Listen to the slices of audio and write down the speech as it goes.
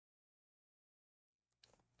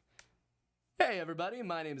Hey everybody,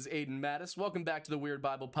 my name is Aiden Mattis. Welcome back to the Weird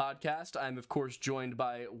Bible Podcast. I'm of course joined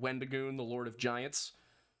by Wendigoon, the Lord of Giants.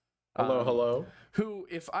 Hello. Who,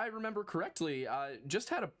 if I remember correctly, just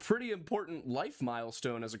had a pretty important life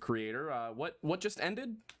milestone as a creator. What just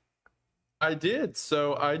ended? I did.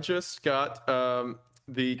 So I just got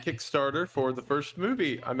the Kickstarter for the first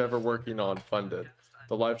movie I'm ever working on funded.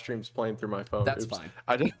 The live stream's playing through my phone. That's fine.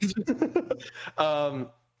 I didn't.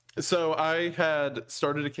 So I had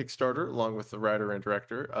started a Kickstarter along with the writer and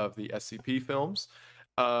director of the SCP films.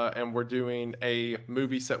 And we're doing a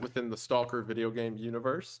movie set within the Stalker video game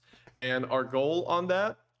universe. And our goal on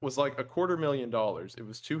that was like $250,000. It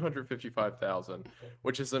was $255,000,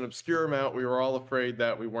 which is an obscure amount. We were all afraid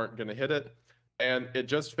that we weren't going to hit it. And it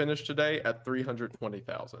just finished today at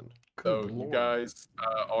 $320,000. So you guys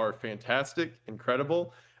are fantastic,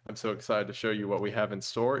 incredible. I'm so excited to show you what we have in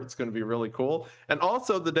store. It's going to be really cool. And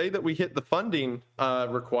also, the day that we hit the funding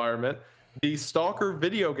requirement, the Stalker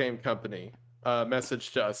video game company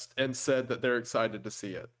messaged us and said that they're excited to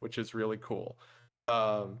see it, which is really cool.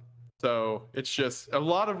 So it's just a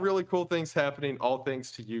lot of really cool things happening, all thanks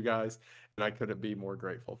to you guys, and I couldn't be more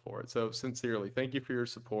grateful for it. So sincerely, thank you for your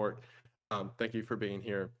support. Thank you for being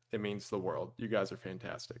here. It means the world. You guys are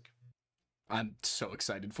fantastic. I'm so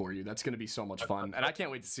excited for you. That's going to be so much fun, and I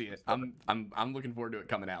can't wait to see it. I'm looking forward to it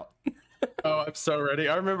coming out. Oh, I'm so ready.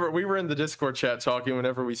 I remember we were in the Discord chat talking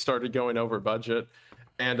whenever we started going over budget.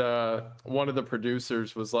 And one of the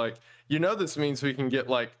producers was like, this means we can get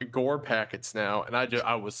like gore packets now. And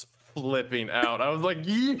I was flipping out. I was like,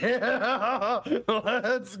 yeah,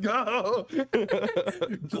 let's go.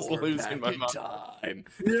 Just gore losing my mind. Time.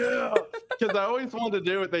 Yeah, because I always wanted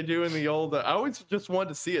to do what they do in the old. I always just wanted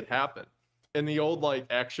to see it happen. In the old like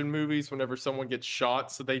action movies, whenever someone gets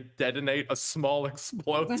shot, so they detonate a small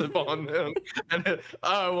explosive on them, and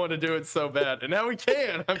I want to do it so bad, and now we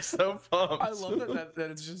can. I'm so pumped. I love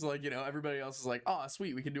that it's just like everybody else is like, oh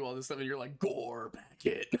sweet, we can do all this stuff, and you're like, gore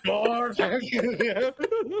packet, gore packet.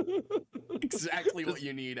 Exactly what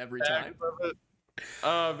you need every time.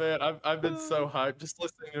 Oh man, I've been so hyped just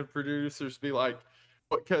listening to producers be like,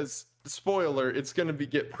 because spoiler, it's going to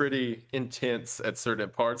get pretty intense at certain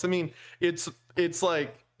parts. I mean, it's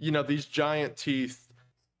like, these giant teeth,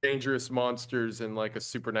 dangerous monsters in like a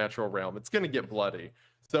supernatural realm. It's going to get bloody.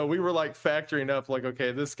 So we were like factoring up like,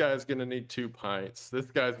 okay, this guy's going to need 2 pints. This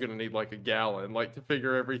guy's going to need like a gallon, like to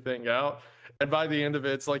figure everything out. And by the end of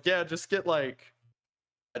it, it's like, yeah, just get like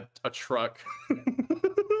a truck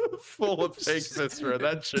full of fake viscera.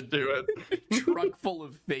 That should do it. Truck full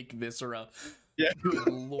of fake viscera. Yeah. Good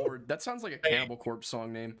lord, that sounds like a Cannibal Corpse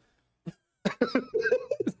song name.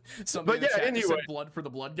 Somebody in the chat just said blood for the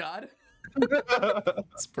blood god.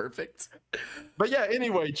 That's perfect. But yeah,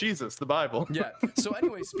 anyway, Jesus, the Bible. Yeah. So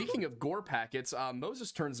anyway, speaking of gore packets,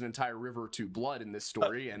 Moses turns an entire river to blood in this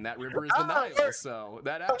story, and that river is the Nile. So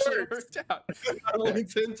that actually worked out.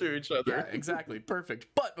 Linked into each other. Yeah, exactly. Perfect.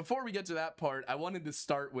 But before we get to that part, I wanted to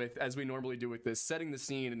start with, as we normally do with this, setting the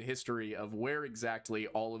scene and history of where exactly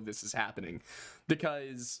all of this is happening.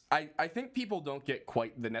 Because I think people don't get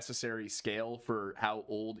quite the necessary scale for how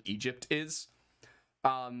old Egypt is.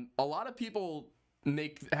 A lot of people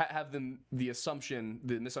have the assumption,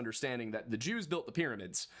 the misunderstanding that the Jews built the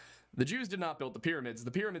pyramids. The Jews did not build the pyramids. The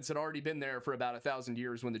pyramids had already been there for about 1,000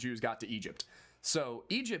 years when the Jews got to Egypt. So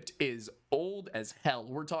Egypt is old as hell.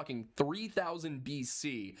 We're talking 3000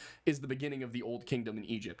 BC is the beginning of the Old Kingdom in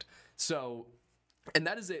Egypt. So, and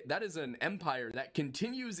that is an empire that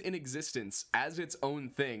continues in existence as its own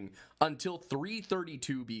thing until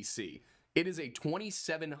 332 BC. It is a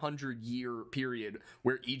 2,700-year period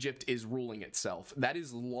where Egypt is ruling itself. That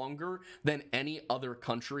is longer than any other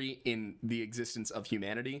country in the existence of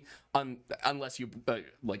humanity, unless you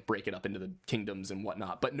like break it up into the kingdoms and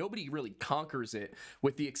whatnot. But nobody really conquers it,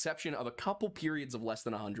 with the exception of a couple periods of less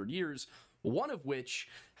than 100 years, one of which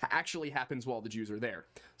actually happens while the Jews are there.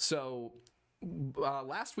 So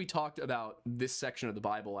last we talked about this section of the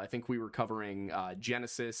Bible, I think we were covering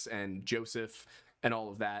Genesis and Joseph and all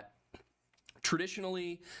of that.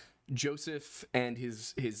 Traditionally, Joseph and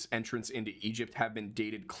his entrance into Egypt have been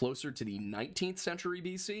dated closer to the 19th century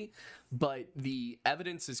BC, but the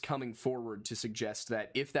evidence is coming forward to suggest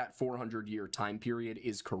that if that 400-year time period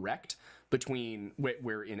is correct, between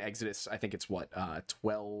where in Exodus, I think it's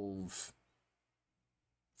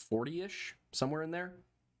 1240-ish, somewhere in there,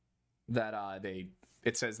 that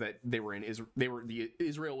it says that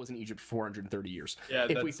Israel was in Egypt for 430 years. Yeah, I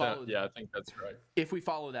think that's right. If we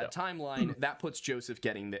follow that timeline, that puts Joseph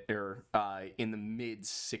getting there in the mid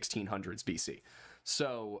 1600s BC.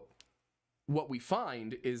 So what we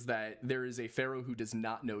find is that there is a Pharaoh who does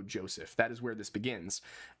not know Joseph. That is where this begins.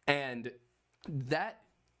 And that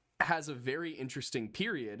has a very interesting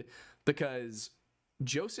period because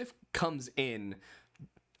Joseph comes in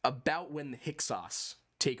about when the Hyksos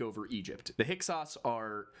take over Egypt. The Hyksos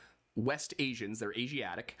are West Asians, they're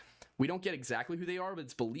Asiatic. We don't get exactly who they are, but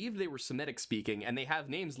it's believed they were Semitic speaking, and they have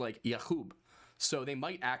names like Yahub. So they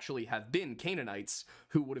might actually have been Canaanites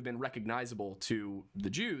who would have been recognizable to the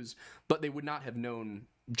Jews, but they would not have known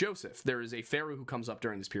Joseph. There is a Pharaoh who comes up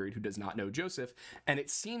during this period who does not know Joseph, and it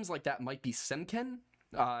seems like that might be Semken,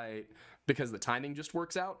 because the timing just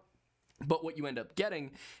works out. But what you end up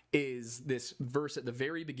getting is this verse at the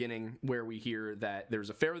very beginning where we hear that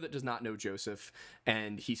there's a Pharaoh that does not know Joseph,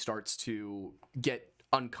 and he starts to get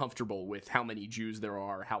uncomfortable with how many Jews there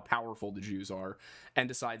are, how powerful the Jews are, and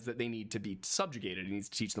decides that they need to be subjugated. He needs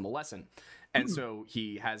to teach them a lesson. And so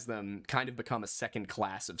he has them kind of become a second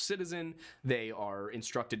class of citizen. They are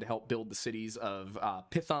instructed to help build the cities of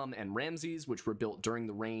Pithom and Ramses, which were built during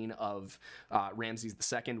the reign of Ramses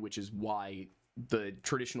II, which is why the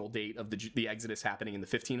traditional date of the Exodus happening in the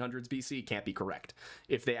 1500s BC can't be correct.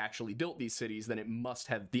 If they actually built these cities, then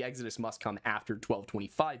the Exodus must come after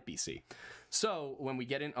 1225 BC. So when we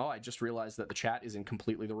get in, I just realized that the chat is in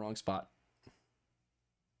completely the wrong spot.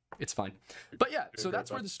 It's fine. But yeah, so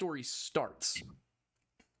that's where the story starts.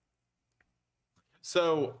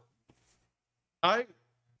 So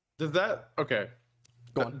okay.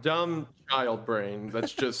 Go on. Dumb child brain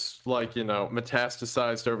that's just like,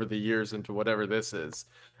 metastasized over the years into whatever this is.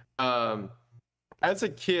 As a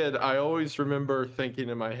kid, I always remember thinking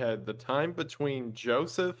in my head the time between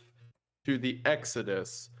Joseph to the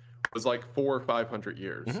Exodus was like 400 or 500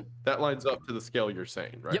 years. Mm-hmm. That lines up to the scale you're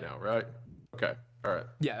saying right now, right? Okay. All right.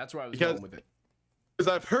 Yeah, that's where I was going with it.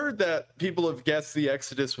 Because I've heard that people have guessed the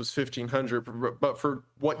Exodus was 1500, but for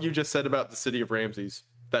what you just said about the city of Ramses,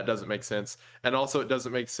 that doesn't make sense. And also it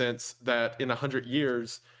doesn't make sense that in 100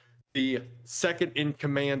 years, the second in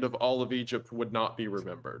command of all of Egypt would not be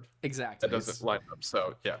remembered. Exactly. That doesn't line up.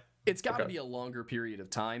 So, yeah. It's got to be a longer period of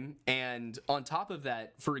time. And on top of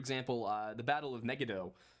that, for example, the Battle of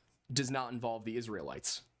Megiddo does not involve the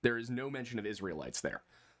Israelites. There is no mention of Israelites there.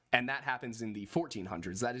 And that happens in the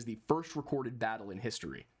 1400s. That is the first recorded battle in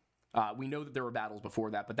history. We know that there were battles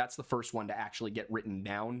before that, but that's the first one to actually get written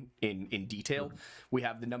down in detail. Mm-hmm. We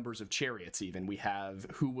have the numbers of chariots even. We have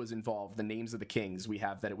who was involved, the names of the kings. We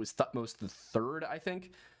have that it was Thutmose III, I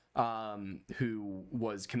think, who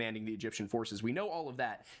was commanding the Egyptian forces. We know all of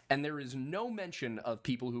that. And there is no mention of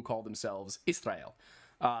people who call themselves Israel.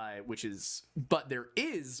 But there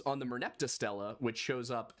is on the Merneptah Stela, which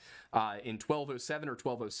shows up in 1207 or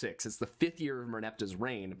 1206. It's the 5th year of Merneptah's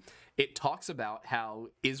reign. It talks about how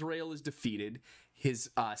Israel is defeated, his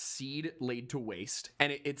seed laid to waste,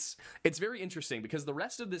 and it's very interesting because the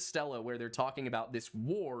rest of this stela, where they're talking about this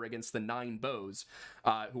war against the 9 bows,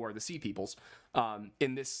 who are the Sea Peoples,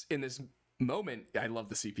 in this moment, I love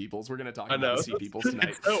the Sea Peoples. We're going to talk about the Sea Peoples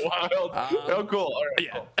tonight. So wild. Oh, cool. All right,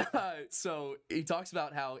 yeah. Cool. So he talks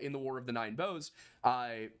about how in the War of the 9 Bows,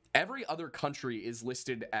 every other country is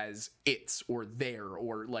listed as its or their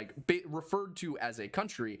or like referred to as a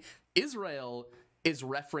country. Israel is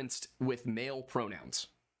referenced with male pronouns.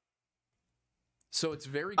 So it's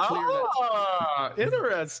very clear that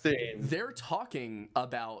interesting. They're talking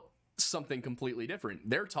about something completely different.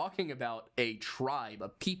 They're talking about a tribe, a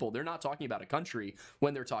people. They're not talking about a country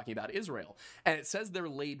when they're talking about Israel. And it says they're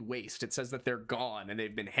laid waste. It says that they're gone and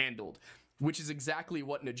they've been handled, which is exactly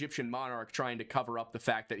what an Egyptian monarch trying to cover up the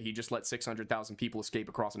fact that he just let 600,000 people escape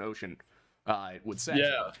across an ocean would say.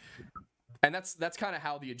 Yeah. And that's kind of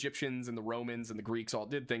how the Egyptians and the Romans and the Greeks all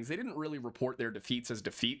did things. They didn't really report their defeats as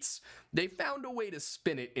defeats. They found a way to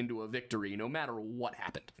spin it into a victory no matter what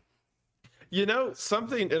happened. You know,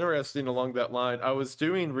 something interesting along that line, I was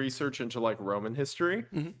doing research into like Roman history,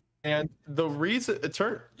 and the reason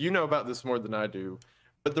you know about this more than I do,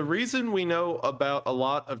 but the reason we know about a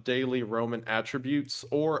lot of daily Roman attributes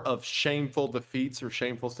or of shameful defeats or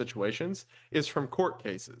shameful situations is from court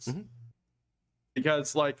cases.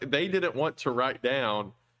 Because like they didn't want to write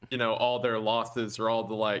down, you know, all their losses or all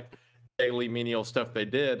the like daily menial stuff they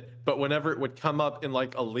did, but whenever it would come up in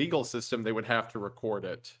like a legal system, they would have to record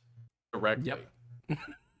it directly. Yep.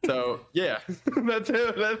 So yeah, that's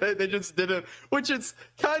it. They just didn't, which is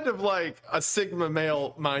kind of like a Sigma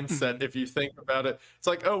male mindset if you think about it. It's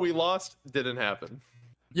like, oh, we lost, didn't happen.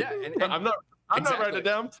 Yeah, and I'm not writing it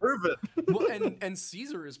down. Prove it. Well, and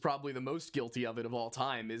Caesar is probably the most guilty of it of all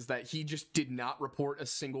time. Is that he just did not report a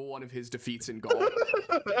single one of his defeats in Gaul.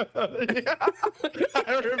 Yeah.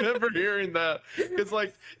 I remember hearing that because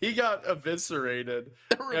like he got eviscerated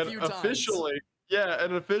a few times. Officially. Yeah,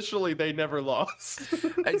 and officially they never lost.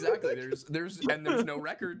 Exactly. There's no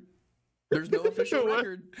record. There's no official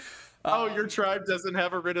record. Oh, your tribe doesn't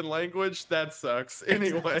have a written language? That sucks.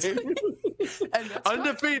 Anyway. And that's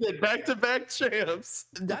undefeated, back-to-back champs.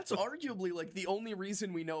 That's arguably like the only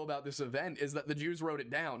reason we know about this event is that the Jews wrote it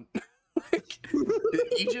down.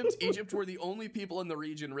 Egypt were the only people in the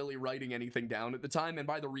region really writing anything down at the time, and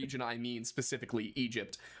by the region I mean specifically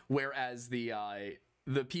Egypt, whereas the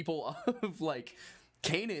people of like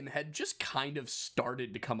Canaan had just kind of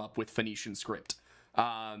started to come up with Phoenician script.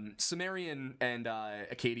 Sumerian and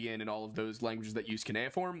Akkadian and all of those languages that use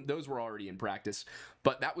cuneiform, those were already in practice,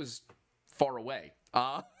 but that was far away.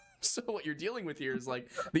 So what you're dealing with here is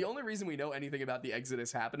like the only reason we know anything about the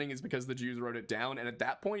Exodus happening is because the Jews wrote it down, and at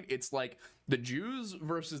that point it's like the Jews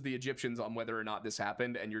versus the Egyptians on whether or not this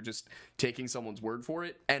happened, and you're just taking someone's word for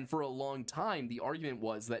it. And for a long time the argument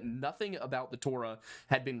was that nothing about the Torah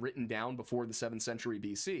had been written down before the 7th century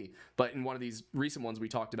BC, but in one of these recent ones we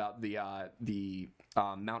talked about the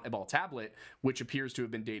Mount Ebal tablet, which appears to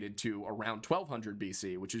have been dated to around 1200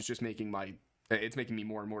 BC, which is just making me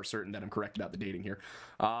more and more certain that I'm correct about the dating here.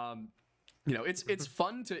 You know, it's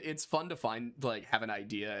fun to find, like, have an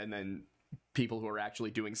idea, and then people who are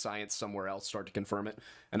actually doing science somewhere else start to confirm it,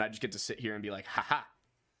 and I just get to sit here and be like, haha.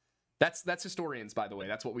 That's historians, by the way.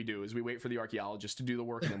 That's what we do, is we wait for the archaeologists to do the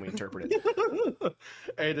work and then we interpret it.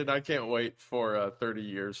 Aiden, I can't wait for 30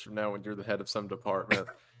 years from now when you're the head of some department.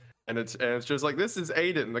 And it's just like, this is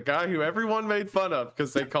Aiden, the guy who everyone made fun of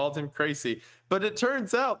because they called him crazy. But it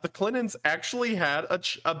turns out the Clintons actually had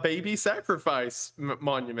a baby sacrifice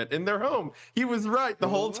monument in their home. He was right the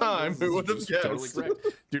whole time. Who would have guessed? Totally correct.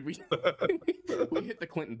 Dude, we hit the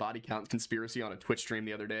Clinton body count conspiracy on a Twitch stream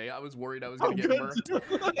the other day. I was worried I was going to get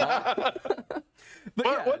murked.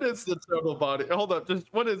 What is the total body? Hold up, just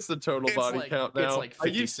what is the total body count now? It's like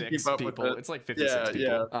 56 people. It's like 56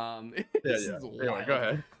 people. Anyway, go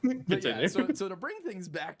ahead. But yeah, so to bring things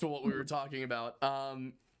back to what we were talking about,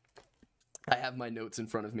 I have my notes in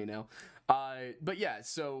front of me now. But yeah,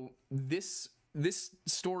 so this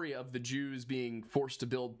story of the Jews being forced to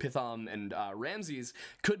build Pithom and Ramses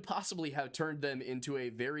could possibly have turned them into a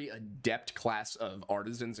very adept class of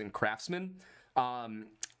artisans and craftsmen.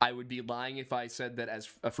 I would be lying if I said that as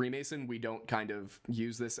a Freemason we don't kind of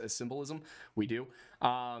use this as symbolism. We do.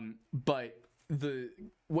 But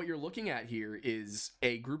what you're looking at here is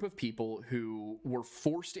a group of people who were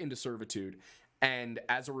forced into servitude and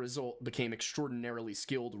as a result became extraordinarily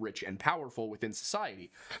skilled, rich, and powerful within society.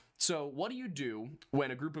 So what do you do when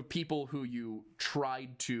a group of people who you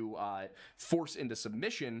tried to force into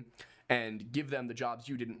submission and give them the jobs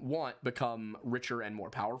you didn't want become richer and more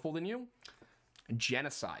powerful than you?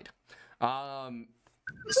 Genocide.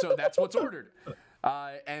 So that's what's ordered.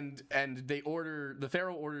 And the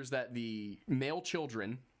Pharaoh orders that the male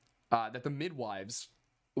children, that the midwives,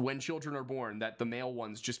 when children are born, that the male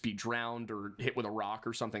ones just be drowned or hit with a rock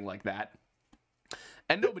or something like that.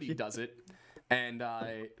 And nobody does it. And,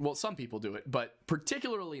 well, some people do it, but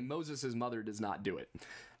particularly Moses' mother does not do it.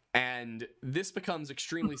 And this becomes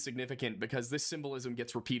extremely significant because this symbolism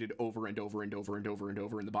gets repeated over and over and over and over and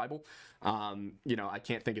over in the Bible. You know, I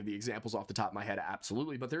can't think of the examples off the top of my head,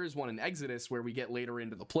 absolutely, but there is one in Exodus where we get later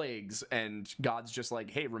into the plagues, and God's just like,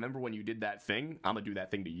 hey, remember when you did that thing? I'm gonna do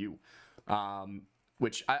that thing to you.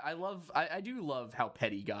 Which I love. I do love how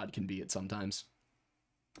petty God can be at sometimes.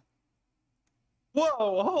 Whoa,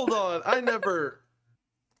 hold on. I never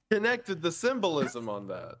connected the symbolism on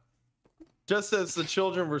that. Just as the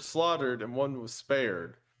children were slaughtered and one was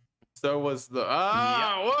spared, so was the whoa!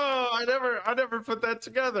 I never put that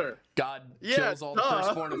together. God kills all the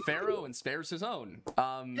firstborn of Pharaoh and spares his own.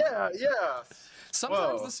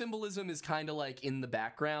 Sometimes the symbolism is kind of like in the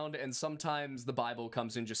background, and sometimes the Bible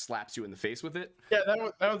comes and just slaps you in the face with it. Yeah,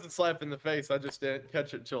 that was a slap in the face. I just didn't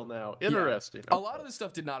catch it till now. Interesting. Yeah. A lot of this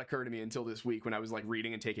stuff did not occur to me until this week when I was like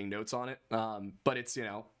reading and taking notes on it. But it's, you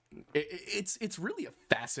know, it's really a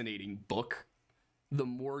fascinating book. The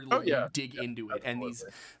more you dig into it, and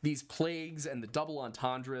these plagues and the double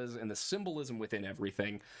entendres and the symbolism within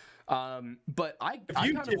everything. But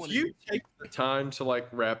if you take the time to like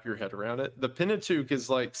wrap your head around it, the Pentateuch is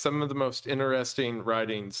like some of the most interesting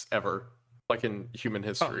writings ever, like in human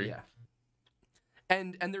history. Oh, yeah.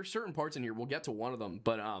 And there's certain parts in here, we'll get to one of them,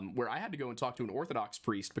 but where I had to go and talk to an Orthodox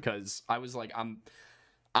priest because I was like,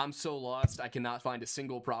 I'm so lost, I cannot find a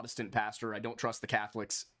single Protestant pastor. I don't trust the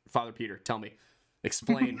Catholics. Father Peter, tell me.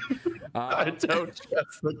 Explain. I don't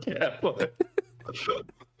trust the Catholic.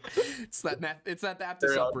 It's that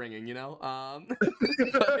Baptist upbringing, you know.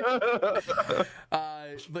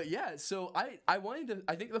 But yeah, so I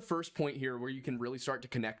think the first point here where you can really start to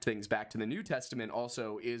connect things back to the New Testament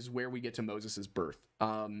also is where we get to Moses's birth.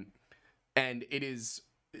 And it is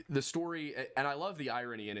the story, and I love the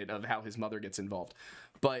irony in it of how his mother gets involved,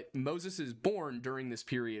 but Moses is born during this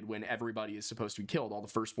period when everybody is supposed to be killed. All the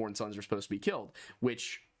firstborn sons are supposed to be killed,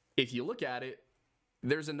 which, if you look at it,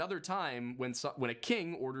 there's another time when a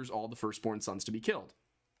king orders all the firstborn sons to be killed.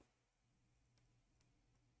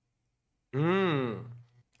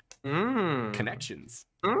 Connections.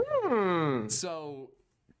 So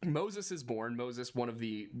Moses is born. Moses, one of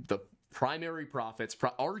the primary prophets,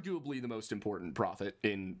 arguably the most important prophet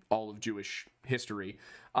in all of Jewish history,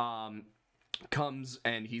 comes,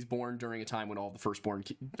 and he's born during a time when all the firstborn,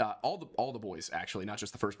 all the boys, actually, not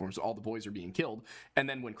just the firstborn, so all the boys are being killed. And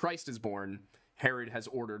then when Christ is born, Herod has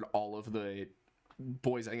ordered all of the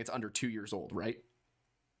boys, I think it's under 2 years old, right?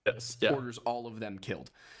 Yes. Yeah. Orders all of them killed.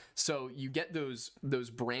 So you get those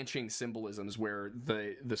branching symbolisms where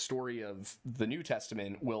the story of the New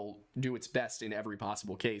Testament will do its best in every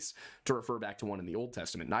possible case to refer back to one in the Old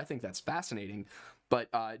Testament. And I think that's fascinating.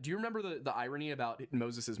 But do you remember the irony about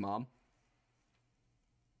Moses' mom?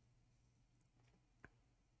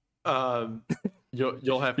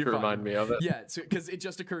 You'll have to remind me of it. Yeah, because it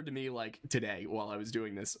just occurred to me like today while I was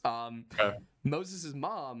doing this. Okay. Moses'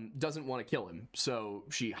 mom doesn't want to kill him, so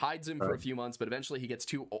she hides him for a few months, but eventually he gets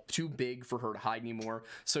too big for her to hide anymore,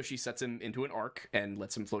 so she sets him into an ark and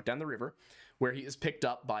lets him float down the river, where he is picked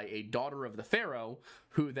up by a daughter of the Pharaoh,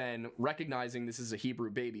 who then, recognizing this is a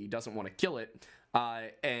Hebrew baby, doesn't want to kill it,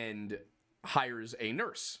 and hires a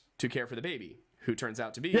nurse to care for the baby, who turns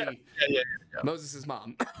out to be Moses'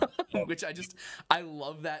 mom. Which I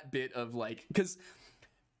love that bit of, like, because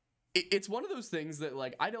it's one of those things that,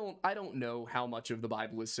 like, I don't know how much of the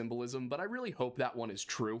Bible is symbolism, but I really hope that one is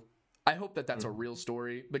true. I hope that that's a real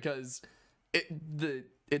story, because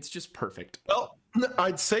it's just perfect. Well,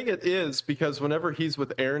 I'd say it is, because whenever he's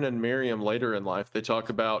with Aaron and Miriam later in life, they talk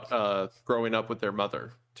about growing up with their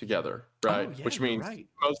mother together, right? Oh, yeah, which means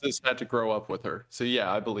Moses had to grow up with her. So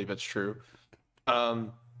yeah, I believe it's true.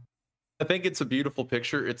 I think it's a beautiful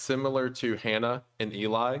picture. It's similar to Hannah and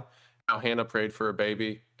Eli, how Hannah prayed for a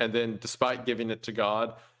baby, and then despite giving it to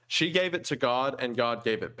God, she gave it to God and God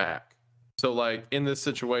gave it back. So, like, in this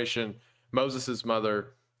situation, Moses's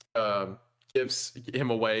mother gives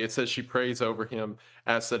him away. It says she prays over him,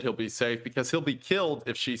 asks that he'll be safe, because he'll be killed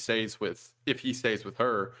if he stays with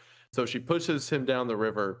her. So she pushes him down the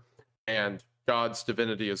river, and God's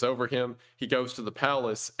divinity is over him. He goes to the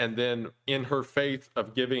palace, and then in her faith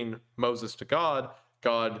of giving Moses to God,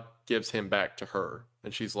 God gives him back to her,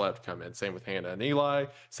 and she's allowed to come in. Same with Hannah and Eli,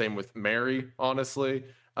 same with Mary, honestly,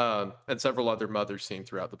 and several other mothers seen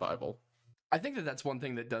throughout the Bible. I think that's one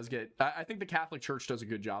thing that does get, I think the Catholic Church does a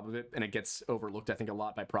good job of it, and it gets overlooked, I think, a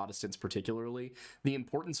lot by Protestants particularly, the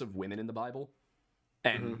importance of women in the Bible.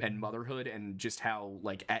 And motherhood, and just how,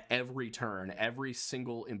 like, at every turn, every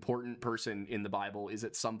single important person in the Bible is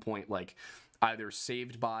at some point, like, either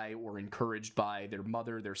saved by or encouraged by their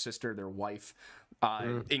mother, their sister, their wife,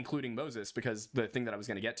 including Moses. Because the thing that I was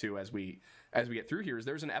going to get to as we get through here is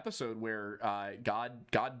there's an episode where God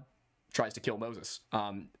tries to kill Moses,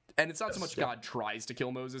 and it's not so much God tries to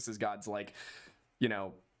kill Moses as God's like, you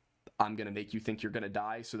know, I'm going to make you think you're going to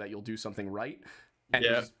die so that you'll do something right. And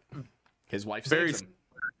his wife saves him.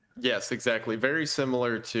 Yes, exactly. Very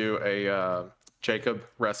similar to a Jacob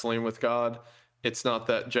wrestling with God. It's not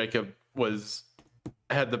that Jacob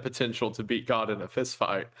had the potential to beat God in a fist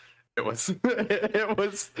fight. It was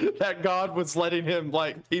that God was letting him,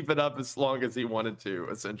 like, keep it up as long as he wanted to,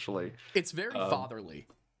 essentially. It's very fatherly.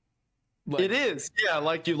 Like, it is, yeah.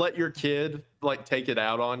 Like, you let your kid, like, take it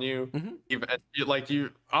out on you. Even, like,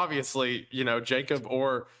 you obviously, you know, Jacob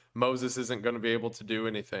or Moses isn't going to be able to do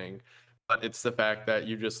anything. But it's the fact that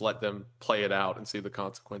you just let them play it out and see the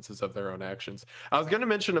consequences of their own actions. I was going to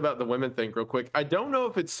mention about the women thing real quick. I don't know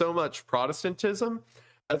if it's so much Protestantism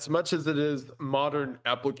as much as it is modern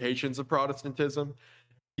applications of Protestantism,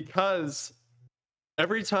 because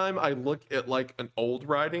every time I look at, like, an old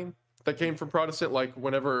writing that came from Protestant, like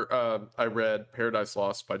whenever I read Paradise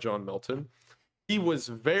Lost by John Milton, he was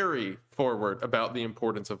very forward about the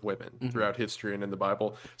importance of women throughout history and in the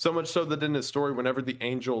Bible. So much so that in his story, whenever the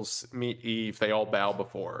angels meet Eve, they all bow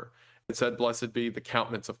before her and said, "Blessed be the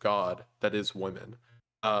countenance of God that is women."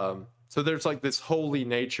 So there's, like, this holy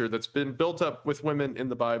nature that's been built up with women in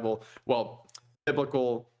the Bible. Well,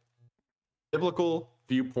 biblical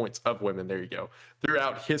viewpoints of women, there you go,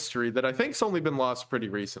 throughout history that I think's only been lost pretty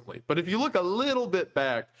recently. But if you look a little bit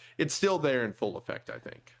back, it's still there in full effect, I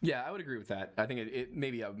think. Yeah, I would agree with that. I think it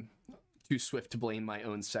may be too swift to blame my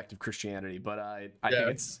own sect of Christianity, but I think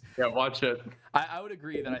it's watch it. I would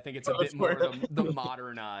agree that I think it's a bit more the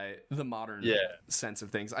modern sense of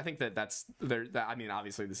things. I think that's there. I mean,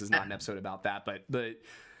 obviously this is not an episode about that, but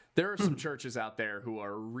there are some churches out there who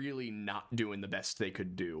are really not doing the best they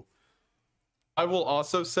could do. I will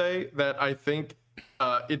also say that I think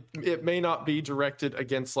it may not be directed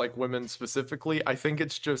against like women specifically. I think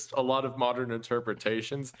it's just a lot of modern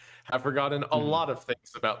interpretations have forgotten a lot of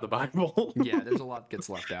things about the Bible. Yeah, there's a lot that gets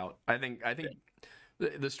left out. I think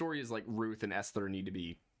the story is like Ruth and Esther need to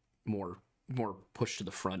be more pushed to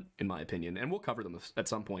the front, in my opinion, and we'll cover them at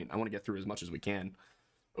some point. I want to get through as much as we can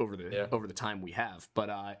over the time we have, but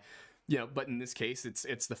but in this case,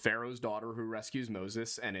 it's the Pharaoh's daughter who rescues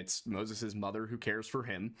Moses, and it's Moses's mother who cares for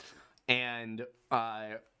him. And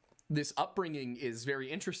this upbringing is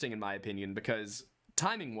very interesting, in my opinion, because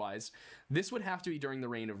timing-wise, this would have to be during the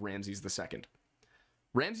reign of Ramses II.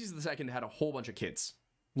 Ramses II had a whole bunch of kids,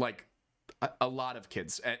 like a lot of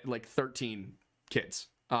kids, like 13 kids,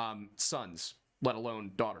 sons, let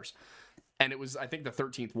alone daughters. And it was, I think, the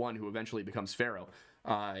 13th one who eventually becomes Pharaoh.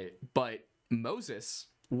 But Moses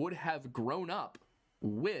would have grown up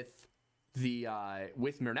with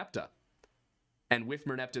Merneptah. And with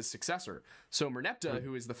Merneptah's successor. So Merneptah,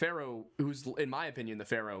 who is the Pharaoh, who's, in my opinion, the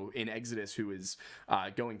Pharaoh in Exodus, who is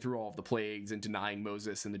going through all of the plagues and denying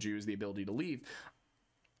Moses and the Jews the ability to leave,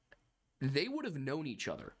 they would have known each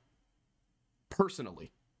other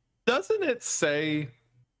personally. Doesn't it say...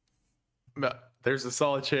 There's a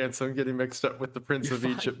solid chance I'm getting mixed up with the Prince of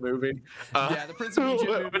Egypt movie. Yeah, the Prince of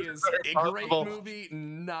Egypt movie is a great movie,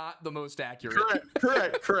 not the most accurate.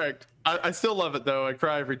 Correct. I still love it, though. I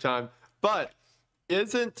cry every time. But...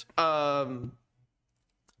 doesn't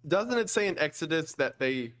it say in Exodus that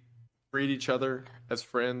they greet each other as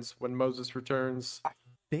friends when Moses returns? I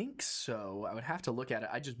think so. I would have to look at it.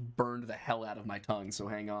 I just burned the hell out of my tongue, so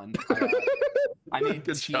hang on. I made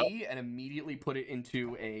tea and immediately put it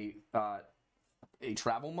into a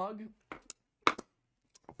travel mug.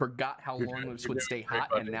 Forgot how long this would stay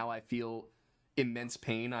hot, and now I feel immense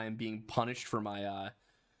pain. I am being punished for my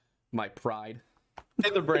my pride. Hey,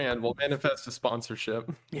 the brand will manifest a sponsorship.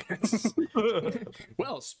 Yes.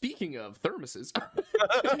 Well, speaking of thermoses,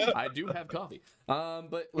 I do have coffee.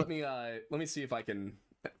 But let me see if I can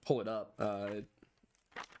pull it up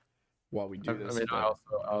while we do this. I mean, I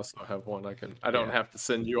also have one. I don't have to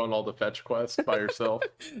send you on all the fetch quests by yourself.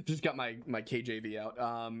 Just got my KJV out.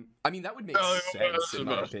 I mean, that would make sense in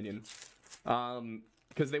my opinion.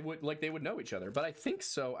 Because they would know each other. But I think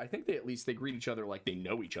so. I think they greet each other like they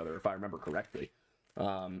know each other, if I remember correctly.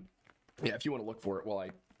 If you want to look for it while I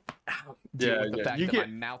deal with the fact that my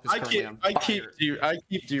mouth is currently on fire. I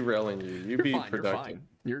keep derailing you. You be fine, productive.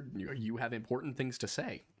 You're fine. You have important things to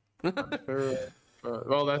say.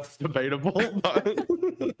 Well, that's debatable.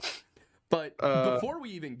 But before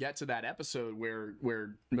we even get to that episode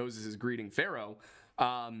where Moses is greeting Pharaoh,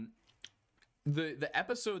 the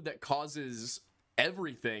episode that causes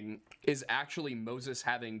everything is actually Moses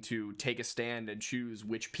having to take a stand and choose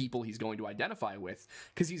which people he's going to identify with,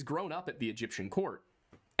 because he's grown up at the Egyptian court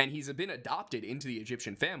and he's been adopted into the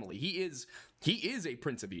Egyptian family. He is a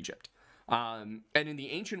prince of Egypt. And in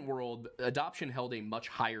the ancient world, adoption held a much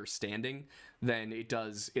higher standing than it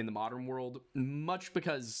does in the modern world, much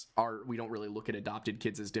because we don't really look at adopted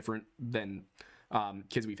kids as different than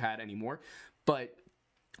kids we've had anymore. But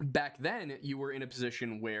back then, you were in a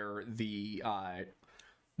position where the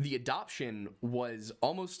adoption was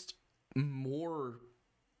almost more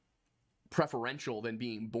preferential than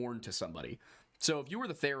being born to somebody. So if you were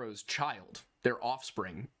the Pharaoh's child, their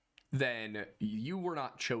offspring, then you were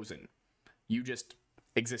not chosen. You just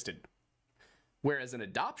existed. Whereas an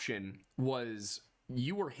adoption was,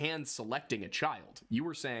 you were hand selecting a child. You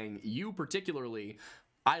were saying, you particularly,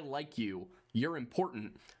 I like you, you're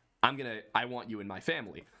important, I want you in my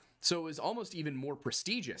family. So it was almost even more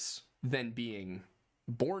prestigious than being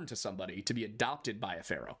born to somebody, to be adopted by a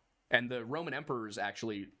pharaoh. And the Roman emperors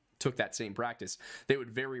actually took that same practice. They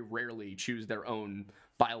would very rarely choose their own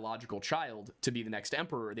biological child to be the next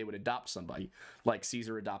emperor. They would adopt somebody. Like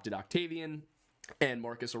Caesar adopted Octavian, and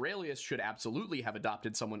Marcus Aurelius should absolutely have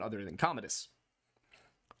adopted someone other than Commodus.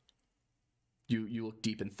 You look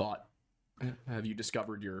deep in thought. Have you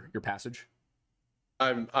discovered your passage?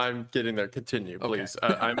 I'm getting there. Continue, please.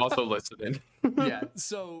 Okay. I'm also listening. Yeah.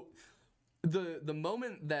 So the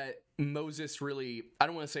moment that Moses really, I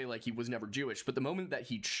don't want to say like he was never Jewish, but the moment that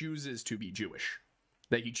he chooses to be Jewish,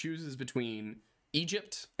 that he chooses between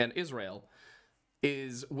Egypt and Israel,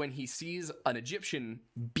 is when he sees an Egyptian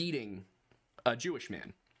beating a Jewish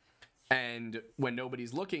man. And when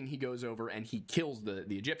nobody's looking, he goes over and he kills the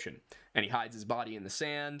Egyptian. And he hides his body in the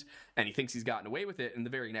sand, and he thinks he's gotten away with it. And the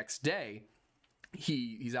very next day,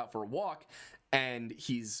 he's out for a walk, and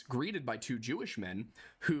he's greeted by two Jewish men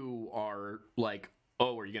who are like,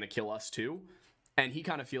 "Oh, are you going to kill us too?" And he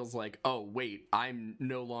kind of feels like, "Oh, wait, I'm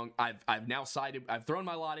no longer, I've now sided, I've thrown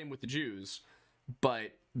my lot in with the Jews,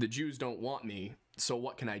 but the Jews don't want me, so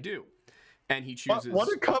what can I do?" And he chooses... What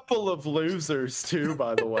a couple of losers, too,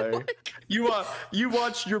 by the way. You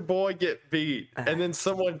watch your boy get beat, and then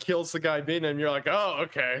someone kills the guy beating him. You're like, oh,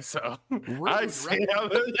 okay, so Rude, I see how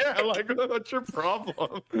yeah, like, what's your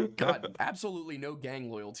problem? God, absolutely no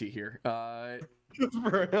gang loyalty here.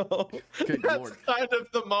 For real. Good That's Lord. kind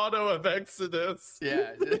of the motto of Exodus.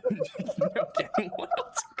 Yeah. No gang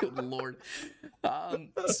loyalty. Good Lord.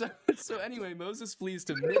 So anyway, Moses flees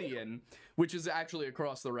to Midian, which is actually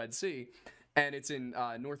across the Red Sea, and it's in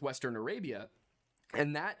northwestern Arabia.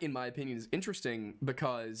 And that, in my opinion, is interesting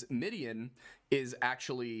because Midian is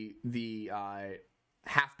actually the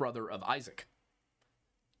half-brother of Isaac.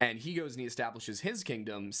 And he goes and he establishes his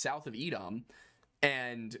kingdom south of Edom,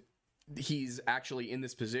 and he's actually in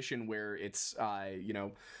this position where it's,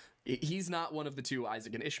 he's not one of the two,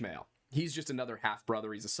 Isaac and Ishmael. He's just another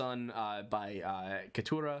half-brother. He's a son by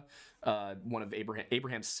Keturah, one of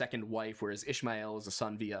Abraham's second wife, whereas Ishmael is a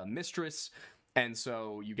son via a mistress. And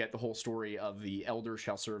so you get the whole story of the elder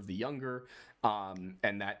shall serve the younger,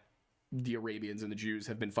 and that the Arabians and the Jews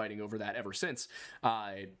have been fighting over that ever since.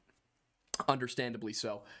 Understandably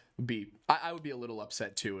so. I would be a little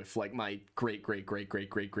upset too if, like, my great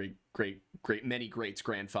many greats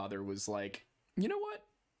grandfather was like, you know what,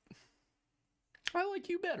 I like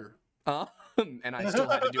you better, and I still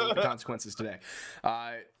had to deal with the consequences today.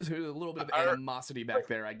 So a little bit of animosity back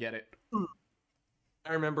there. I get it.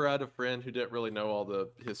 I remember I had a friend who didn't really know all the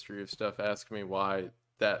history of stuff ask me why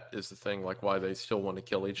that is the thing, like why they still want to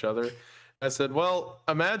kill each other. I said, well,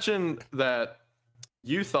 imagine that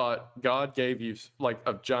you thought God gave you like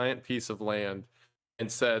a giant piece of land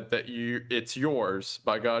and said that it's yours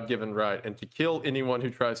by God-given right, and to kill anyone who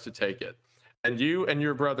tries to take it. And you and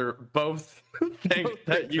your brother both think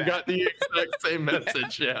that you got the exact same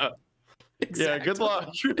message. Yeah. Exactly. Yeah, good luck.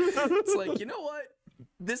 It's like, you know what?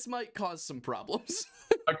 This might cause some problems.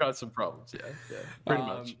 I got some problems, yeah, pretty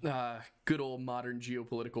much. Good old modern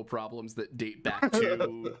geopolitical problems that date back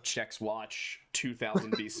to Czech's watch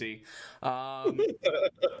 2000 BC.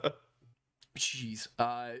 Jeez.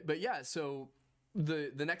 But yeah, so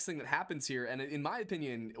the next thing that happens here, and in my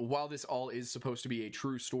opinion, while this all is supposed to be a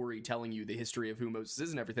true story telling you the history of who Moses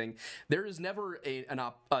is and everything, there is never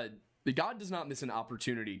God does not miss an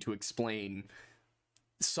opportunity to explain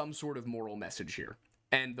some sort of moral message here.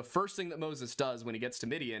 And the first thing that Moses does when he gets to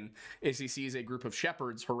Midian is he sees a group of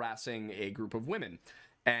shepherds harassing a group of women.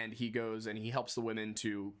 And he goes and he helps the women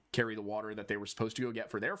to carry the water that they were supposed to go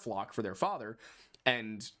get for their flock, for their father,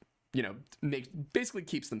 and, you know, basically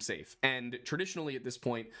keeps them safe. And traditionally at this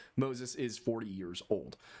point, Moses is 40 years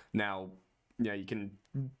old. Now, yeah, you can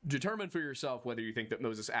determine for yourself whether you think that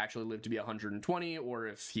Moses actually lived to be 120 or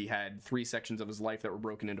if he had 3 sections of his life that were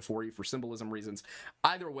broken into 40 for symbolism reasons.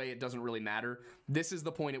 Either way, it doesn't really matter. This is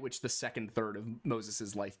the point at which the second third of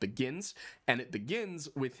Moses' life begins, and it begins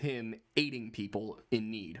with him aiding people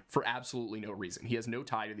in need for absolutely no reason. He has no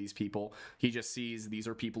tie to these people. He just sees these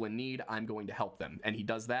are people in need. I'm going to help them. And he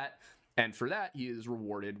does that. And for that, he is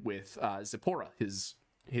rewarded with Zipporah, his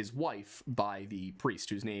wife, by the priest,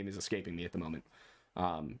 whose name is escaping me at the moment.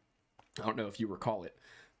 I don't know if you recall it,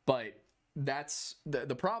 but that's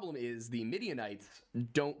the problem is the Midianites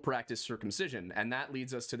don't practice circumcision, and that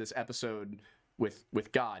leads us to this episode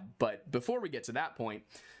with God. But before we get to that point,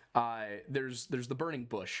 there's the burning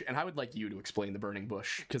bush, and I would like you to explain the burning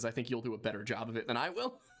bush because I think you'll do a better job of it than I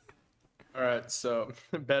will. All right, so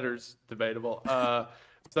better's debatable.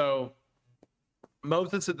 So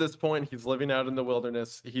Moses at this point, he's living out in the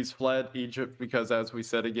wilderness. He's fled Egypt because, as we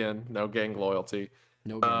said again, no gang loyalty.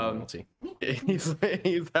 No gang loyalty. He's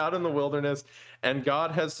out in the wilderness, and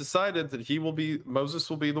God has decided that Moses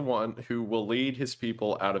will be the one who will lead his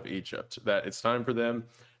people out of Egypt. That it's time for them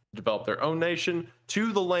to develop their own nation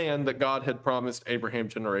to the land that God had promised Abraham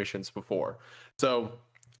generations before. So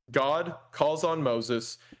God calls on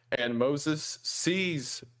Moses, and Moses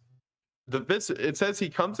sees it says he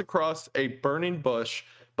comes across a burning bush,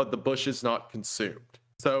 but the bush is not consumed.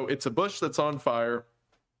 So it's a bush that's on fire,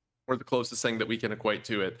 or the closest thing that we can equate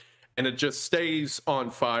to it. And it just stays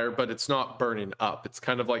on fire, but it's not burning up. It's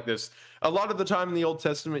kind of like this. A lot of the time in the Old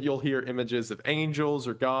Testament, you'll hear images of angels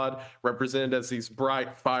or God represented as these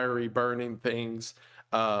bright, fiery, burning things.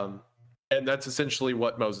 And that's essentially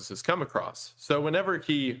what Moses has come across. So whenever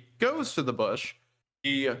he goes to the bush,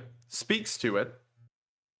 he speaks to it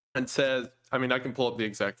and says, I mean, I can pull up the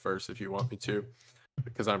exact verse if you want me to,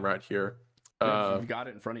 because I'm right here. If you've got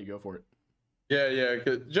it in front of you, go for it. Yeah.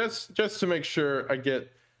 Just to make sure I get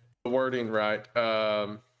the wording right.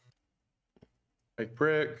 Like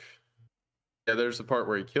brick. Yeah, there's the part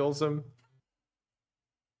where he kills him.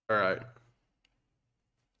 All right.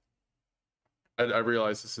 I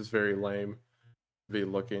realize this is very lame to be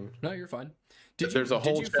looking. No, you're fine. There's a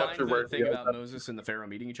whole chapter where the thing about Moses and the Pharaoh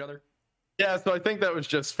meeting each other? Yeah, so I think that was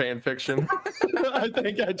just fan fiction. I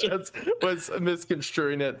think I just was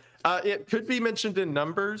misconstruing it. It could be mentioned in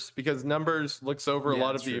Numbers, because Numbers looks over a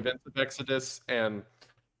lot of the events of Exodus and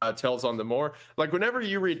tells on them more. Like whenever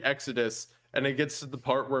you read Exodus and it gets to the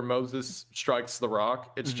part where Moses strikes the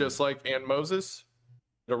rock, it's just like, and Moses,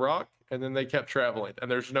 the rock, and then they kept traveling,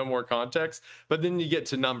 and there's no more context. But then you get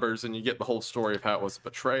to Numbers and you get the whole story of how it was a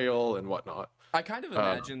betrayal and whatnot. I kind of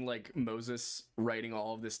imagine like Moses writing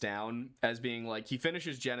all of this down as being like, he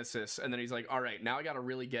finishes Genesis and then he's like, all right, now I got to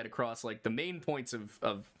really get across like the main points of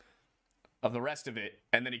the rest of it.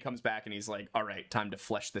 And then he comes back and he's like, all right, time to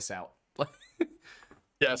flesh this out.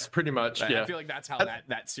 Yes, pretty much. Yeah. I feel like that's how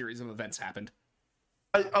that series of events happened.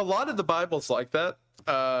 A lot of the Bible's like that.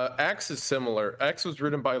 Acts is similar. Acts was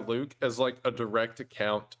written by Luke as like a direct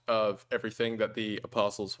account of everything that the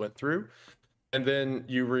apostles went through. And then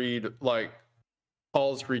you read like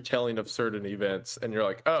Paul's retelling of certain events and you're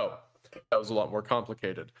like, oh, that was a lot more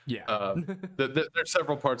complicated. Yeah. There's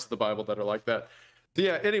several parts of the Bible that are like that. So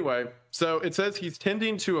yeah, anyway, so it says he's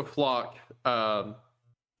tending to a flock of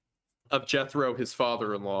Jethro, his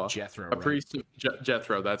father-in-law. Jethro, a priest of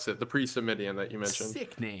Jethro, that's it, the priest of Midian that you mentioned.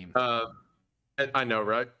 Sick name. I know,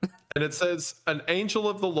 right? And it says, an angel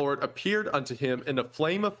of the Lord appeared unto him in a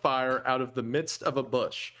flame of fire out of the midst of a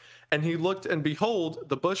bush. And he looked, and behold,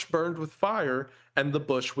 the bush burned with fire, and the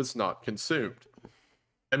bush was not consumed.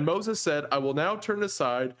 And Moses said, I will now turn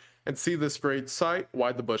aside and see this great sight,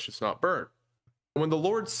 why the bush is not burned. And when the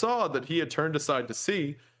Lord saw that he had turned aside to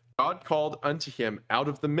see, God called unto him out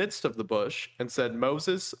of the midst of the bush, and said,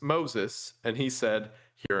 Moses, Moses. And he said,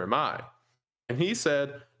 Here am I. And he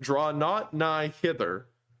said, Draw not nigh hither,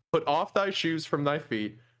 put off thy shoes from thy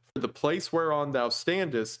feet, for the place whereon thou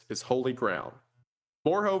standest is holy ground.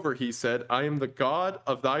 Moreover, he said, I am the God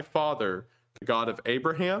of thy father, the God of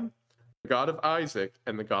Abraham, the God of Isaac,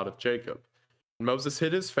 and the God of Jacob. And Moses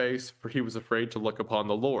hid his face, for he was afraid to look upon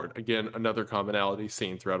the Lord. Again, another commonality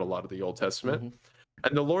seen throughout a lot of the Old Testament. Mm-hmm.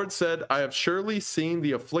 And the Lord said, I have surely seen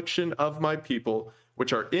the affliction of my people,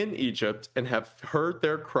 which are in Egypt, and have heard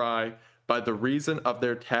their cry by the reason of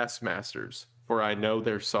their taskmasters, for I know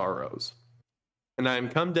their sorrows. And I am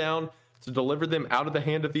come down to deliver them out of the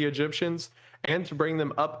hand of the Egyptians, and to bring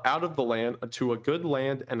them up out of the land unto a good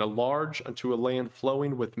land, and a large, unto a land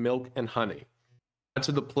flowing with milk and honey,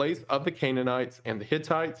 unto the place of the Canaanites, and the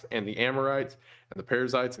Hittites, and the Amorites, and the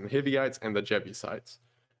Perizzites, and the Hivites, and the Jebusites.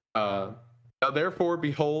 Now therefore,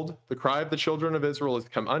 behold, the cry of the children of Israel has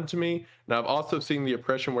come unto me, and I've also seen the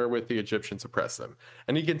oppression wherewith the Egyptians oppress them.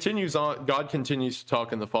 And he continues on, God continues to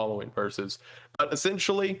talk in the following verses. But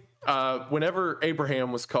essentially, whenever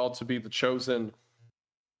Abraham was called to be the chosen,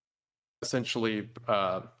 essentially,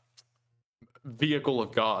 vehicle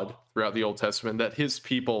of God throughout the Old Testament, that his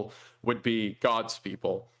people would be God's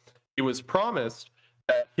people, he was promised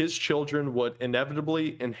that his children would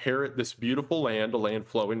inevitably inherit this beautiful land, a land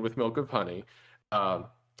flowing with milk of honey.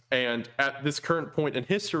 And at this current point in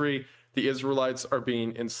history, the Israelites are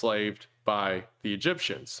being enslaved by the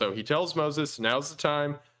Egyptians. So he tells Moses, now's the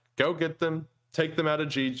time, go get them, take them out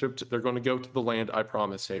of Egypt. They're going to go to the land I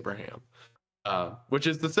promised Abraham, which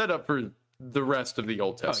is the setup for the rest of the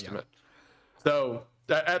Old Testament. So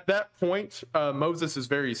at that point, Moses is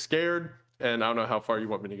very scared, and I don't know how far you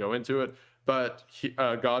want me to go into it, but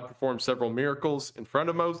God performed several miracles in front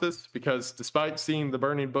of Moses, because despite seeing the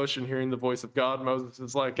burning bush and hearing the voice of God, Moses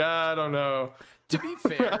is like, I don't know. To be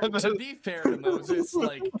fair to Moses,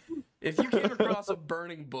 like, if you came across a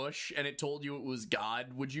burning bush and it told you it was God,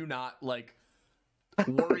 would you not, like,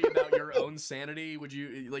 worry about your own sanity? Would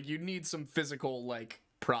you, like, you need some physical, like,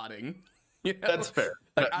 prodding? You know? That's fair.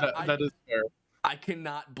 Like, that is fair. I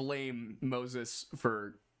cannot blame Moses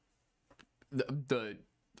for the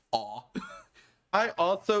awe. I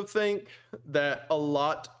also think that a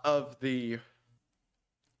lot of the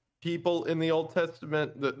people in the Old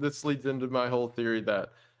Testament, this leads into my whole theory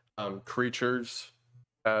that creatures,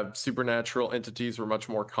 supernatural entities were much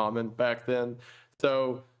more common back then.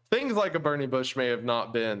 So things like a burning bush may have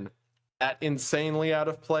not been that insanely out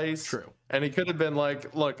of place. True. And he could have been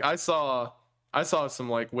like, look, I saw I saw some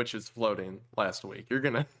like witches floating last week. You're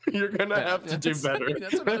gonna have to do better.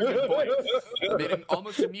 That's another good point. I mean,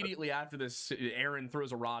 almost immediately after this, Aaron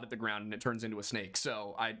throws a rod at the ground and it turns into a snake.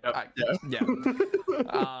 So yeah.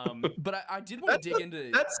 But I did want to dig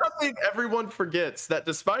into. That's something everyone forgets. That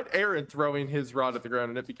despite Aaron throwing his rod at the ground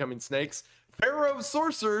and it becoming snakes, Pharaoh's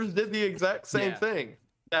sorcerers did the exact same thing.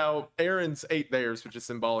 Now Aaron's ate theirs, which is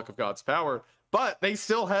symbolic of God's power. But they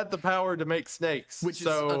still had the power to make snakes. Which is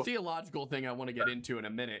a theological thing I want to get into in a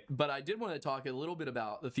minute. But I did want to talk a little bit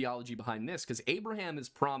about the theology behind this, because Abraham is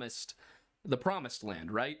promised the promised land,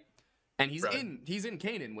 right? And he's in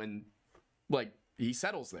Canaan when, like, he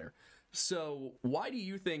settles there. So why do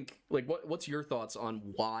you think, like, what's your thoughts on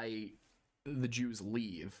why the Jews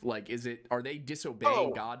leave? Like, are they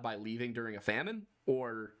disobeying God by leaving during a famine?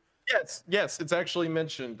 Or... Yes, it's actually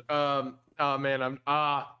mentioned. Oh man,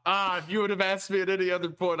 if you would have asked me at any other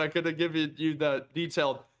point, I could have given you the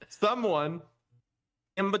detailed. Someone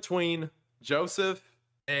in between Joseph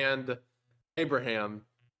and Abraham.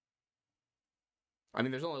 I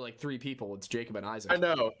mean, there's only like 3 people. It's Jacob and Isaac. I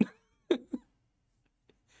know.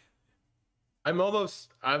 I'm almost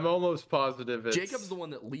positive it's Jacob's the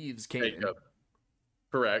one that leaves Canaan. Jacob.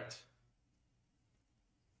 Correct.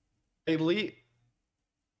 They leave.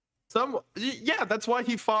 Yeah, that's why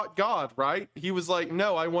he fought God, right? He was like,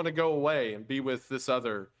 no, I want to go away and be with this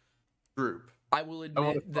other group. I will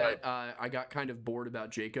admit that I got kind of bored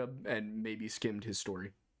about Jacob and maybe skimmed his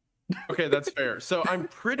story. Okay, that's fair. So I'm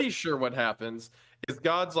pretty sure what happens is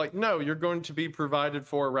God's like, no, you're going to be provided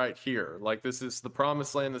for right here. Like, this is the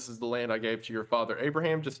promised land. This is the land I gave to your father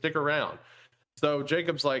Abraham. Just stick around. So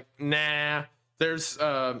Jacob's like, nah.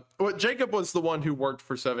 Jacob was the one who worked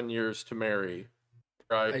for 7 years to marry.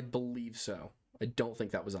 Right. I believe so. I don't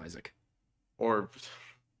think that was Isaac.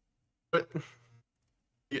 But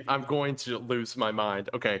I'm going to lose my mind.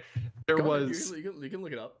 Okay, you can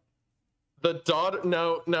look it up. The daughter.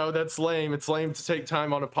 No, that's lame. It's lame to take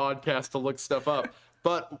time on a podcast to look stuff up.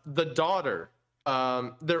 But the daughter.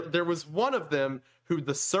 There was one of them who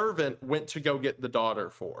the servant went to go get the daughter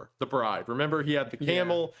for the bride. Remember, he had the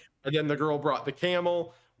camel, and then the girl brought the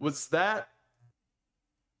camel. Was that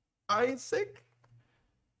Isaac?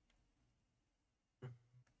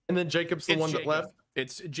 And then Jacob's the one that left?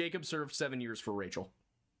 It's Jacob served 7 years for Rachel.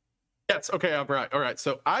 Yes, okay, I'm right. All right,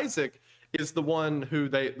 so Isaac is the one who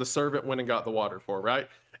the servant went and got the water for, right?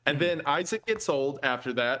 And then Isaac gets old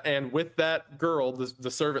after that, and with that girl,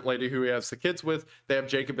 the servant lady who he has the kids with, they have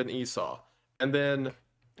Jacob and Esau. And then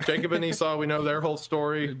Jacob and Esau, we know their whole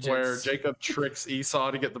story, where Jacob tricks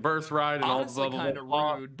Esau to get the birthright and all the blah, blah, kind of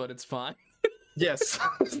rude, but it's fine. Yes.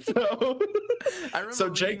 I remember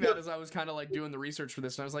reading that as I was kind of like doing the research for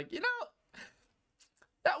this, and I was like,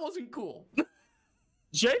 that wasn't cool.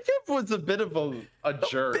 Jacob was a bit of a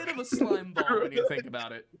jerk. A bit of a slime ball when you think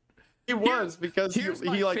about it. He was, because here's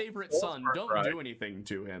my like favorite son. Don't do anything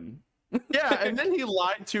to him. Yeah, and then he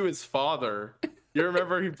lied to his father. You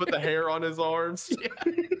remember he put the hair on his arms?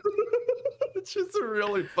 Yeah. It's just a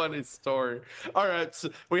really funny story. All right, so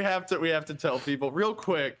we have to tell people real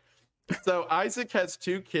quick. So Isaac has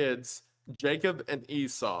 2 kids, Jacob and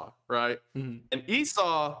Esau, right? Mm-hmm. And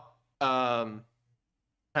Esau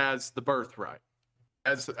has the birthright.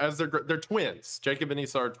 As they're twins. Jacob and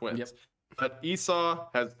Esau are twins. Yep. But Esau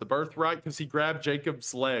has the birthright because he grabbed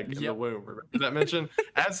Jacob's leg in the womb. Did that mention?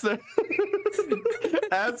 As they're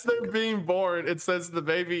being born, it says the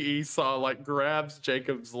baby Esau like grabs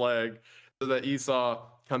Jacob's leg so that Esau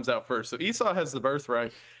comes out first. So Esau has the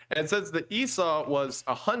birthright. And it says that Esau was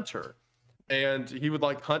a hunter, and he would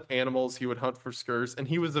like hunt animals. He would hunt for skurs, and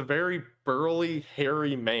he was a very burly,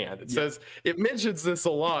 hairy man. It mentions this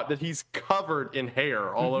a lot, that he's covered in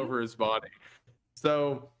hair all over his body.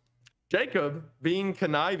 So Jacob, being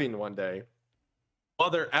conniving one day, while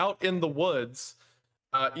they're out in the woods,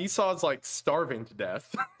 Esau's like starving to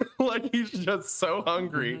death. Like, he's just so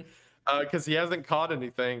hungry because he hasn't caught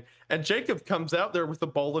anything. And Jacob comes out there with a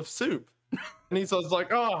bowl of soup. And Esau's like,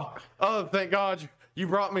 oh, thank God you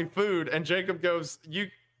brought me food. And Jacob goes, you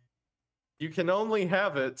can only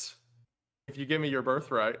have it if you give me your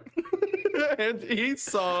birthright. And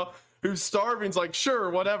Esau, who's starving, is like, sure,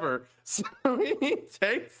 whatever. So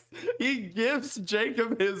he gives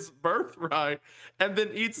Jacob his birthright and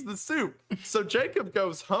then eats the soup. So Jacob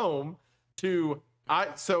goes home to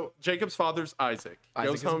so Jacob's father's Isaac.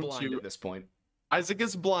 Isaac is blind at this point. Isaac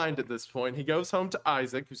is blind at this point. He goes home to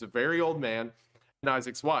Isaac, who's a very old man, and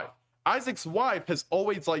Isaac's wife. Isaac's wife has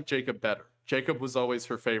always liked Jacob better. Jacob was always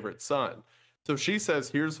her favorite son. So she says,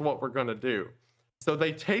 here's what we're going to do. So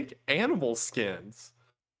they take animal skins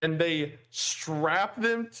and they strap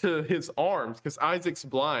them to his arms because Isaac's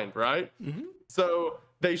blind, right? Mm-hmm. So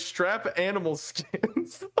they strap animal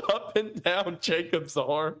skins up and down Jacob's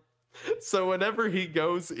arm. So whenever he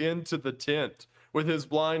goes into the tent with his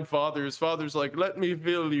blind father, his father's like, "Let me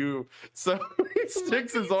feel you." So he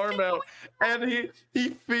sticks his arm out and he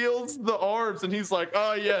feels the arms and he's like,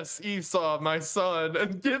 "Oh yes, Esau, my son,"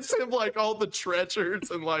 and gives him like all the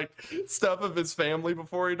treasures and like stuff of his family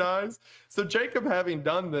before he dies. So Jacob, having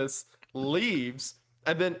done this, leaves,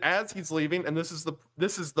 and then as he's leaving, and this is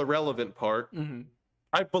the relevant part, Mm-hmm.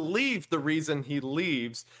 I believe the reason he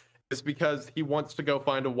leaves is because he wants to go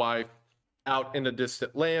find a wife out in a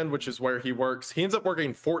distant land, which is where he works. He ends up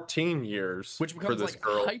working 14 years Which for becomes this like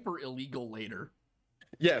girl. hyper illegal later.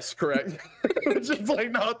 Yes, correct. Which is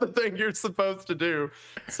like not the thing you're supposed to do.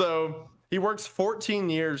 So he works 14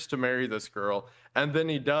 years to marry this girl, and then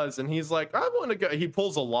he does, and he's like, "I want to go." He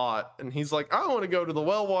pulls a lot, and he's like, "I want to go to the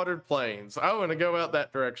well-watered plains. I want to go out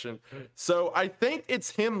that direction." So I think it's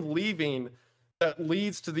him leaving that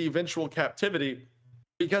leads to the eventual captivity,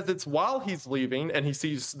 because it's while he's leaving and he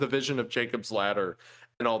sees the vision of Jacob's ladder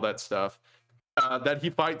and all that stuff, that he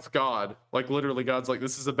fights God. Like literally, God's like,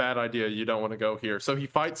 "This is a bad idea. You don't want to go here." So he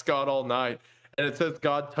fights God all night. And it says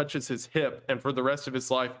God touches his hip. And for the rest of his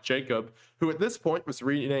life, Jacob, who at this point was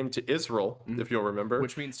renamed to Israel, if you'll remember.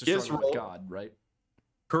 Which means to struggle with God, right?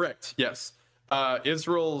 Correct. Yes.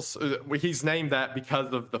 Israel's, he's named that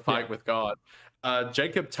because of the fight with God.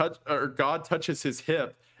 God touches his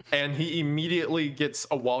hip, and he immediately gets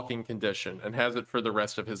a walking condition and has it for the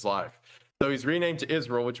rest of his life. So he's renamed to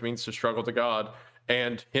Israel, which means to struggle to God.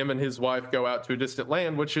 And him and his wife go out to a distant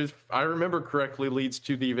land, which, is, if I remember correctly, leads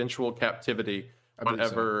to the eventual captivity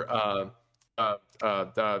whenever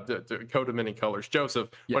the coat of many colors. Joseph,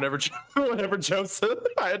 whenever Joseph,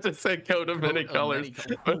 I had to say coat of many colors.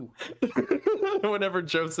 Whenever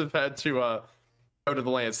Joseph had to go to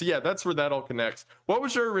the land. So yeah, that's where that all connects. What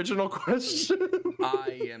was your original question?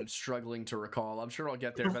 I am struggling to recall. I'm sure I'll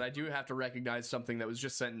get there, but I do have to recognize something that was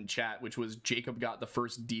just sent in chat, which was Jacob got the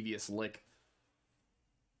first devious lick.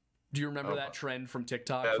 Do you remember that trend from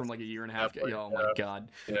TikTok from like a year and a half ago? Oh my god.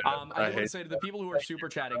 Yeah, I want to say to the people who are super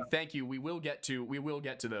chatting, thank you. We will get to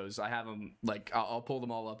those. I have them, like, I'll pull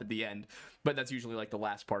them all up at the end, but that's usually like the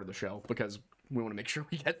last part of the show because we want to make sure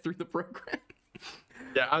we get through the program.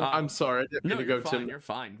 Yeah, I'm sorry. I didn't mean to go fine, to. You're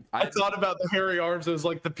fine. I thought about the hairy arms as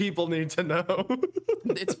like the people need to know.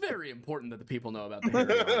 It's very important that the people know about the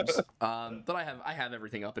hairy arms. But I have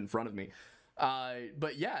everything up in front of me.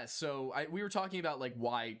 But yeah, so we were talking about like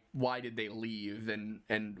why did they leave,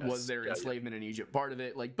 and was there enslavement in Egypt part of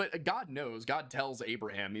it? Like, but God knows. God tells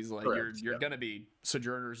Abraham, he's like, you're gonna be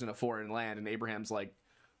sojourners in a foreign land, and Abraham's like,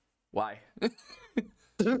 why?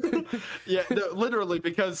 Yeah, no, literally,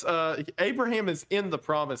 because Abraham is in the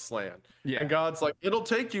promised land, and God's like, it'll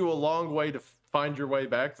take you a long way to find your way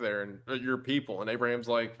back there and your people. And Abraham's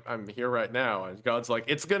like, I'm here right now. And God's like,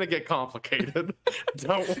 it's gonna get complicated.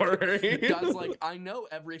 Don't worry. God's like, I know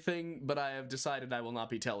everything, but I have decided I will not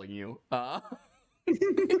be telling you. I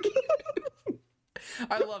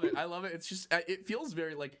love it. I love it. It's just, it feels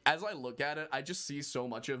very like, as I look at it, I just see so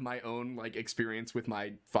much of my own like experience with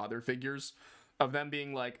my father figures, of them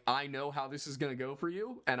being like, I know how this is going to go for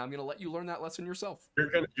you, and I'm going to let you learn that lesson yourself.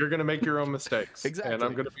 You're gonna make your own mistakes. Exactly. And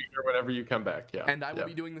I'm gonna be here whenever you come back. Yeah. And I will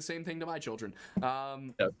be doing the same thing to my children.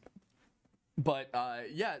 But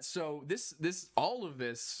yeah, so all of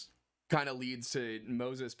this kind of leads to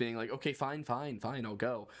Moses being like, okay, fine, I'll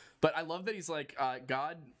go. But I love that he's like,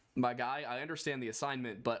 God, my guy, I understand the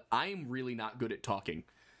assignment, but I'm really not good at talking.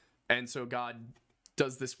 And so God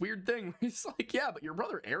does this weird thing where he's like, yeah, but your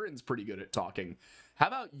brother Aaron's pretty good at talking. How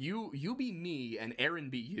about you be me and Aaron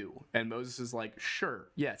be you? And Moses is like, sure,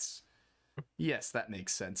 yes, that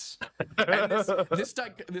makes sense. And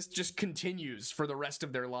this just continues for the rest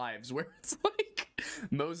of their lives, where it's like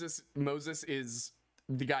Moses is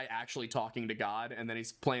the guy actually talking to God, and then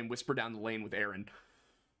he's playing Whisper Down the Lane with Aaron,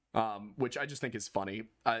 which I just think is funny.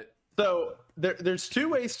 So there's two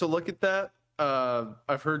ways to look at that.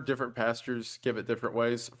 I've heard different pastors give it different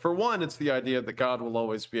ways. For one, it's the idea that God will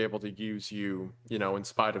always be able to use you, in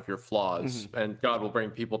spite of your flaws, and God will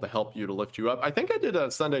bring people to help you, to lift you up. I think I did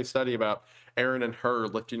a Sunday study about Aaron and Hur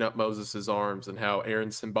lifting up Moses' arms and how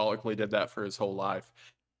Aaron symbolically did that for his whole life.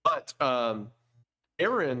 But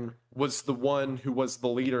Aaron was the one who was the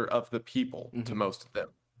leader of the people to most of them.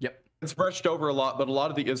 Yep. It's brushed over a lot, but a lot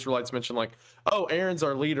of the Israelites mention like, oh, Aaron's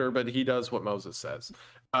our leader, but he does what Moses says.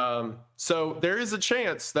 So there is a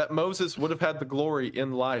chance that Moses would have had the glory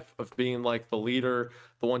in life of being like the leader,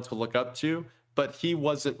 the one to look up to, but he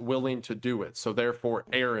wasn't willing to do it. So therefore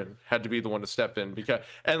Aaron had to be the one to step in, because,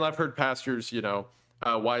 and I've heard pastors,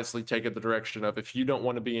 wisely take it the direction of, if you don't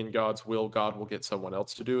want to be in God's will, God will get someone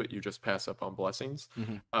else to do it. You just pass up on blessings.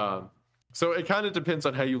 So it kind of depends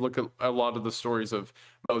on how you look at a lot of the stories of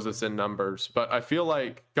Moses in Numbers. But I feel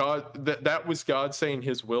like God, that was God saying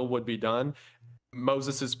his will would be done.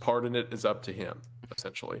 Moses's part in it is up to him,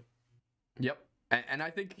 essentially. Yep. And I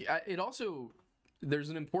think it also, there's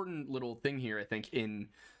an important little thing here, I think, in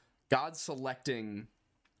God selecting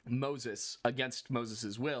Moses against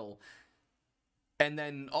Moses's will, and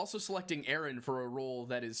then also selecting Aaron for a role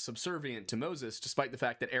that is subservient to Moses, despite the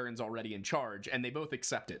fact that Aaron's already in charge, and they both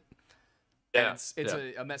accept it. Yeah, and it's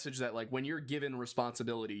a message that, like, when you're given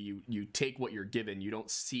responsibility, you take what you're given. You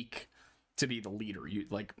don't seek to be the leader.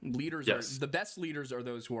 Leaders are, the best leaders are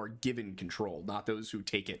those who are given control, not those who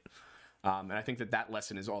take it. And I think that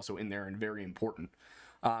lesson is also in there and very important.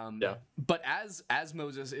 But as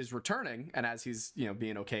Moses is returning, and as he's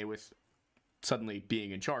being okay with suddenly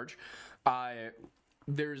being in charge,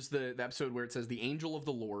 there's the episode where it says the angel of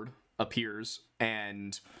the Lord appears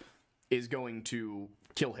and is going to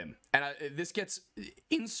kill him. And this gets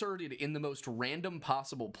inserted in the most random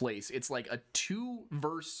possible place. It's like a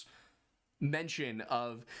 2-verse mention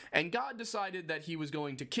of, and God decided that he was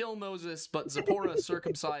going to kill Moses, but Zipporah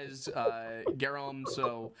circumcised Geram,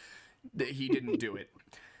 so he didn't do it.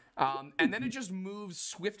 And then it just moves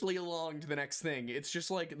swiftly along to the next thing. It's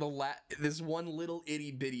just like this one little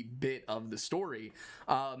itty bitty bit of the story.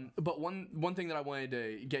 But one thing that I wanted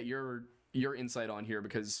to get your insight on here,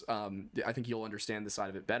 because I think you'll understand the side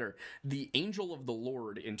of it better. The angel of the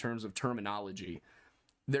Lord, in terms of terminology,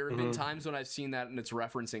 there have been times when I've seen that and it's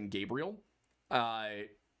referencing Gabriel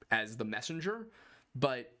as the messenger,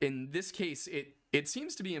 but in this case it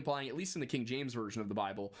seems to be implying, at least in the King James version of the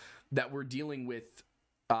Bible, that we're dealing with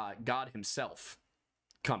God himself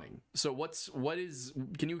coming. So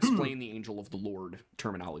can you explain the angel of the Lord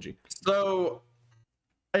terminology? So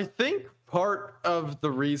I think part of the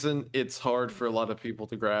reason it's hard for a lot of people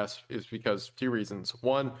to grasp is because 2 reasons.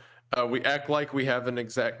 One, we act like we have an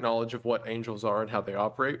exact knowledge of what angels are and how they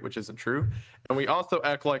operate, which isn't true. And we also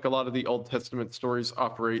act like a lot of the Old Testament stories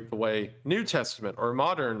operate the way New Testament or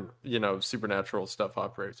modern, supernatural stuff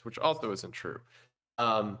operates, which also isn't true.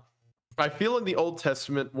 I feel in the Old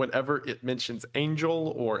Testament, whenever it mentions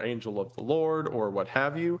angel or angel of the Lord or what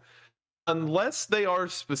have you, unless they are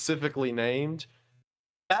specifically named,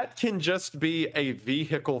 that can just be a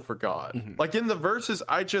vehicle for God. Like in the verses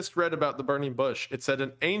I just read about the burning bush, it said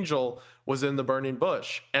an angel was in the burning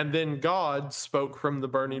bush, and then God spoke from the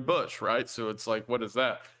burning bush, right? So it's like, what is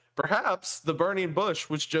that? Perhaps the burning bush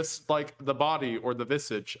was just like the body or the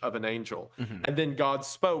visage of an angel, and then God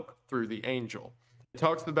spoke through the angel. It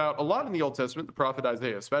talks about a lot in the Old Testament, the prophet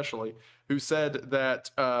Isaiah especially, who said that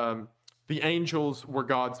the angels were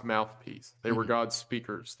God's mouthpiece. They were God's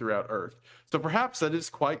speakers throughout earth. So perhaps that is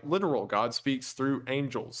quite literal. God speaks through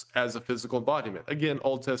angels as a physical embodiment. Again,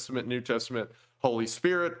 Old Testament, New Testament, Holy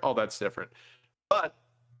Spirit, all that's different. But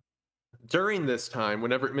during this time,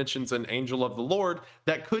 whenever it mentions an angel of the Lord,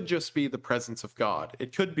 that could just be the presence of God.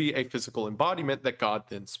 It could be a physical embodiment that God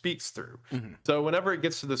then speaks through. So whenever it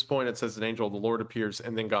gets to this point, it says an angel of the Lord appears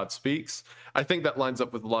and then God speaks. I think that lines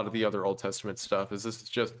up with a lot of the other Old Testament stuff, is this is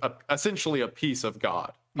just essentially a piece of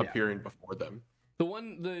God appearing before them.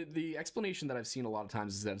 The explanation that I've seen a lot of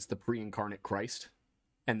times is that it's the pre-incarnate Christ,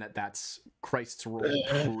 and that's Christ's role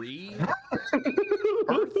pre-Earth.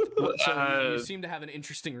 So you seem to have an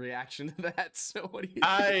interesting reaction to that. So what do you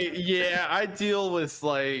think? I deal with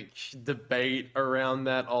like debate around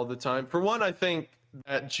that all the time. For one, I think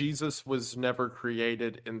that Jesus was never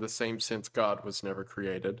created in the same sense God was never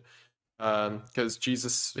created, because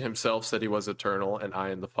Jesus himself said he was eternal and I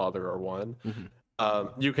and the Father are one.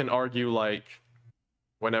 You can argue like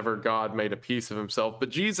whenever God made a piece of himself, but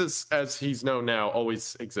Jesus, as he's known now,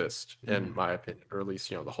 always exists, in my opinion, or at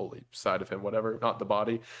least, the holy side of him, whatever, not the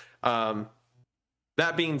body.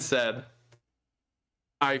 That being said,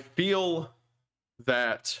 I feel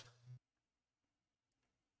that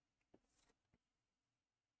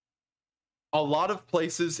a lot of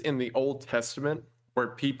places in the Old Testament where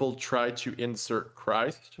people try to insert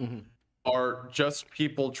Christ are just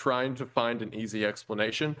people trying to find an easy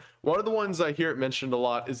explanation. One of the ones I hear it mentioned a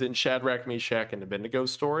lot is in Shadrach, Meshach, and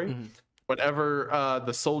Abednego's story. Whenever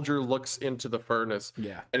the soldier looks into the furnace,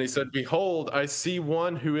 and he said, "Behold, I see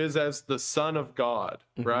one who is as the Son of God,"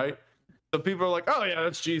 right? So people are like, "Oh yeah,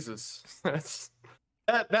 that's Jesus." That's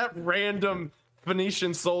that random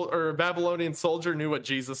Phoenician or Babylonian soldier knew what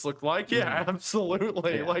Jesus looked like. Yeah,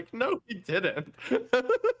 absolutely. Like, no, he didn't.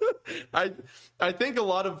 I think a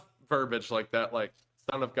lot of verbiage like that, like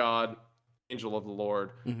Son of God, Angel of the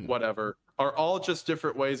Lord, Mhm. whatever, are all just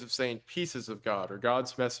different ways of saying pieces of God or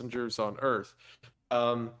God's messengers on earth.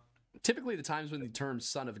 Typically, the times when the term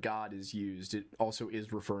Son of God is used, it also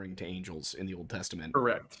is referring to angels in the Old Testament.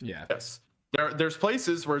 Correct. Yeah. Yes. There's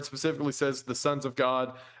places where it specifically says the sons of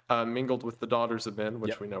God mingled with the daughters of men, which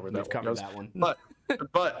Yep, we know where we've that one covered goes. that one.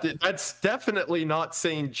 But that's definitely not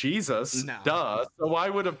saying Jesus. No. Duh. So why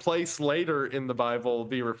would a place later in the Bible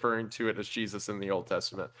be referring to it as Jesus in the Old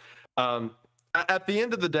Testament? At the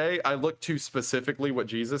end of the day, I look to specifically what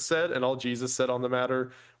Jesus said, and all Jesus said on the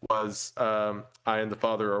matter was, I and the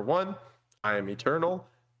Father are one. I am eternal.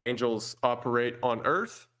 Angels operate on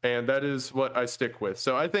earth, and that is what I stick with.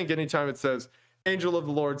 So I think anytime it says angel of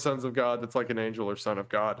the Lord, sons of God, that's like an angel or son of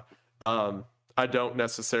God. I don't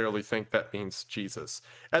necessarily think that means Jesus.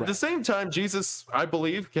 At the same time, Jesus, I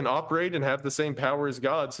believe, can operate and have the same power as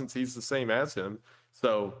God since he's the same as him.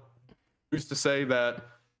 So who's to say that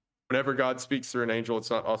whenever God speaks through an angel, it's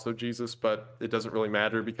not also Jesus, but it doesn't really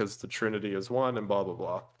matter because the Trinity is one and blah, blah,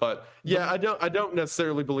 blah. But yeah, I don't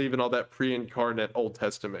necessarily believe in all that pre-incarnate Old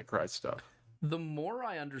Testament Christ stuff. The more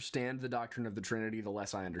I understand the doctrine of the Trinity, the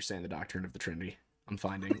less I understand the doctrine of the Trinity. I'm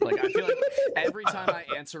finding. Like, I feel like every time I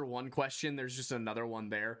answer one question, there's just another one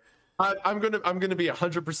there. I'm gonna be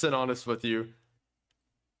 100% honest with you.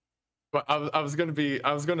 But I was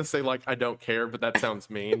gonna say like I don't care, but that sounds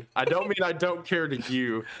mean. I don't mean I don't care to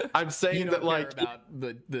you. I'm saying You don't that like care about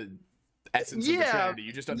the essence of the Trinity.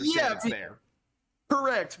 You just understand it's there.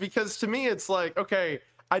 Correct, because to me it's like, okay,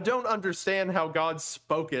 I don't understand how God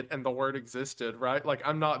spoke it and the word existed, right? Like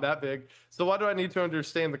I'm not that big. So why do I need to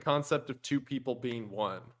understand the concept of two people being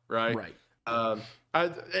one, right? Right.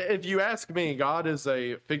 If you ask me, God is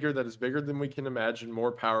a figure that is bigger than we can imagine,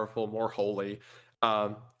 more powerful, more holy.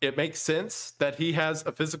 It makes sense that he has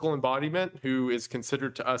a physical embodiment who is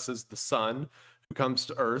considered to us as the Son, who comes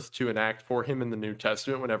to earth to enact for him in the New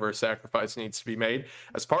Testament whenever a sacrifice needs to be made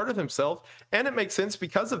as part of himself. And it makes sense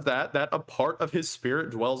because of that a part of his spirit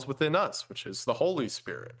dwells within us, which is the Holy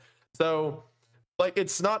Spirit. So like,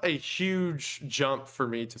 it's not a huge jump for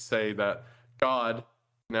me to say that God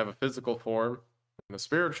can have a physical form and a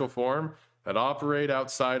spiritual form that operate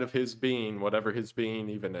outside of his being, whatever his being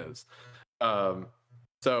even is.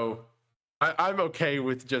 So I'm okay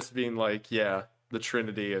with just being like, yeah, the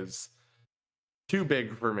Trinity is too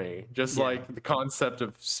big for me. Just like the concept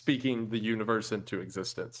of speaking the universe into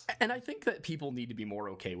existence. And I think that people need to be more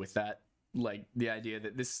okay with that. Like the idea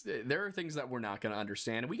that there are things that we're not going to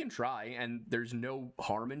understand, and we can try, and there's no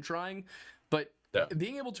harm in trying, but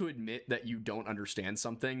being able to admit that you don't understand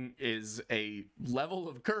something is a level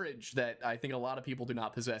of courage that I think a lot of people do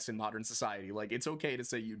not possess in modern society. Like, it's okay to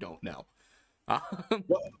say you don't know.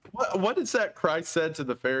 What is that Christ said to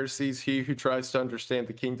the Pharisees? He who tries to understand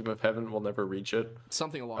the kingdom of heaven will never reach it.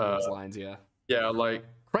 Something along those lines, yeah. Yeah, like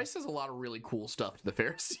Christ says a lot of really cool stuff to the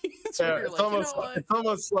Pharisees. It's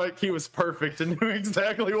almost like he was perfect and knew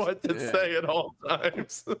exactly what to say at all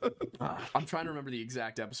times. I'm trying to remember the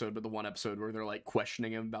exact episode, but the one episode where they're like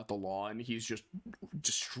questioning him about the law and he's just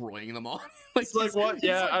destroying them all. It's like what?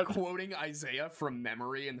 He's like quoting Isaiah from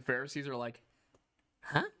memory, and the Pharisees are like,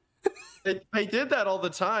 huh? They did that all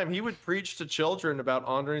the time. He would preach to children about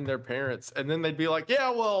honoring their parents, and then they'd be like,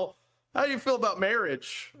 yeah, well, how do you feel about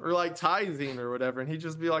marriage or like tithing or whatever? And he'd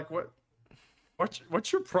just be like,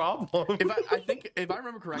 what's your problem? I think if I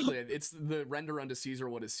remember correctly, it's the render unto Caesar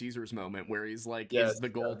what is Caesar's moment, where he's like, is the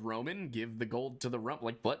gold Roman? Give the gold to the Roman.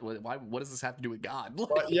 Like, what does this have to do with God?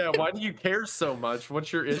 Like, why do you care so much?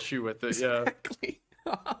 What's your issue with it? Exactly.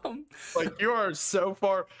 Like, you are so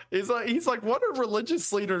far. He's like, what are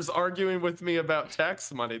religious leaders arguing with me about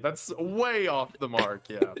tax money? That's way off the mark.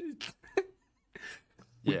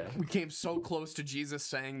 We came so close to Jesus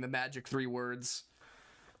saying the magic 3 words: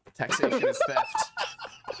 taxation is theft.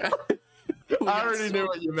 I already knew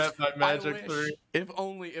what you meant by magic 3. If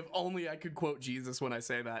only I could quote Jesus when I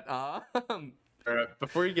say that. All right,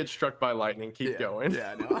 before you get struck by lightning, keep going.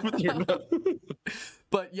 Yeah, no.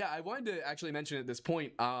 But yeah, I wanted to actually mention at this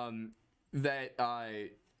point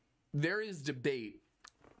that there is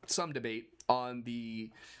some debate on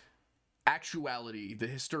the actuality, the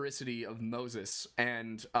historicity of Moses,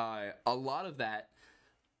 and a lot of that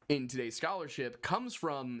in today's scholarship comes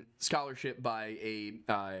from scholarship by a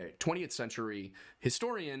 20th century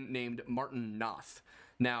historian named Martin Noth.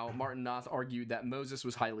 Now, Martin Noth argued that Moses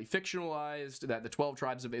was highly fictionalized, that the 12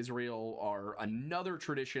 tribes of Israel are another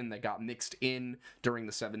tradition that got mixed in during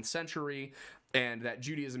the 7th century, and that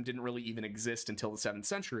Judaism didn't really even exist until the 7th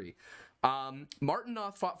century. Martin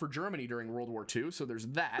Noth fought for Germany during World War II, so there's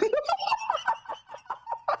that.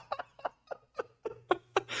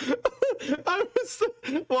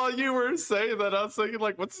 While you were saying that, I was thinking,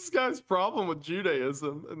 like, what's this guy's problem with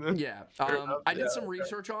Judaism? And then, Yeah, I did some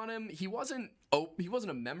research on him. He wasn't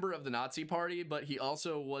a member of the Nazi Party, but he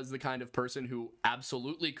also was the kind of person who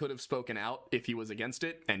absolutely could have spoken out if he was against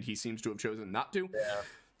it, and he seems to have chosen not to. Yeah.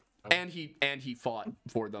 And he fought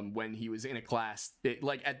for them when he was in a class.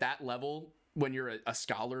 Like, at that level, when you're a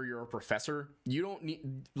scholar, you're a professor, you don't need,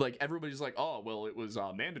 like, everybody's like, oh, well, it was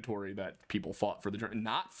mandatory that people fought for the journey.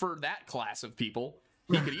 Not for that class of people.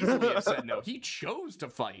 He could easily have said no. He chose to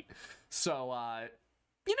fight. So,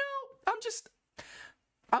 you know,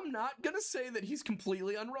 I'm not gonna say that he's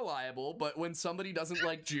completely unreliable, but when somebody doesn't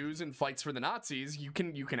like Jews and fights for the Nazis, you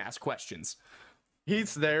can ask questions.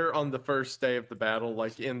 He's there on the first day of the battle,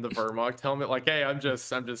 like in the Wehrmacht helmet, like, hey, I'm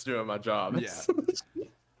just doing my job. Yeah.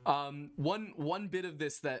 One bit of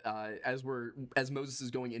this that as Moses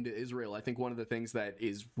is going into Israel, I think one of the things that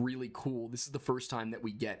is really cool. This is the first time that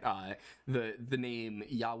we get the name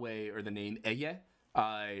Yahweh or the name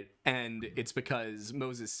Eye, and it's because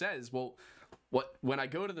Moses says, well, when I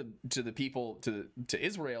go to the people to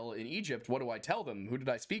Israel in Egypt, what do I tell them? Who did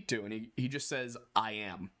I speak to? And he just says, I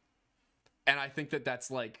am. And I think that that's,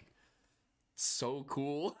 like, so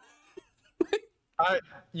cool.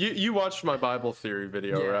 You watched my Bible theory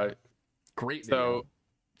video, right? Great video. So,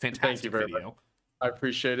 fantastic thank you very video. Much. I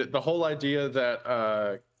appreciate it. The whole idea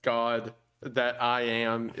that God, that I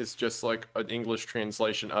am, is just like an English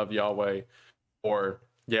translation of Yahweh or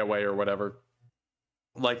Yahweh or whatever.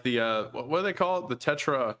 Like the what do they call it? The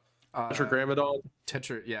tetragrammaton?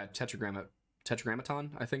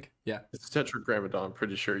 Tetragrammaton, I think. Yeah. It's tetragrammaton, I'm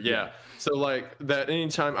pretty sure. Yeah. So, like, that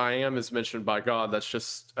anytime I am is mentioned by God, that's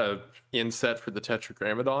just a inset for the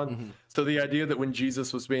tetragrammaton. Mm-hmm. So the idea that when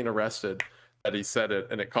Jesus was being arrested, that he said it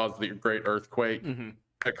and it caused the great earthquake,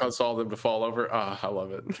 it caused all of them to fall over. Ah, I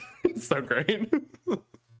love it. It's so great.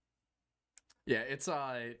 Yeah, it's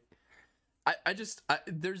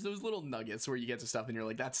there's those little nuggets where you get to stuff and you're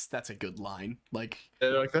like, that's a good line. Like,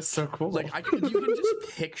 that's so cool. Like, you can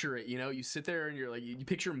just picture it, you know? You sit there and you're like, you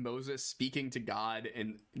picture Moses speaking to God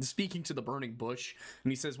and speaking to the burning bush,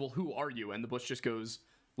 and he says, well, who are you? And the bush just goes,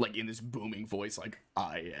 like, in this booming voice, like,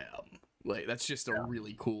 I am. Like, that's just a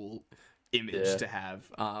really cool image to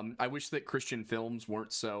have. I wish that Christian films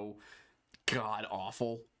weren't so god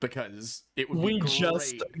awful, because it would be great.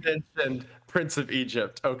 Just mentioned Prince of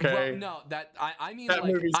Egypt, okay? Well, no, that I mean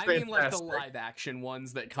like the live action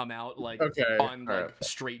ones that come out like on like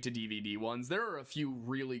straight to DVD ones. There are a few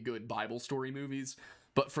really good Bible story movies,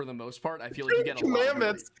 but for the most part, I feel like you get a lot of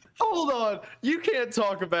really... Hold on, you can't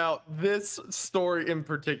talk about this story in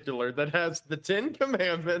particular that has the 10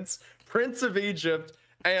 Commandments, Prince of Egypt,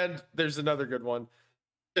 and there's another good one.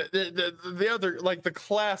 The other, like, the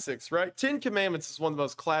classics, right? 10 Commandments is one of the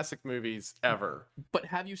most classic movies ever. But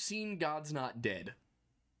have you seen God's Not Dead?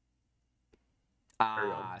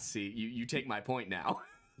 See, you take my point now.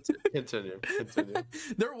 Continue.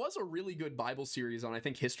 There was a really good Bible series on, I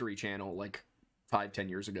think, History Channel, like 5-10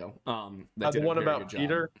 years ago. The one about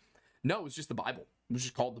Peter? No, it was just the Bible. It was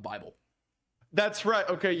just called the Bible. That's right.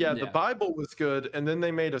 Okay, yeah, the Bible was good, and then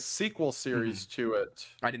they made a sequel series to it.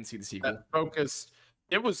 I didn't see the sequel.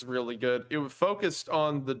 It was really good. It was focused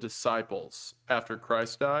on the disciples after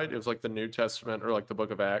Christ died. It was like the New Testament or like the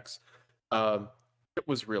Book of Acts. It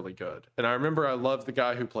was really good. And I remember I loved the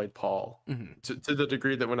guy who played Paul to the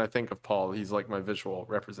degree that when I think of Paul, he's like my visual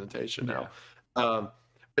representation now.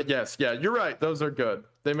 But yes, you're right. Those are good.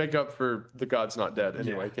 They make up for the God's Not Dead.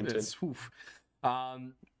 Anyway, continue.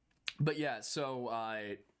 But yeah, so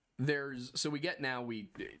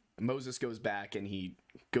Moses goes back and he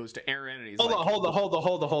goes to Aaron and he's hold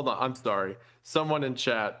on. I'm sorry. Someone in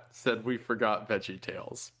chat said we forgot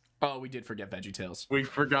VeggieTales. Oh, we did forget VeggieTales. We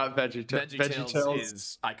forgot VeggieTales. VeggieTales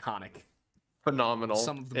is iconic. Phenomenal.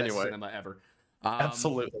 Some of the best cinema ever.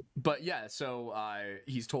 Absolutely. But yeah, so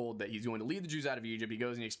he's told that he's going to lead the Jews out of Egypt. He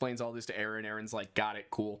goes and he explains all this to Aaron. Aaron's like, got it,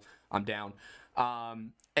 cool, I'm down.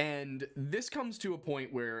 And this comes to a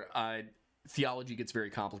point where theology gets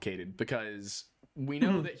very complicated, because we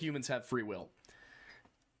know that humans have free will,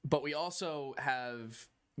 but we also have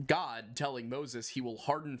God telling Moses he will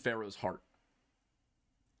harden Pharaoh's heart.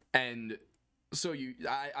 And so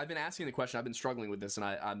I've been asking the question, I've been struggling with this, and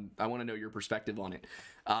I want to know your perspective on it.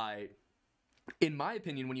 In my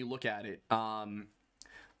opinion, when you look at it,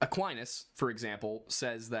 Aquinas, for example,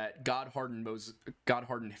 says that God hardened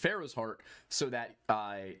Pharaoh's heart so that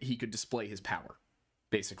he could display his power.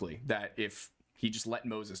 Basically, that if he just let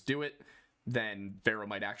Moses do it, then Pharaoh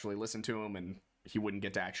might actually listen to him, and he wouldn't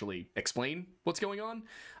get to actually explain what's going on.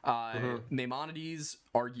 Maimonides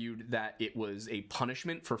argued that it was a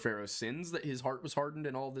punishment for Pharaoh's sins that his heart was hardened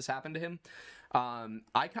and all of this happened to him.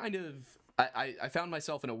 I found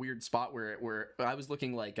myself in a weird spot where I was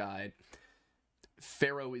looking like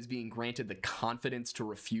Pharaoh is being granted the confidence to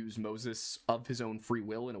refuse Moses of his own free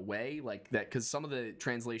will in a way like that, because some of the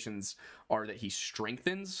translations are that he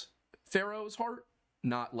strengthens Pharaoh's heart,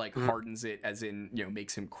 not like hardens it as in,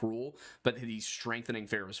 makes him cruel, but that he's strengthening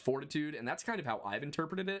Pharaoh's fortitude. And that's kind of how I've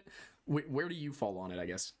interpreted it. Where do you fall on it, I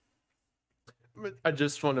guess? I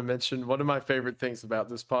just want to mention one of my favorite things about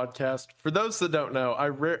this podcast. For those that don't know,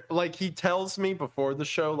 he tells me before the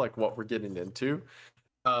show, like, what we're getting into.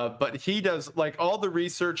 But he does like all the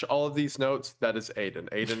research, all of these notes. That is Aiden.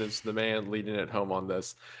 Aiden is the man leading it home on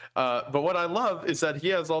this. But what I love is that he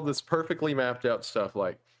has all this perfectly mapped out stuff,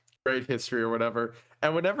 like great history or whatever.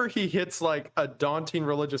 And whenever he hits like a daunting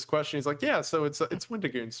religious question, he's like, "Yeah, so it's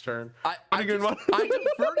Windigoon's turn." I defer to you.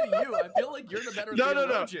 I feel like you're the better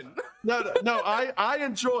theologian. No. I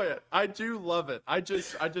enjoy it. I do love it. I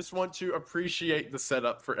just want to appreciate the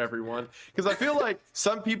setup for everyone, because I feel like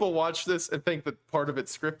some people watch this and think that part of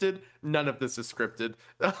it's scripted. None of this is scripted,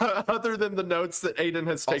 other than the notes that Aiden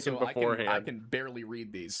has taken beforehand. I can barely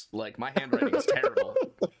read these. Like, my handwriting is terrible.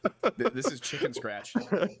 This is chicken scratch.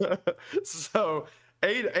 So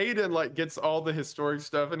Aiden like gets all the historic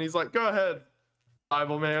stuff, and he's like, "Go ahead,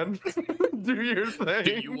 Bible man, do your thing."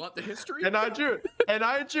 Do you want the history? And I do it.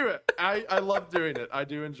 I love doing it. I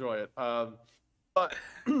do enjoy it. But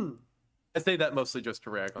I say that mostly just to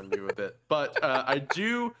rag on you a bit. But I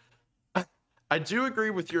do agree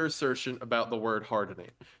with your assertion about the word hardening.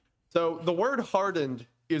 So the word hardened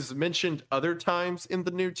is mentioned other times in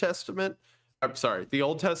the New Testament. I'm sorry, the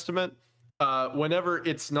Old Testament. Whenever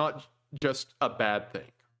it's not just a bad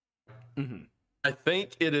thing. I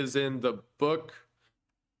think it is in the book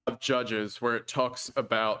of Judges where it talks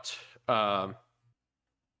about I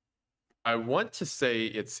want to say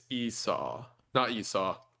it's Ehud,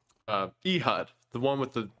 the one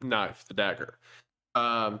with the knife, the dagger.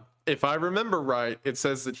 If I remember right, it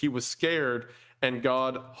says that he was scared and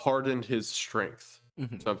God hardened his strength,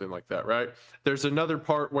 something like that, right? There's another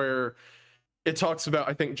part where it talks about,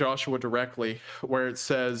 I think, Joshua directly, where it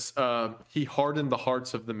says he hardened the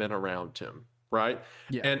hearts of the men around him, right?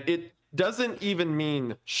 Yeah. And it doesn't even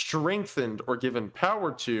mean strengthened or given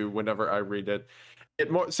power to whenever I read it.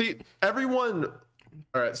 Everyone...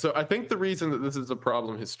 All right, so I think the reason that this is a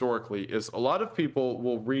problem historically is a lot of people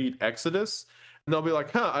will read Exodus, and they'll be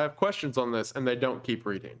like, I have questions on this, and they don't keep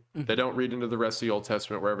reading. They don't read into the rest of the Old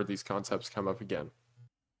Testament wherever these concepts come up again.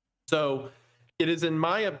 So it is, in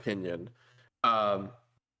my opinion...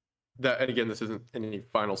 that, and again, this isn't any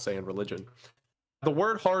final say in religion, the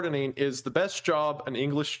word hardening is the best job an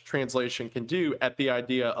English translation can do at the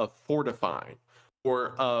idea of fortifying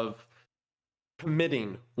or of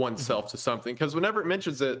committing oneself to something, because whenever it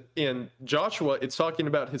mentions it in Joshua, it's talking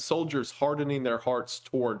about his soldiers hardening their hearts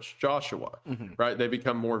towards Joshua, right? They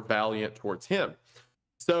become more valiant towards him.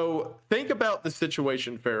 So think about the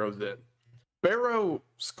situation Pharaoh's in.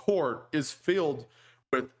 Pharaoh's court is filled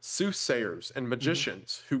with soothsayers and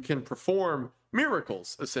magicians who can perform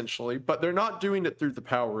miracles, essentially, but they're not doing it through the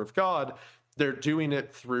power of God. They're doing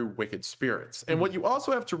it through wicked spirits. And what you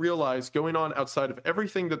also have to realize, going on outside of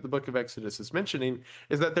everything that the book of Exodus is mentioning,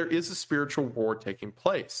 is that there is a spiritual war taking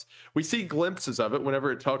place. We see glimpses of it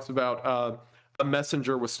whenever it talks about a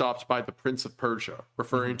messenger was stopped by the Prince of Persia,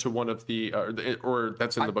 referring to one of or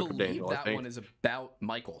that's in the book of Daniel, I think. That one is about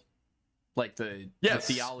Michael. Like the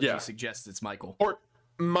theology suggests it's Michael. Or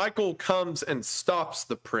Michael comes and stops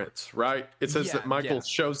the prince, right? It says that Michael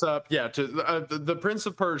shows up, to the Prince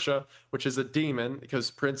of Persia, which is a demon,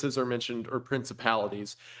 because princes are mentioned, or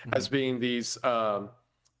principalities, as being these both.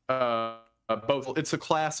 It's a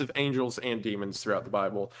class of angels and demons throughout the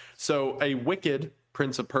Bible. So a wicked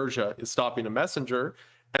Prince of Persia is stopping a messenger,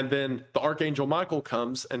 and then the Archangel Michael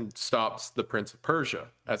comes and stops the Prince of Persia,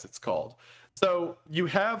 as it's called. So you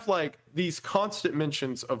have like these constant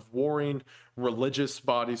mentions of warring religious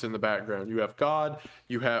bodies in the background. You have God,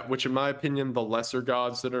 which in my opinion, the lesser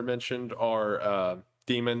gods that are mentioned are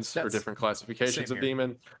demons, or different classifications of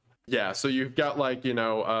demon. Yeah, so you've got like,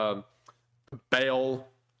 Baal,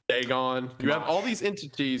 Dagon. You have all these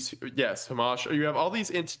entities. Yes, Hamash. You have all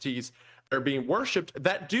these entities that are being worshipped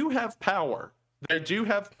that do have power. They do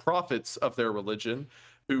have prophets of their religion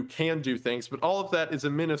who can do things, but all of that is a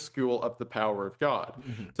minuscule of the power of God.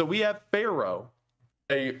 So we have Pharaoh,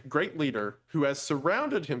 a great leader who has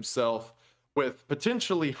surrounded himself with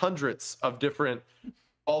potentially hundreds of different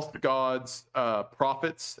false gods,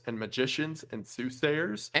 prophets and magicians and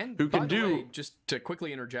soothsayers, And who by can the do. way, just to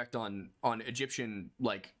quickly interject on Egyptian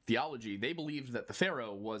like theology, they believed that the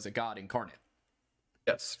Pharaoh was a god incarnate.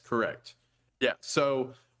 Yes, correct. Yeah.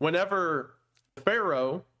 So whenever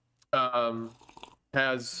Pharaoh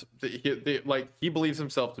has he believes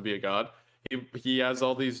himself to be a god. He has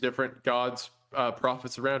all these different gods,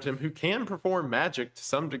 prophets around him who can perform magic to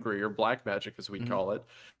some degree, or black magic as we call it.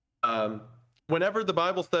 Whenever the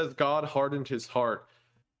Bible says God hardened his heart,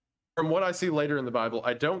 from what I see later in the Bible,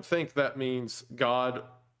 I don't think that means God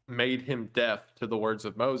made him deaf to the words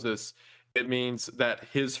of Moses. It means that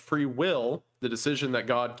his free will, the decision that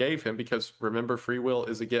God gave him, because remember, free will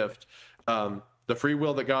is a gift. The free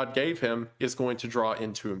will that God gave him is going to draw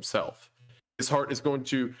into himself. His heart is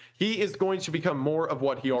he is going to become more of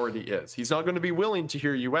what he already is. He's not going to be willing to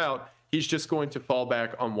hear you out. He's just going to fall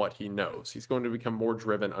back on what he knows. He's going to become more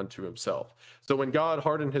driven unto himself. So when God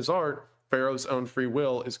hardened his heart, Pharaoh's own free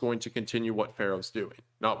will is going to continue what Pharaoh's doing,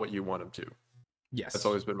 not what you want him to. Yes. That's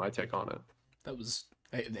always been my take on it. That was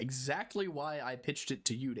exactly why I pitched it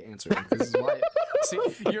to you to answer. This is why. See,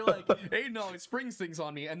 you're like, hey, no, it springs things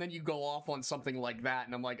on me, and then you go off on something like that,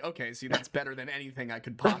 and I'm like, okay, see, that's better than anything I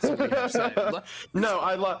could possibly have said. No,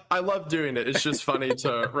 I love doing it. It's just funny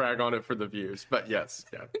to rag on it for the views. But yes,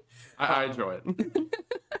 yeah, I enjoy it.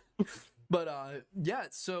 But yeah,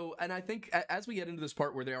 so, and I think as we get into this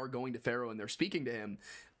part where they are going to Pharaoh and they're speaking to him,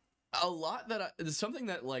 a lot that something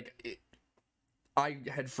that I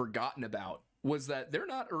had forgotten about was that they're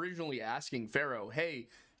not originally asking Pharaoh, hey,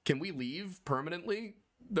 can we leave permanently?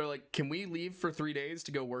 They're like, can we leave for 3 days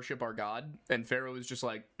to go worship our God? And Pharaoh is just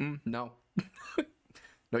like, no.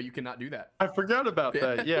 No, you cannot do that. I forgot about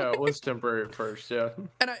that. Yeah, it was temporary at first, yeah.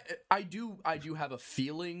 And I do have a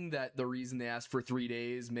feeling that the reason they asked for 3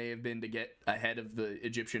 days may have been to get ahead of the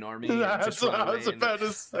Egyptian army. That's what I was about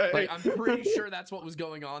to say. Like, I'm pretty sure that's what was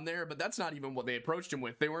going on there, but that's not even what they approached him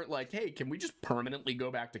with. They weren't like, hey, can we just permanently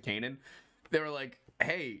go back to Canaan? They were like,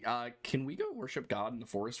 hey, can we go worship God in the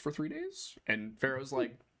forest for 3 days? And Pharaoh's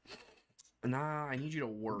like, nah, I need you to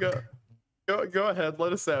work. Go ahead,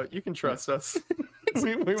 let us out. You can trust us.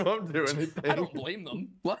 we won't do anything. I don't blame them.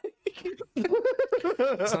 Like,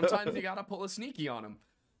 sometimes you gotta pull a sneaky on them.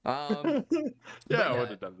 Yeah, I would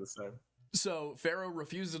have done the same. So Pharaoh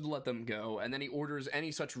refuses to let them go, and then he orders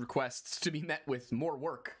any such requests to be met with more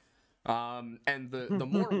work. And the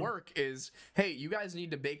more work is, hey, you guys need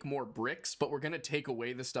to bake more bricks, but we're gonna take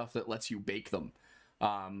away the stuff that lets you bake them.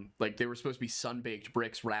 Like, they were supposed to be sun-baked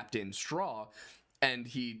bricks wrapped in straw, and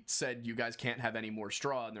he said, you guys can't have any more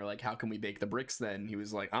straw. And they're like, how can we bake the bricks then? He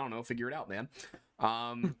was like, I don't know, figure it out, man.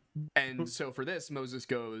 And so for this, Moses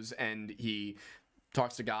goes and he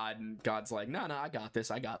talks to God, and God's like, no, I got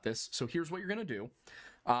this. So here's what you're gonna do.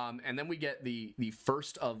 And then we get the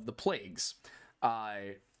first of the plagues.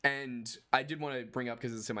 And I did want to bring up,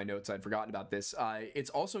 because it's in my notes, I'd forgotten about this.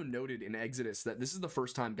 It's also noted in Exodus that this is the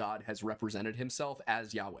first time God has represented himself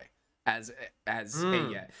as Yahweh.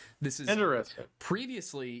 This is interesting.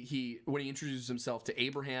 Previously, when he introduces himself to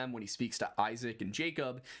Abraham, when he speaks to Isaac and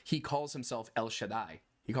Jacob, he calls himself El Shaddai.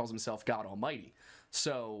 He calls himself God Almighty.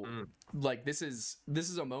 So, like, this is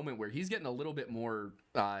a moment where he's getting a little bit more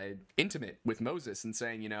intimate with Moses and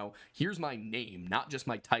saying, here's my name, not just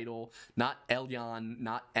my title, not Elyon,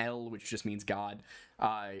 not El, which just means God.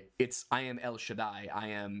 I am El Shaddai. I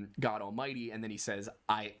am God Almighty. And then he says,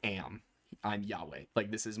 I'm Yahweh. Like,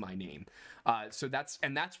 this is my name. So that's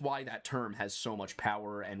why that term has so much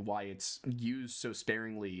power, and why it's used so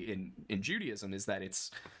sparingly in Judaism, is that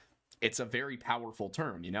it's a very powerful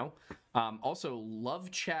term, Also,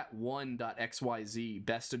 lovechat1.xyz,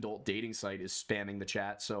 best adult dating site, is spamming the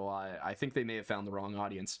chat, so I think they may have found the wrong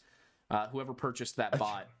audience. Whoever purchased that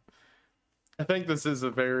bot. I think this is a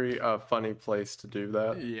very funny place to do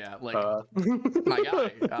that. Yeah, like, my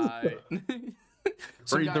guy.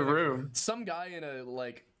 Read the room. Some guy in a,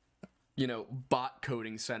 bot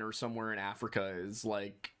coding center somewhere in Africa is,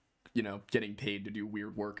 getting paid to do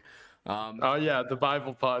weird work. Oh yeah, the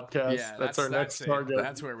Bible podcast. Yeah, that's our next target.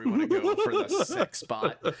 That's where we want to go for the sex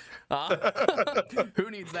bot. Who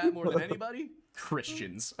needs that more than anybody?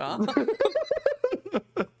 Christians. But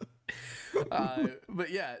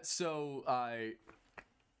yeah, so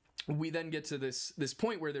we then get to this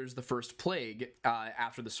point where there's the first plague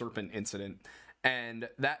after the serpent incident, and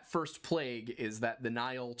that first plague is that the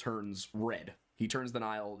Nile turns red. He turns the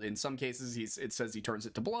Nile. In some cases, it says he turns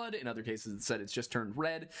it to blood. In other cases, it said it's just turned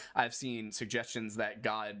red. I've seen suggestions that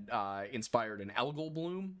God inspired an algal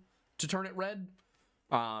bloom to turn it red,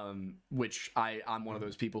 which I'm one of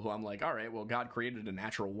those people who I'm like, all right, well, God created a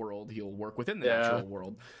natural world. He'll work within the natural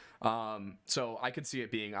world. So I could see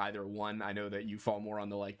it being either one. I know that you fall more on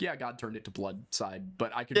the like, yeah, God turned it to blood side,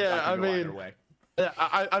 but I could go either way.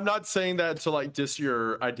 I'm not saying that to like diss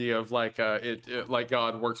your idea of like like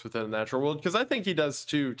God works within the natural world, because I think he does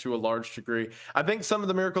too, to a large degree. I think some of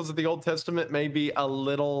the miracles of the Old Testament may be a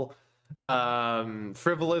little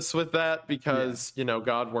frivolous with that, because you know,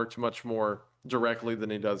 God worked much more directly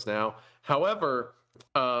than he does now. However,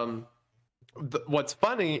 what's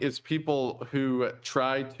funny is people who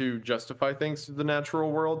try to justify things to the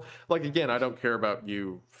natural world. Like, again, I don't care about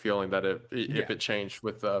you feeling that if it changed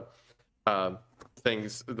with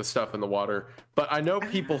things, the stuff in the water, but I know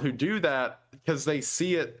people who do that because they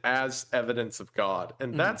see it as evidence of God,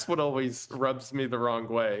 and that's what always rubs me the wrong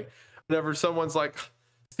way. Whenever someone's like,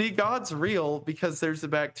 see, God's real because there's a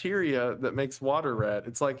bacteria that makes water red,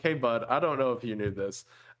 it's like, hey bud, I don't know if you knew this,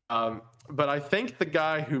 but I think the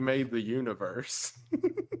guy who made the universe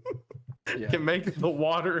can make the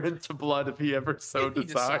water into blood if he ever so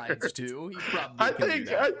desires. To. He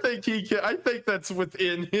probably I think that's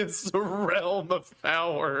within his realm of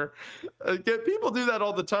power. People do that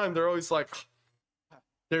all the time. They're always like,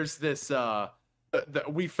 there's this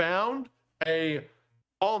we found a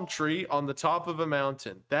palm tree on the top of a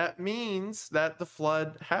mountain. That means that the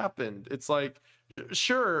flood happened. It's like,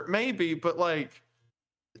 sure, maybe, but like,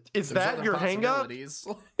 is that your hang up?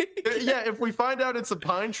 Yeah, if we find out it's a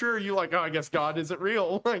pine tree, are you like, oh, I guess God isn't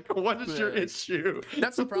real? Like, what is your issue?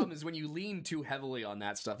 That's the problem, is when you lean too heavily on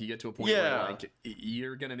that stuff, you get to a point where like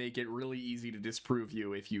you're gonna make it really easy to disprove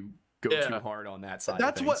you if you go too hard on that side.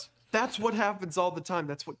 That's what happens all the time.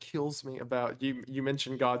 That's what kills me about you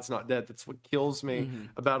mentioned God's not dead. That's what kills me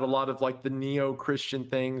about a lot of like the neo-Christian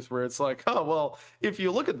things, where it's like, oh well, if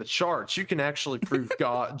you look at the charts, you can actually prove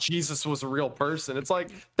Jesus was a real person. It's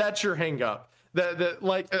like, that's your hang up. That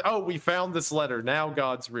like, oh, we found this letter, now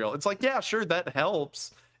God's real. It's like, yeah, sure, that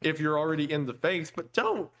helps if you're already in the faith, but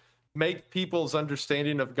don't make people's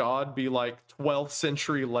understanding of God be like 12th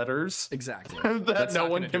century letters. Exactly. that no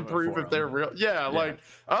one can prove if they're real. Yeah, like,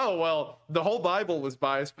 oh, well, the whole Bible was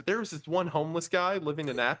biased, but there was this one homeless guy living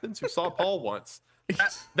in Athens who saw Paul once.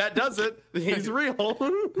 That does it. He's real.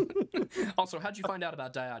 Also, how'd you find out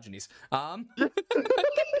about Diogenes?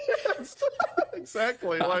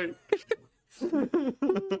 Exactly. Like,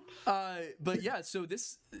 but yeah, so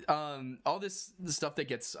this all the stuff that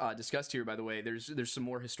gets discussed here, by the way, there's some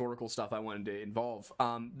more historical stuff I wanted to involve,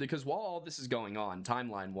 because while all this is going on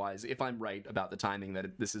timeline wise, if I'm right about the timing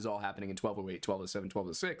that this is all happening in 1208, 1207,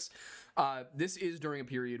 1206, this is during a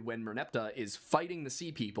period when Merneptah is fighting the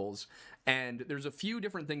Sea Peoples, and there's a few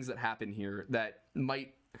different things that happen here that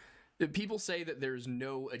might, people say that there's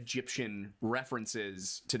no Egyptian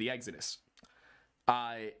references to the Exodus,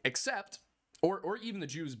 except or even the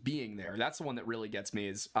Jews being there. That's the one that really gets me,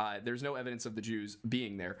 is there's no evidence of the Jews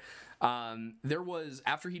being there. There was,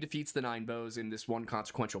 after he defeats the 9 bows in this one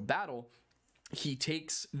consequential battle, he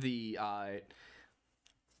takes the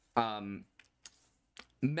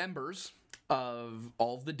members of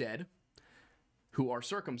all of the dead who are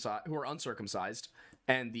uncircumcised,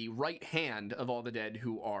 and the right hand of all the dead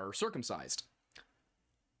who are circumcised.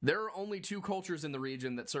 There are only 2 cultures in the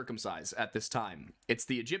region that circumcise at this time. It's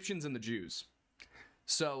the Egyptians and the Jews.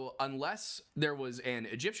 So unless there was an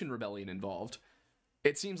Egyptian rebellion involved,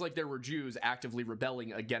 it seems like there were Jews actively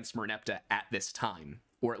rebelling against Merneptah at this time,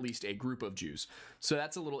 or at least a group of Jews. So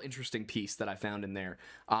that's a little interesting piece that I found in there.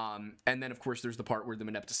 And then, of course, there's the part where the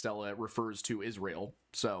Merneptah Stela refers to Israel.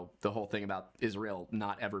 So the whole thing about Israel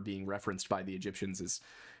not ever being referenced by the Egyptians is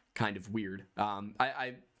kind of weird.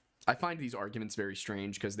 I find these arguments very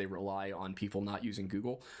strange because they rely on people not using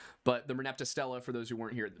Google. But the Merneptah Stela, for those who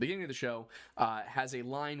weren't here at the beginning of the show, has a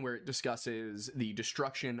line where it discusses the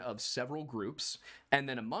destruction of several groups, and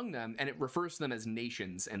then among them, and it refers to them as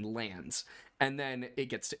nations and lands. And then it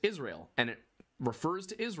gets to Israel, and it refers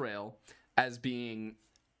to Israel as being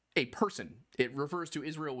a person. It refers to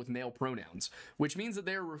Israel with male pronouns, which means that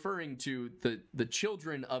they're referring to the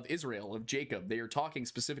children of Israel, of Jacob. They are talking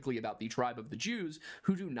specifically about the tribe of the Jews,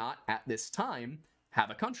 who do not, at this time,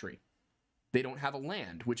 have a country. They don't have a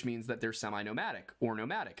land, which means that they're semi-nomadic or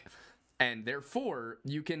nomadic. And therefore,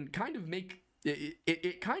 you can kind of make...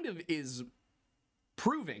 It kind of is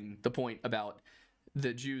proving the point about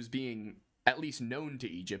the Jews being at least known to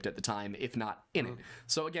Egypt at the time, if not in it.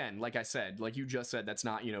 So again, like I said, like you just said, that's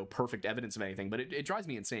not, perfect evidence of anything, but it drives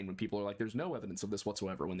me insane when people are like, there's no evidence of this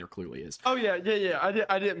whatsoever, when there clearly is. Oh yeah. I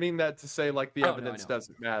didn't mean that to say like the evidence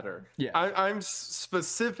doesn't matter. Yeah. I'm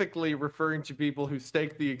specifically referring to people who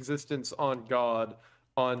stake the existence on God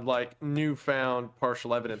on like newfound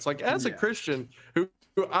partial evidence. Like as a Christian who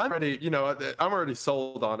I'm already, I'm already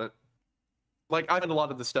sold on it. like I find a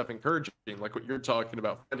lot of this stuff encouraging, like what you're talking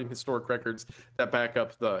about, finding historic records that back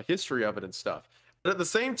up the history of it and stuff. But at the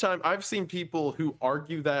same time, I've seen people who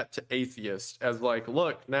argue that to atheists as like,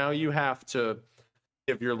 look, now you have to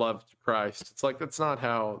give your love to Christ. It's like, that's not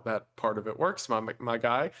how that part of it works, my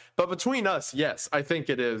guy. But between us, yes, I think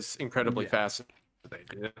it is incredibly fascinating.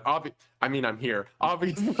 I mean, I'm here.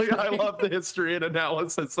 Obviously, I love the history and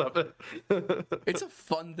analysis of it. It's a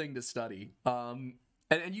fun thing to study. And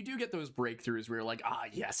you do get those breakthroughs where you're like,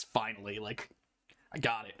 yes, finally, like, I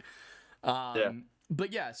got it. Yeah.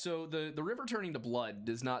 But yeah, so the river turning to blood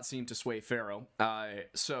does not seem to sway Pharaoh.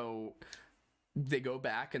 So they go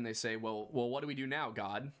back and they say, well, what do we do now,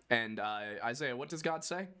 God? And Isaiah, what does God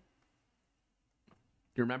say?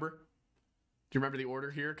 Do you remember? Do you remember the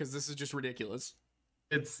order here? Because this is just ridiculous.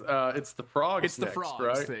 It's the frogs. It's the next, frogs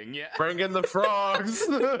right? thing, yeah. Bring in the frogs.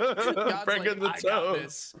 Bring in the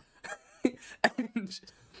toads. And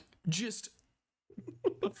just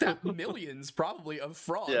that millions probably of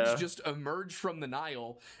frogs just emerge from the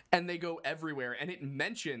Nile, and they go everywhere. And it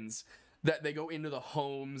mentions that they go into the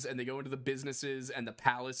homes and they go into the businesses and the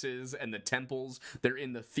palaces and the temples. They're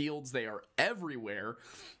in the fields. They are everywhere.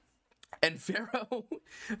 And Pharaoh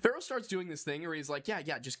starts doing this thing where he's like,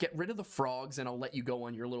 yeah, just get rid of the frogs and I'll let you go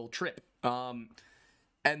on your little trip. And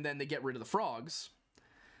then they get rid of the frogs.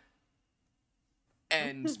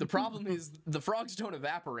 And the problem is the frogs don't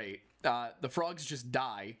evaporate. The frogs just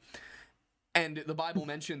die. And the Bible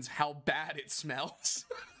mentions how bad it smells.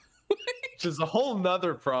 Which is a whole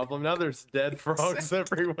nother problem. Now there's dead frogs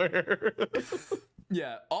everywhere.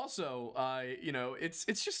 Yeah. Also, it's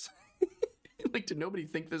just... like, did nobody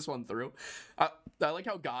think this one through? I like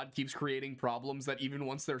how God keeps creating problems that even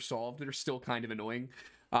once they're solved, they're still kind of annoying.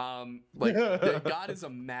 God is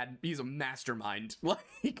he's a mastermind,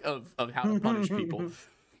 like, of how to punish people.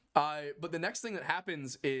 But the next thing that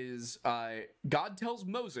happens is God tells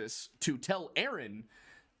Moses to tell Aaron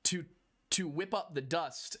to whip up the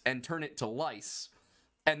dust and turn it to lice.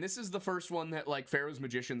 And this is the first one that, like, Pharaoh's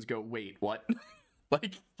magicians go, wait, what?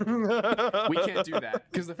 Like, we can't do that.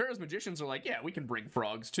 Because the Pharaoh's magicians are like, yeah, we can bring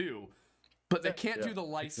frogs too. But they can't do the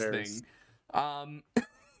lice thing.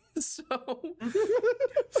 So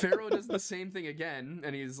Pharaoh does the same thing again,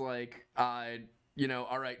 and he's like, all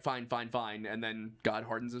right, fine. And then God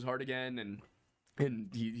hardens his heart again, and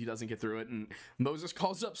he doesn't get through it. And Moses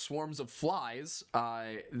calls up swarms of flies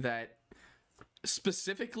that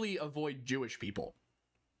specifically avoid Jewish people.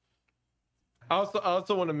 I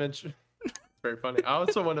also want to mention... Very funny. I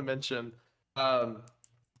also want to mention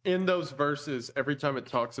in those verses, every time it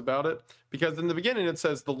talks about it, because in the beginning it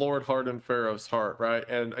says the Lord hardened Pharaoh's heart, right?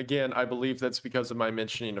 And again, I believe that's because of my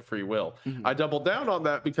mentioning of free will. Mm-hmm. I double down on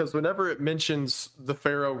that because whenever it mentions the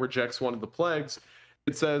Pharaoh rejects one of the plagues,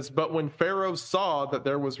 it says, but when Pharaoh saw that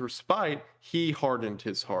there was respite, he hardened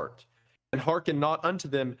his heart and hearkened not unto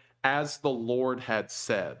them as the Lord had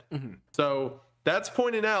said. Mm-hmm. So that's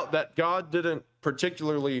pointing out that God didn't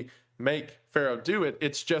particularly make Pharaoh do it.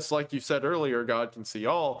 It's just like you said earlier, God can see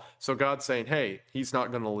all. So God's saying, hey, he's not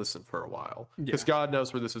going to listen for a while because God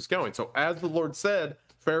knows where this is going. So as the Lord said,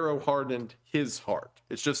 Pharaoh hardened his heart.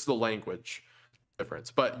 It's just the language difference.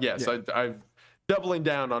 But yes, I'm doubling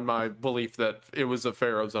down on my belief that it was of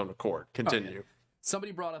Pharaoh's own accord. Continue.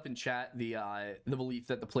 Somebody brought up in chat the belief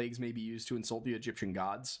that the plagues may be used to insult the Egyptian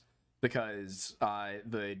gods because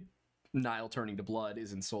the Nile turning to blood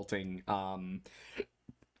is insulting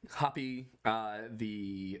Hapi.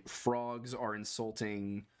 The frogs are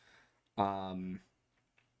insulting her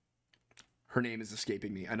name is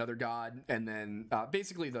escaping me, another god, and then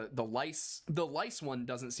basically the lice one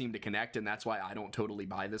doesn't seem to connect, and that's why I don't totally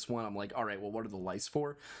buy this one. I'm like, all right, well, what are the lice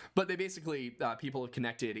for? But they basically people have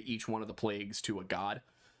connected each one of the plagues to a god,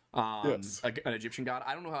 an Egyptian god.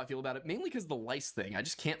 I don't know how I feel about it, mainly because the lice thing. I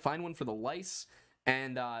just can't find one for the lice.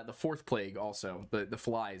 And the fourth plague also, the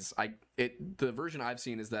flies. The version I've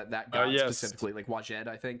seen is that god specifically, like Wajed,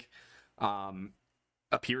 I think,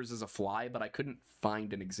 appears as a fly, but I couldn't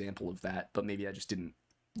find an example of that. But maybe I just didn't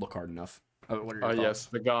look hard enough. What are your thoughts? Yes,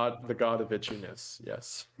 the god of itchiness.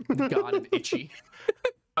 Yes, the god of itchy.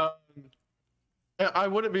 I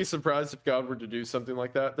wouldn't be surprised if God were to do something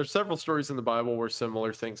like that. There's several stories in the Bible where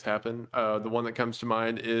similar things happen. The one that comes to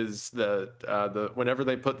mind is the whenever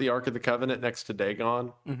they put the Ark of the Covenant next to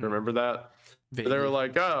Dagon. Mm-hmm. Remember that? Vaguely. They were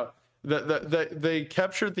like, they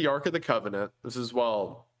captured the Ark of the Covenant. This is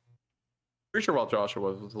pretty sure while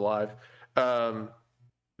Joshua was alive. I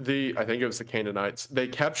think it was the Canaanites. They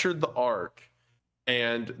captured the Ark.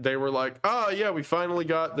 And they were like, we finally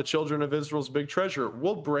got the children of Israel's big treasure.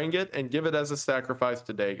 We'll bring it and give it as a sacrifice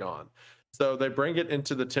to Dagon. So they bring it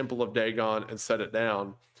into the temple of Dagon and set it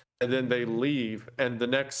down. and then they leave, and the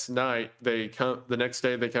next day they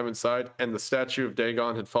come inside, and the statue of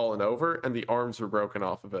Dagon had fallen over and the arms were broken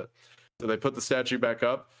off of it. So they put the statue back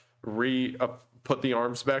up, put the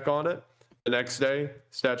arms back on it. The next day,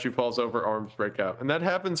 statue falls over, arms break out. And that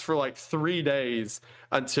happens for like 3 days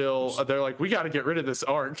until they're like, we got to get rid of this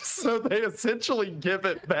ark. So they essentially give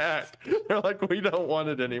it back. They're like, we don't want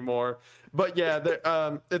it anymore. But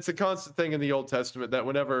yeah, it's a constant thing in the Old Testament that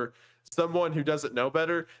whenever someone who doesn't know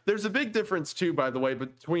better, there's a big difference too, by the way,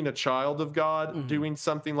 between a child of God doing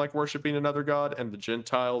something like worshiping another God and the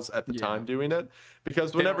Gentiles at the time doing it.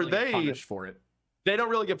 Because whenever they punished for it. They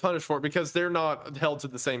don't really get punished for it because they're not held to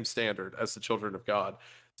the same standard as the children of God.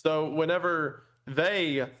 So whenever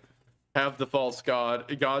they have the false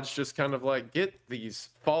god, God's just kind of like, get these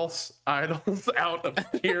false idols out of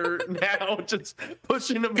here now, just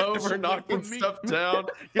pushing them over, knocking stuff down,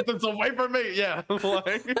 get them away from me. Yeah,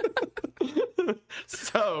 like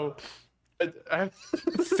so.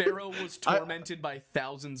 Pharaoh was tormented by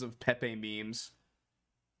thousands of Pepe memes.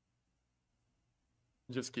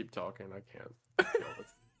 Just keep talking. I can't deal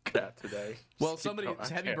with that today. Well,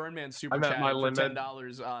 Heavy Burnman super chat for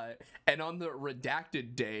 $10. And on the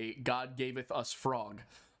redacted day, God gaveth us frog.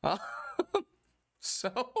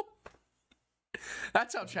 So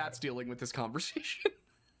that's how chat's dealing with this conversation.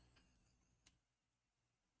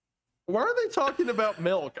 Why are they talking about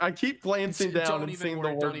milk? I keep glancing down and seeing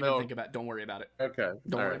the word milk. Don't worry about it. Okay.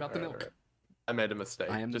 Don't worry about the milk. Right. I made a mistake.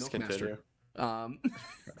 I am just the milk continue. Master.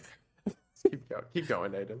 Keep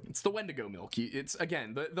going, Aiden. It's the Wendigo milk. It's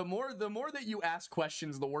again the more that you ask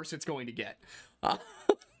questions, the worse it's going to get.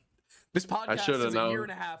 This podcast is a year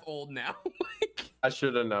and a half old now. I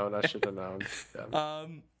should have known. Yeah.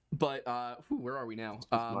 But where are we now?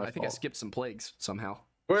 I think I skipped some plagues somehow.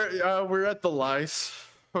 We're at the lice.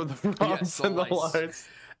 Or the frogs and the lice.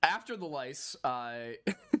 After the lice,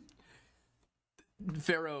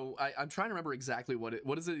 Pharaoh. I'm trying to remember exactly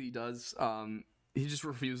what is it he does. He just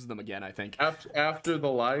refuses them again, I think. After the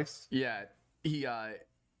lice? Yeah.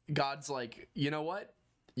 God's like, you know what?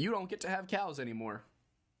 You don't get to have cows anymore.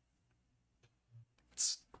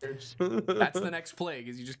 That's the next plague,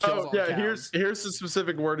 is he just kills all the cows. Here's the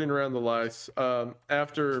specific wording around the lice.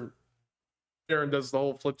 After Aaron does the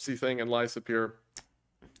whole flipsy thing and lice appear,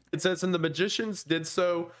 it says, and the magicians did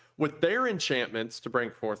so with their enchantments to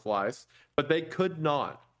bring forth lice, but they could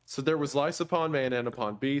not. So there was lice upon man and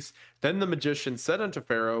upon beast. Then the magician said unto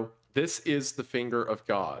Pharaoh, this is the finger of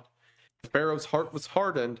God. Pharaoh's heart was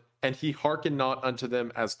hardened, and he hearkened not unto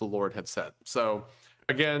them as the Lord had said. So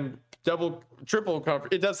again, triple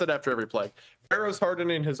comfort. It does that after every plague. Pharaoh's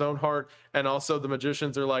hardening his own heart, and also the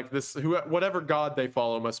magicians are like, whatever god they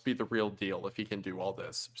follow must be the real deal if he can do all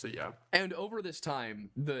this. So yeah. And over this time,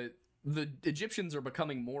 the Egyptians are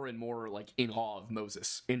becoming more and more like in awe of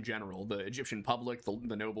Moses in general. The Egyptian public,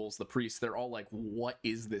 the nobles, the priests, they're all like, what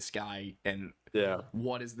is this guy? And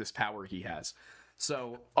what is this power he has?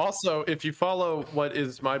 So also, if you follow what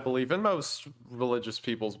is my belief and most religious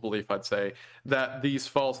people's belief, I'd say that these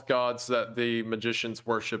false gods that the magicians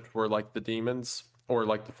worshipped were like the demons or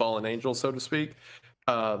like the fallen angels, so to speak.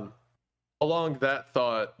 Along that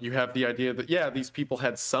thought, you have the idea that, yeah, these people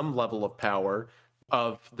had some level of power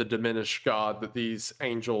of the diminished God that these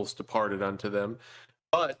angels departed unto them.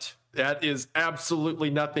 But that is absolutely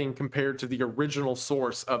nothing compared to the original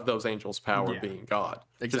source of those angels' power being God.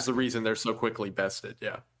 Exactly. Which is the reason they're so quickly bested.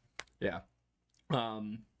 Yeah. Yeah.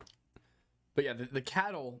 But yeah, the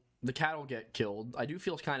cattle get killed. I do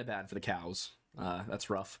feel kind of bad for the cows. That's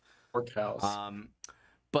rough. Or cows.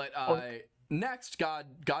 But next, God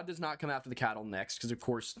does not come after the cattle next, because of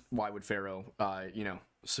course, why would Pharaoh,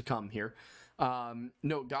 succumb here?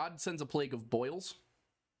 No, God sends a plague of boils.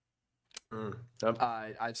 Yep.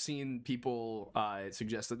 I've seen people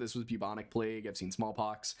suggest that this was bubonic plague. I've seen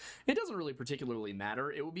smallpox. It doesn't really particularly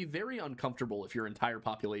matter. It would be very uncomfortable if your entire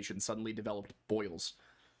population suddenly developed boils.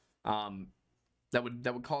 That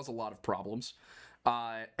would cause a lot of problems.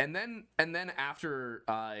 And then after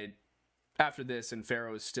this, and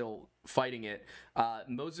Pharaoh is still fighting it,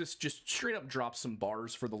 Moses just straight up drops some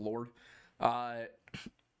bars for the Lord.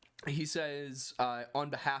 He says, on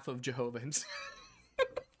behalf of Jehovah himself.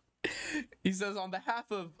 He says, on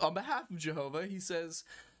behalf of Jehovah, he says,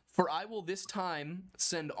 for I will this time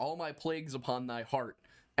send all my plagues upon thy heart,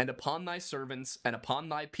 and upon thy servants, and upon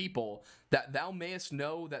thy people, that thou mayest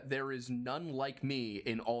know that there is none like me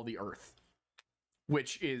in all the earth.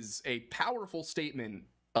 Which is a powerful statement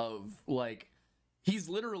of, like, he's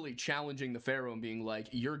literally challenging the Pharaoh and being like,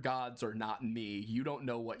 your gods are not me. You don't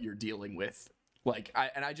know what you're dealing with. Like,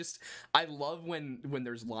 I love when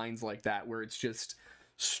there's lines like that where it's just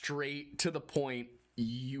straight to the point,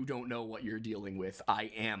 you don't know what you're dealing with.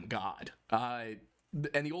 I am God. And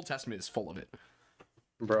the Old Testament is full of it.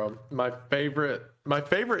 Bro, my favorite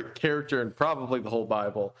character in probably the whole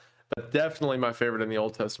Bible, but definitely my favorite in the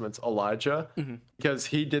Old Testament's Elijah, because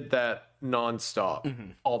he did that nonstop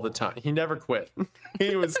all the time. He never quit.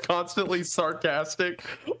 He was constantly sarcastic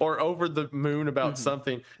or over the moon about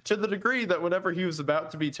something, to the degree that whenever he was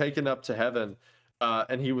about to be taken up to heaven,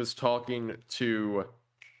 and he was talking to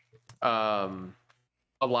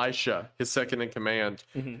Elisha, his second in command,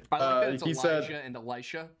 I like that it's he Elijah said, and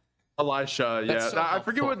Elisha. Elisha, yeah. So I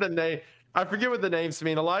forget what the name. I forget what the names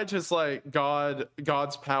mean. Elijah's like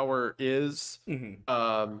God's power is,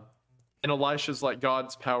 and Elisha's like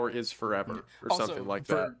God's power is forever, or Also, something like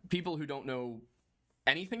for that. people who don't know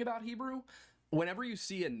anything about Hebrew, whenever you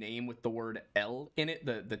see a name with the word El in it,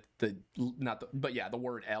 the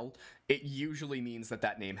word El, it usually means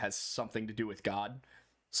that name has something to do with God.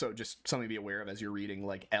 So just something to be aware of as you're reading.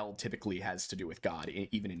 Like El typically has to do with God,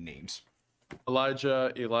 even in names.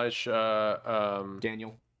 Elijah, Elisha,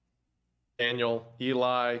 Daniel,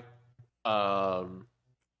 Eli. Yeah,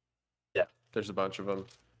 there's a bunch of them.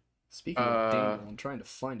 Speaking of Daniel, I'm trying to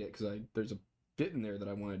find it because there's a bit in there that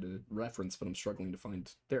I wanted to reference, but I'm struggling to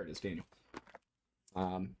find. There it is, Daniel.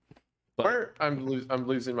 Where I'm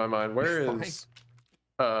losing my mind. Where is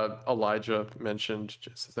Elijah mentioned?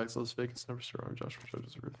 Just as Exodus, Vegas, never surround Joshua,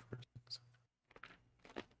 Judges, Ruth.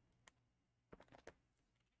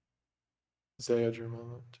 Isaiah, Jeremiah.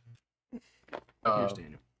 Here's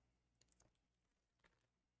Daniel.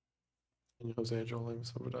 Hosea, Joel,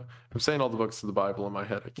 Amos, Obadiah. I'm saying all the books of the Bible in my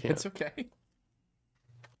head. I can't. It's okay.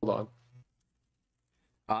 Hold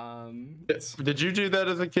on. Did you do that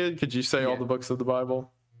as a kid? Could you say all the books of the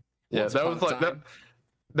Bible? Yeah, that was like that.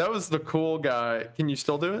 That was the cool guy. Can you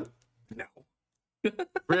still do it? No.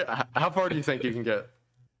 How far do you think you can get?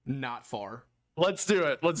 Not far. Let's do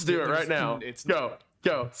it. Let's do it right now.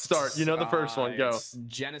 Go. Start. You know the first one. Go. It's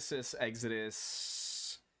Genesis,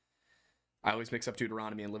 Exodus. I always mix up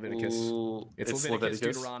Deuteronomy and Leviticus. It's Leviticus,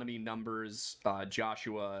 Deuteronomy, Numbers,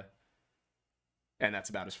 Joshua, and that's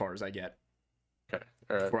about as far as I get. Okay.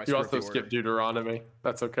 All right. You also skipped Deuteronomy.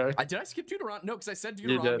 That's okay. Did I skip Deuteronomy? No, because I said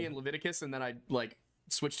Deuteronomy and Leviticus, and then I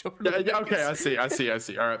switched over to Leviticus. Okay, I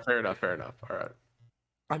see. All right, fair enough. All right.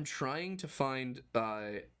 I'm trying to find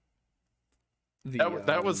that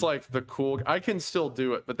was like the cool. I can still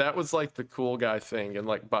do it, but that was like the cool guy thing in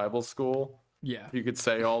like Bible school. Yeah, you could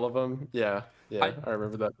say all of them. Yeah, I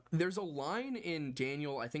remember that. There's a line in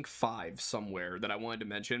Daniel, I think 5 somewhere, that I wanted to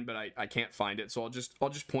mention, but I can't find it. So I'll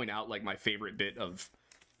just point out like my favorite bit of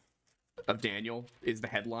Daniel is the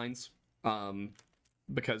headlines,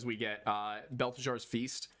 because we get Belteshazzar's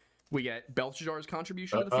feast, we get Belteshazzar's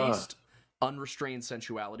contribution to the feast, unrestrained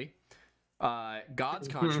sensuality, God's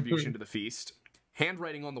contribution to the feast,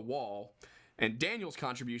 handwriting on the wall, and Daniel's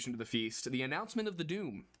contribution to the feast, the announcement of the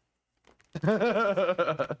doom.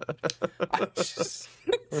 The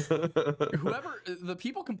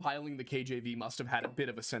people compiling the KJV must have had a bit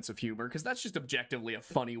of a sense of humor, because that's just objectively a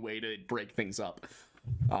funny way to break things up.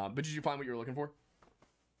 But did you find what you were looking for?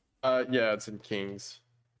 Yeah, it's in Kings.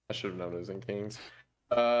 I should have known it was in Kings.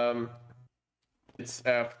 It's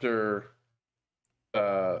after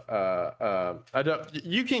I don't.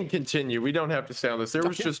 You can continue. We don't have to stay on this. There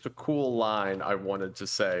was just a cool line I wanted to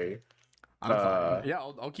say. Yeah,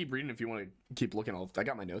 I'll keep reading if you want to keep looking. I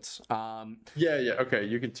got my notes. Yeah. Okay,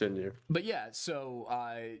 you continue. But yeah, so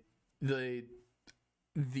the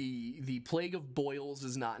plague of boils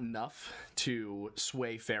is not enough to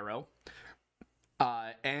sway Pharaoh,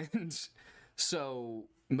 and so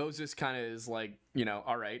Moses kind of is like,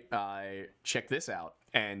 all right, check this out.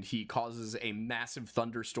 And he causes a massive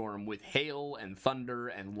thunderstorm with hail and thunder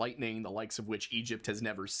and lightning, the likes of which Egypt has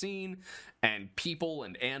never seen. And people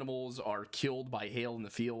and animals are killed by hail in the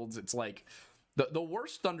fields. It's like the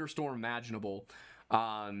worst thunderstorm imaginable.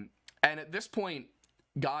 And at this point,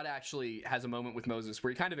 God actually has a moment with Moses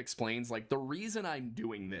where he kind of explains, like, the reason I'm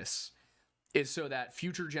doing this is so that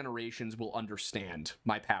future generations will understand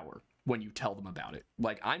my power when you tell them about it.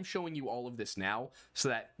 Like, I'm showing you all of this now so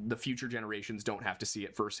that the future generations don't have to see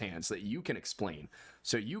it firsthand, so that you can explain,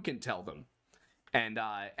 so you can tell them. And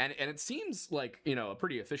it seems like, a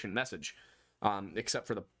pretty efficient message, except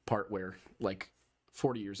for the part where, like,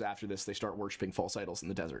 40 years after this, they start worshiping false idols in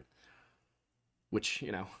the desert. Which,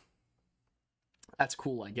 that's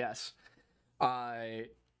cool, I guess.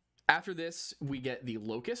 After this, we get the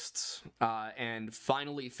locusts, and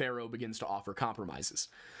finally Pharaoh begins to offer compromises,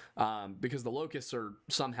 because the locusts are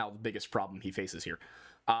somehow the biggest problem he faces here.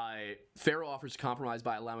 Pharaoh offers a compromise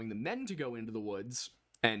by allowing the men to go into the woods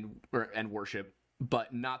and worship,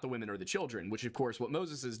 but not the women or the children, which of course what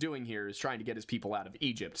Moses is doing here is trying to get his people out of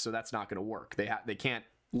Egypt, so that's not going to work. They can't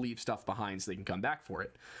leave stuff behind so they can come back for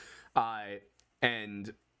it.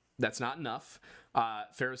 And that's not enough.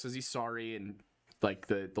 Pharaoh says he's sorry, and like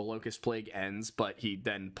the locust plague ends, but he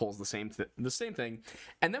then pulls the same thing.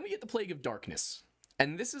 And then we get the plague of darkness.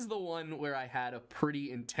 And this is the one where I had a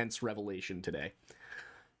pretty intense revelation today.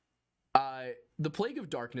 The plague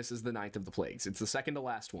of darkness is the ninth of the plagues. It's the second to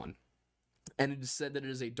last one. And it is said that it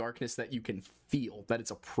is a darkness that you can feel, that it's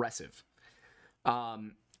oppressive.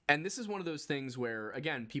 And this is one of those things where,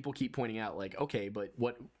 again, people keep pointing out, like, okay, but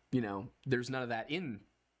what, there's none of that in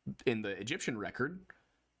the Egyptian record.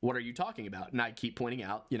 What are you talking about? And I keep pointing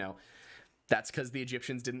out, that's because the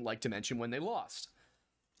Egyptians didn't like to mention when they lost.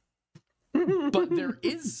 But there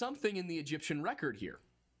is something in the Egyptian record here.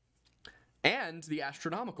 And the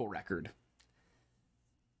astronomical record.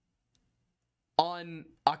 On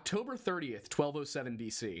October 30th, 1207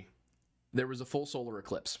 BC, there was a full solar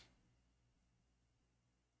eclipse.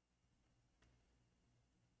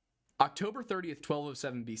 October 30th,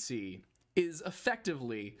 1207 BC is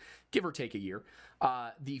effectively, give or take a year,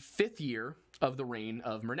 the 5th year of the reign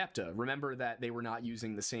of Merneptah. Remember that they were not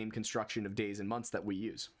using the same construction of days and months that we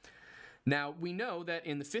use. Now, we know that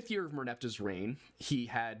in the 5th year of Merneptah's reign, he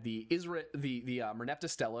had the Merneptah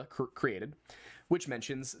Stela created, which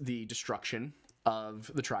mentions the destruction of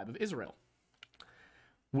the tribe of Israel,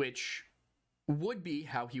 which would be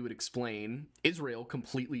how he would explain Israel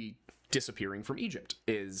completely disappearing from Egypt,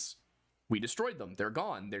 is we destroyed them. They're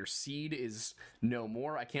gone. Their seed is no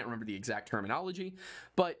more. I can't remember the exact terminology,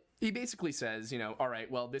 but he basically says, all right,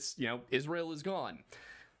 well, this, Israel is gone.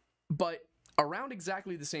 But around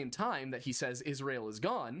exactly the same time that he says Israel is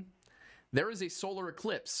gone, there is a solar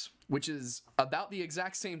eclipse, which is about the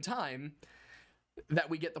exact same time that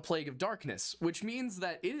we get the plague of darkness, which means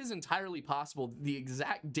that it is entirely possible the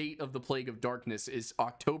exact date of the plague of darkness is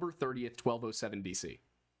October 30th, 1207 BC.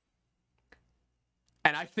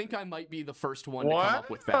 And I think I might be the first one to come up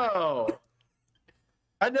with that.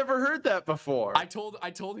 I never heard that before. I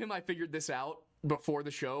told him I figured this out before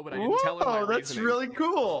the show, but I didn't tell him my reasoning. That's really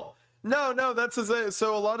cool. No, that's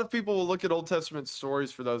so a lot of people will look at Old Testament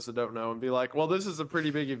stories, for those that don't know, and be like, well, this is a pretty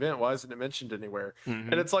big event. Why isn't it mentioned anywhere?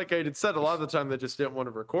 Mm-hmm. And it's like Aiden said, a lot of the time they just didn't want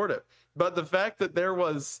to record it. But the fact that there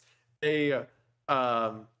was a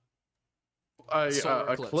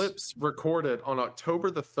eclipse recorded on October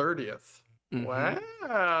the 30th. Mm-hmm.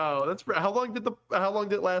 Wow, that's how long did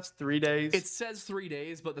it last? 3 days? It says 3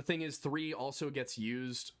 days, but the thing is, 3 also gets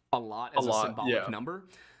used a lot as a symbolic number.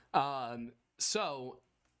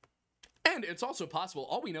 And it's also possible,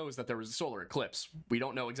 all we know is that there was a solar eclipse. We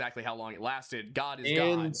don't know exactly how long it lasted. God is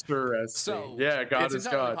God. Interesting. So yeah, God is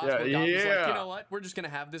God. Yeah, God was like, you know what? We're just going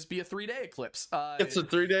to have this be a 3-day eclipse. It's a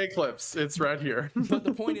 3-day eclipse. It's right here. But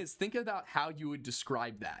the point is, think about how you would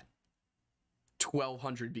describe that.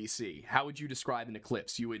 1200 BC. How would you describe an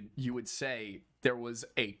eclipse? You would say there was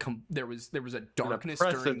a darkness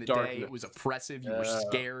during the day. It was oppressive. You were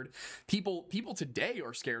scared. People today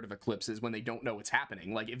are scared of eclipses when they don't know what's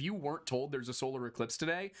happening. Like, if you weren't told there's a solar eclipse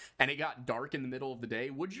today and it got dark in the middle of the day,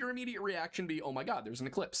 would your immediate reaction be, "Oh my God, there's an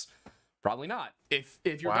eclipse"? Probably not. If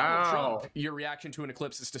you're Donald Trump, your reaction to an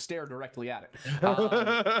eclipse is to stare directly at it.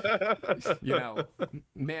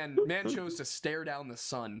 Man chose to stare down the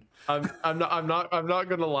sun. I'm not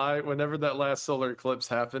gonna lie. Whenever that last solar eclipse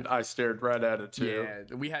happened, I stared right at it too. Yeah,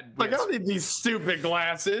 we had I don't need these stupid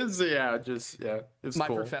glasses. It's my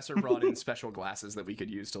cool. professor brought in special glasses that we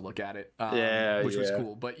could use to look at it. Which was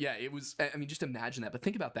cool. But yeah, it was. I mean, just imagine that. But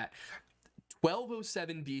think about that.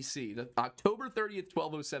 1207 BC, the October 30th,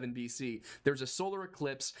 1207 BC, there's a solar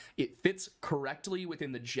eclipse. It fits correctly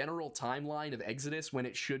within the general timeline of Exodus when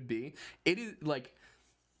it should be. It is like,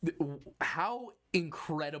 how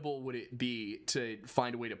incredible would it be to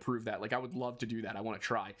find a way to prove that? Like, I would love to do that. I want to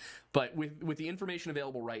try. But with the information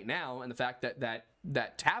available right now and the fact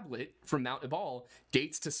that tablet from Mount Ebal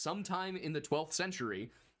dates to sometime in the 12th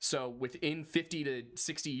century, so within 50 to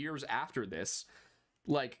 60 years after this,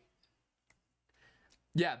 like,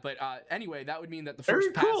 yeah, but anyway, that would mean that the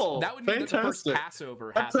first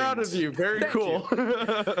Passover happened. I'm proud of you. Very cool.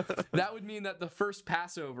 That would mean that the first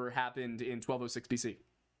Passover happened in 1206 BC.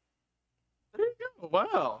 There you go.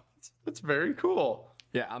 Wow, that's very cool.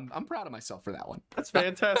 Yeah, I'm proud of myself for that one. That's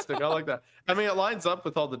fantastic. I like that. I mean, it lines up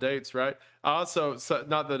with all the dates, right? Also,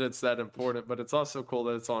 not that it's that important, but it's also cool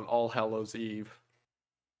that it's on All Hallows Eve.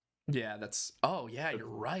 Yeah, that's. Oh yeah, you're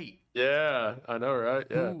right. Yeah, I know, right?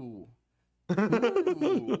 Yeah. Ooh.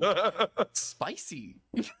 Ooh, spicy.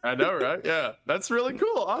 I know, right? Yeah, that's really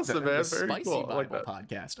cool. Awesome, man. The Very Spicy cool. I Bible like that.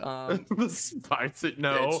 podcast. The spicy.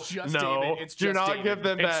 No, It's just no. David. It's Do just not David. give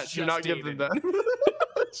them It's that. Do just not give them that.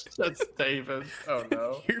 That's David. Oh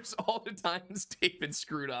no. Here's all the times David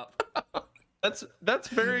screwed up. That's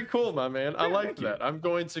very cool, my man. I Yeah, like thank you. that. I'm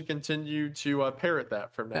going to continue to parrot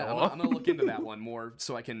that from now Yeah, on. I'm gonna look into that one more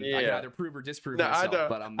so I can Yeah. either prove or disprove No, myself. I don't.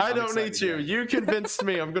 But I'm don't need excited, you. You convinced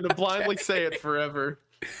me. I'm going to blindly say it forever.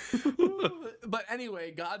 But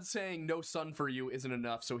anyway, God saying no son for you isn't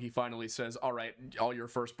enough, so he finally says, all right, all your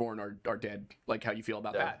firstborn are dead. Like, how you feel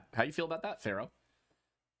about that? How you feel about that, Pharaoh?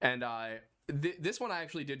 And this one I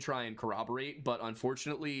actually did try and corroborate, but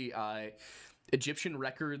unfortunately, Egyptian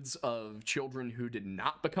records of children who did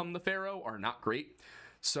not become the Pharaoh are not great.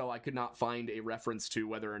 So I could not find a reference to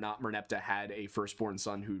whether or not Merneptah had a firstborn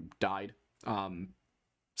son who died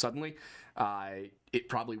suddenly. It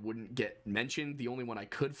probably wouldn't get mentioned. The only one I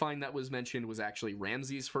could find that was mentioned was actually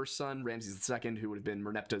Ramses' first son, Ramses II, who would have been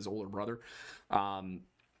Merneptah's older brother.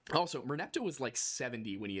 Also, Merneptah was like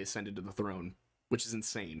 70 when he ascended to the throne, which is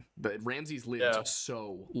insane. But Ramses lived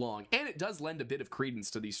so long. And it does lend a bit of credence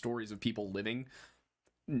to these stories of people living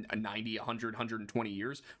 90, 100, 120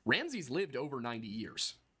 years. Ramses lived over 90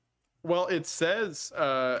 years. Well, it says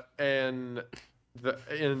in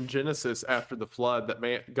Genesis after the flood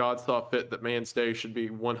that God saw fit that man's day should be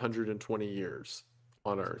 120 years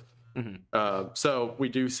on earth. Mm-hmm. So we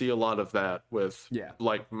do see a lot of that with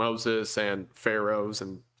like Moses and pharaohs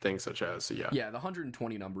and things such as. So yeah, the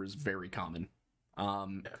 120 number is very common.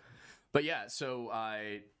 But yeah, so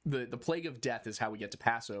the plague of death is how we get to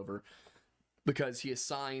Passover, because he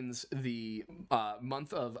assigns the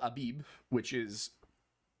month of Abib, which is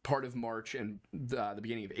part of March and the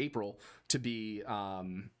beginning of April, to be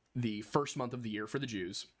the first month of the year for the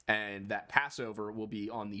Jews, and that Passover will be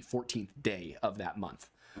on the 14th day of that month.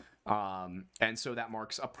 And so that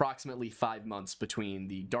marks approximately 5 months between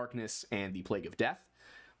the darkness and the plague of death.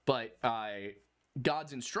 But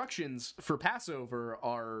God's instructions for Passover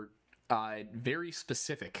are very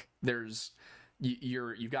specific.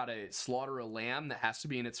 You've got to slaughter a lamb that has to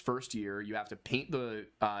be in its first year. You have to paint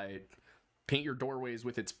your doorways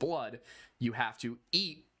with its blood. You have to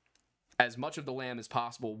eat as much of the lamb as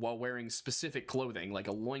possible while wearing specific clothing, like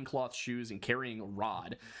a loincloth, shoes, and carrying a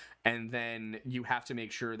rod. And then you have to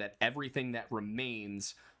make sure that everything that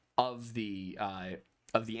remains of the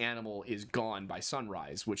animal is gone by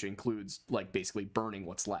sunrise, which includes like basically burning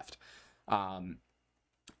what's left.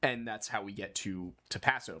 And that's how we get to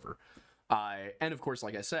Passover. And of course,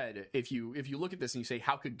 like I said, if you look at this and you say,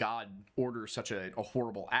 how could God order such a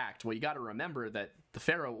horrible act? Well, you got to remember that the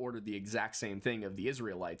Pharaoh ordered the exact same thing of the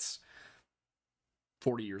Israelites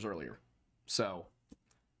 40 years earlier. So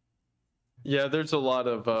yeah, there's a lot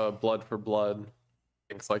of blood for blood,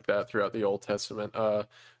 things like that throughout the Old Testament.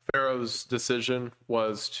 Pharaoh's decision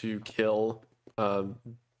was to kill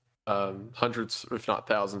hundreds, if not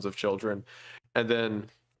thousands, of children, and then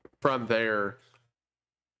from there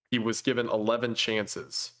he was given 11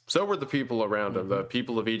 chances. So were the people around him. The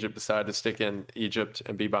people of Egypt decided to stick in Egypt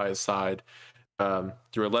and be by his side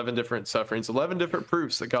through 11 different sufferings, 11 different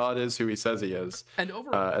proofs that God is who he says he is. And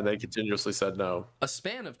over and they continuously said no. A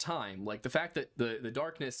span of time, like the fact that the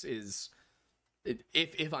darkness is,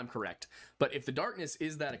 if I'm correct, but if the darkness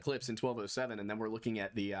is that eclipse in 1207, and then we're looking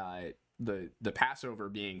at the Passover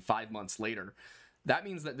being 5 months later, that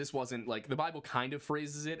means that this wasn't, like, the Bible kind of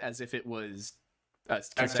phrases it as if it was a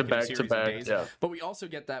consecutive series of days. Yeah. But we also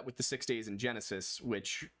get that with the 6 days in Genesis,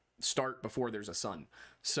 which start before there's a sun.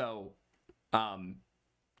 So,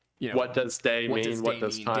 you know, what does day mean? What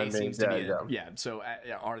does time mean? Yeah. So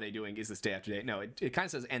are they doing, is this day after day? No, it kind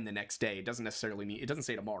of says and the next day. It doesn't necessarily mean, it doesn't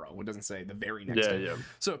say tomorrow. It doesn't say the very next day. Yeah.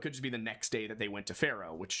 So it could just be the next day that they went to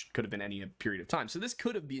Pharaoh, which could have been any period of time. So this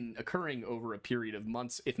could have been occurring over a period of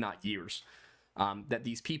months, if not years. That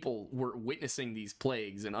these people were witnessing these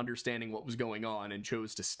plagues and understanding what was going on and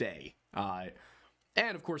chose to stay.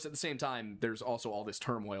 And of course, at the same time, there's also all this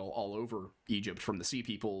turmoil all over Egypt from the Sea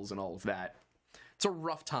Peoples and all of that. It's a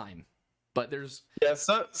rough time, but there's... Yeah,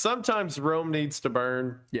 sometimes Rome needs to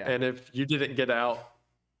burn, and if you didn't get out,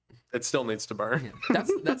 it still needs to burn.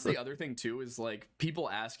 That's the other thing too, is like people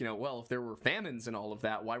ask, you know, well, if there were famines and all of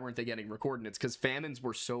that, why weren't they getting recorded? It's because famines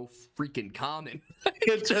were so freaking common.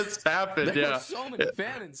 It just happened. There were so many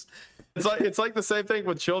famines. It's like the same thing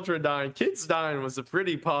with children dying. Kids dying was a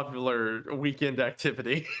pretty popular weekend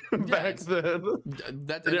activity back then.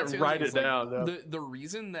 They didn't write it down. The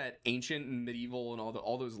reason that ancient and medieval and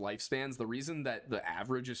all those lifespans, the reason that the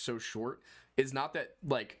average is so short is not that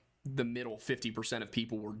like the middle 50% of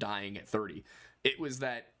people were dying at 30. It was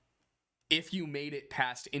that if you made it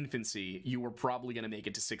past infancy, you were probably going to make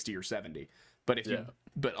it to 60 or 70. But if you,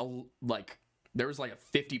 like, there was like a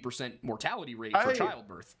 50% mortality rate for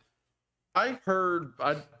childbirth. I heard,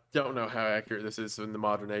 I don't know how accurate this is in the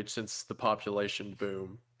modern age since the population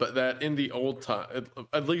boom, but that in the old time,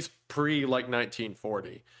 at least pre like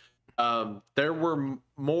 1940, there were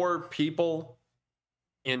more people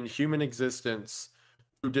in human existence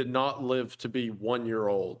who did not live to be 1 year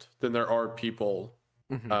old than there are people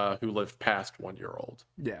who lived past 1 year old.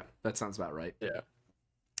 Yeah, that sounds about right. Yeah.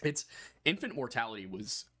 It's infant mortality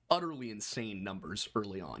was utterly insane numbers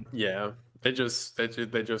early on. Yeah. They just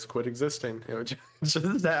quit existing. It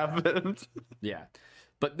just happened. Yeah.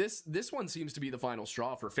 But this one seems to be the final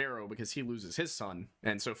straw for Pharaoh because he loses his son.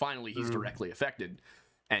 And so finally he's directly affected.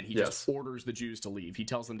 And he just orders the Jews to leave. He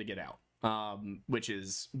tells them to get out, which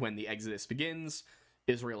is when the Exodus begins.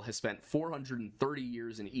 Israel has spent 430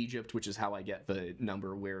 years in Egypt, which is how I get the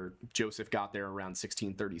number where Joseph got there around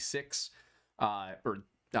 1636,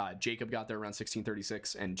 Jacob got there around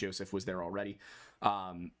 1636, and Joseph was there already.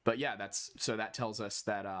 But yeah, that tells us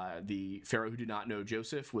that the Pharaoh who did not know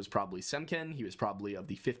Joseph was probably Semken. He was probably of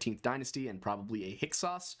the 15th dynasty and probably a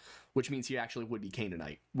Hyksos, which means he actually would be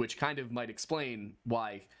Canaanite, which kind of might explain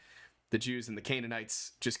why the Jews and the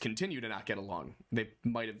Canaanites just continue to not get along. They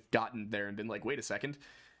might have gotten there and been like, wait a second,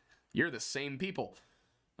 you're the same people.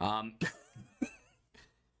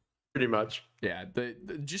 Pretty much. Yeah,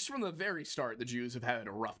 just from the very start, the Jews have had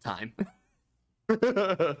a rough time.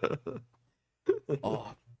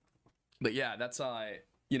 Oh, but yeah, that's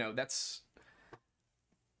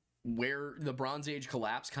where the Bronze Age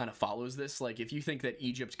collapse kind of follows this. Like, if you think that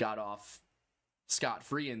Egypt got off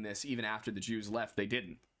scot-free in this, even after the Jews left, they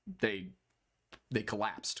didn't. They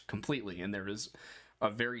collapsed completely, and there is a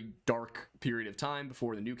very dark period of time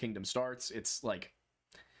before the New Kingdom starts. It's like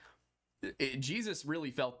Egypt really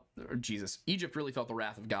felt the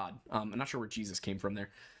wrath of God. I'm not sure where Jesus came from there,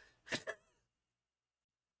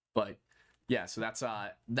 but yeah. So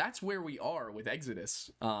that's where we are with Exodus.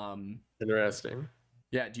 Interesting.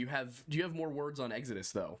 Yeah. Do you have more words on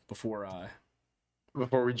Exodus though before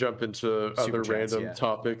we jump into other random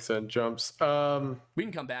topics and jumps? We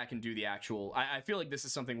can come back and do the actual. I feel like this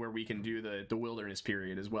is something where we can do the wilderness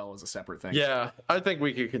period as well as a separate thing. Yeah, I think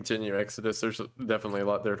we could continue Exodus. There's definitely a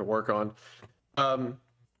lot there to work on. I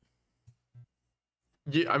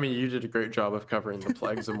mean, you did a great job of covering the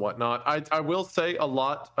plagues and whatnot. I will say a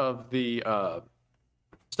lot of the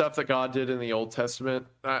stuff that God did in the Old Testament,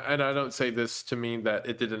 and I don't say this to mean that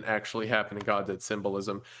it didn't actually happen and God did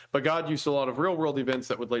symbolism, but God used a lot of real world events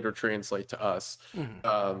that would later translate to us.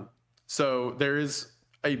 So there is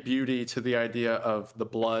a beauty to the idea of the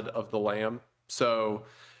blood of the lamb. So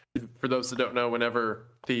for those that don't know, whenever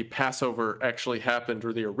the Passover actually happened,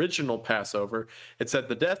 or the original Passover, it said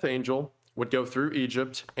the death angel would go through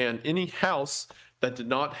Egypt, and any house that did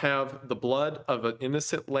not have the blood of an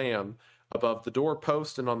innocent lamb above the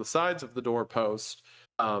doorpost and on the sides of the doorpost,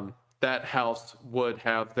 that house would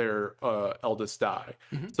have their eldest die.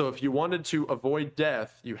 So if you wanted to avoid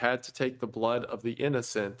death, you had to take the blood of the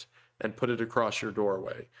innocent and put it across your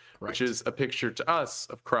doorway, which is a picture to us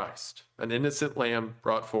of Christ, an innocent lamb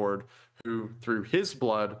brought forward, who through his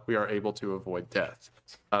blood we are able to avoid death.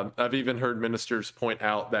 I've even heard ministers point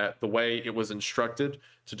out that the way it was instructed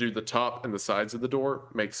to do the top and the sides of the door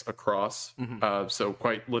makes a cross. So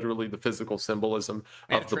quite literally the physical symbolism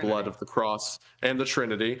of the blood of the cross and the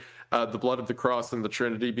Trinity, the blood of the cross and the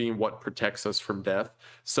Trinity being what protects us from death.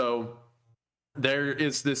 So there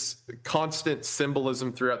is this constant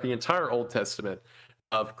symbolism throughout the entire Old Testament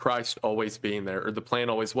of Christ always being there, or the plan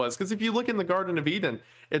always was. Because if you look in the Garden of Eden,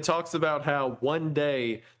 it talks about how one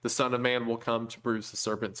day the Son of Man will come to bruise the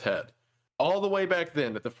serpent's head. All the way back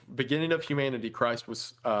then, at the beginning of humanity, Christ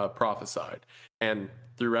was prophesied. And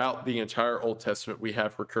throughout the entire Old Testament, we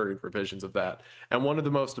have recurring revisions of that. And one of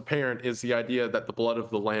the most apparent is the idea that the blood of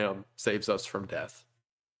the Lamb saves us from death.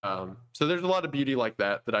 So there's a lot of beauty like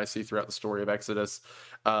that I see throughout the story of Exodus.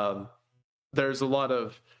 There's a lot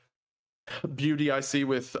of beauty I see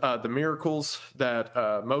with the miracles that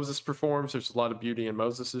Moses performs. There's a lot of beauty in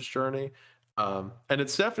Moses's journey. And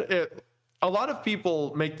it's definitely, a lot of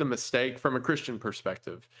people make the mistake from a Christian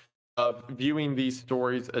perspective of viewing these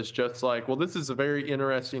stories as just like, well, this is a very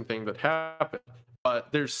interesting thing that happened,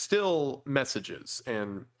 but there's still messages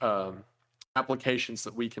and applications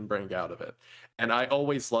that we can bring out of it. And I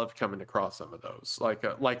always love coming across some of those,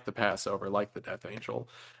 like the Passover, like the death angel.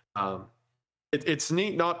 It's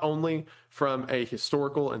neat not only from a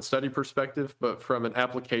historical and study perspective, but from an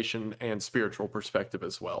application and spiritual perspective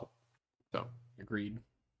as well. So agreed.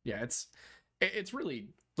 Yeah, it's really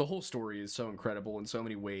the whole story is so incredible in so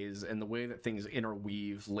many ways, and the way that things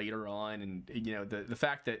interweave later on, and the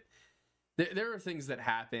fact that there are things that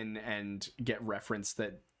happen and get referenced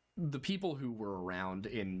that the people who were around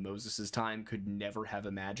in Moses's time could never have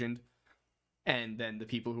imagined. And then the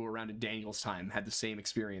people who were around in Daniel's time had the same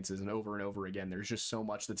experiences, and over again. There's just so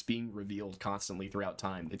much that's being revealed constantly throughout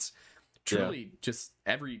time. It's truly just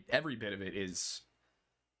every bit of it is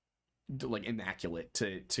like immaculate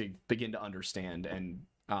to begin to understand. And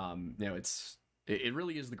it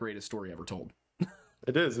really is the greatest story ever told.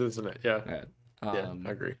 It is, isn't it? Yeah. I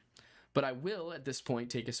agree. But I will, at this point,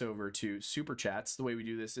 take us over to Super Chats. The way we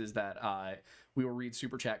do this is that we will read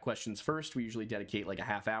Super Chat questions first. We usually dedicate like a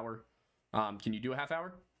half hour. Can you do a half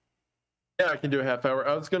hour? Yeah, I can do a half hour.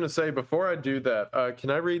 I was going to say, before I do that, can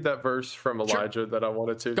I read that verse from Elijah that I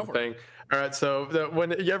wanted to? Go for it. All right, so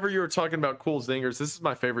whenever you were talking about cool zingers, this is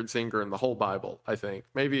my favorite zinger in the whole Bible, I think.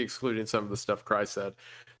 Maybe excluding some of the stuff Christ said.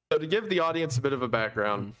 So to give the audience a bit of a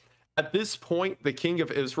background, at this point, the king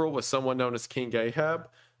of Israel was someone known as King Ahab,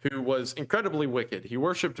 who was incredibly wicked. He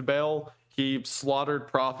worshipped Baal. He slaughtered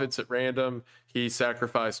prophets at random. He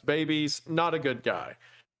sacrificed babies. Not a good guy.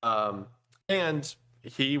 And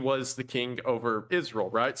he was the king over Israel,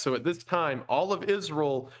 right? So at this time, all of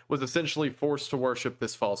Israel was essentially forced to worship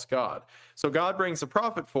this false god. So God brings a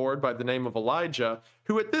prophet forward by the name of Elijah,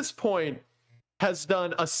 who at this point has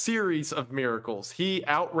done a series of miracles. He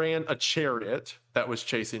outran a chariot that was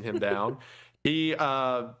chasing him down. He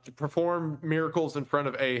performed miracles in front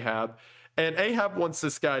of Ahab, and Ahab wants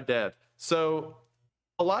this guy dead. So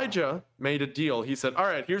Elijah made a deal. He said, all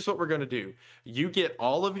right, here's what we're going to do. You get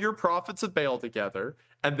all of your prophets of Baal together,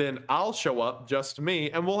 and then I'll show up, just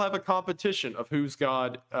me, and we'll have a competition of whose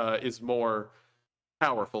God is more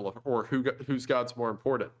powerful, or whose God's more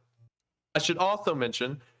important. I should also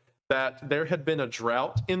mention that there had been a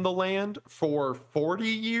drought in the land for 40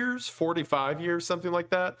 years, 45 years, something like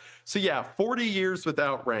that. So yeah, 40 years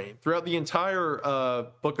without rain. Throughout the entire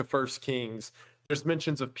book of First Kings, there's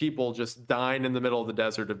mentions of people just dying in the middle of the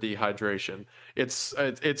desert of dehydration. It's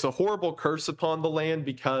a horrible curse upon the land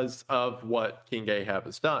because of what King Ahab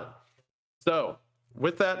has done. So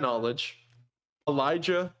with that knowledge,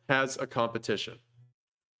 Elijah has a competition.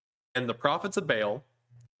 And the prophets of Baal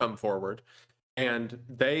come forward, and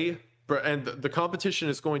the competition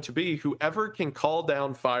is going to be whoever can call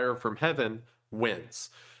down fire from heaven wins.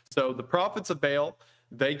 So the prophets of Baal,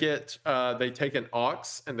 they take an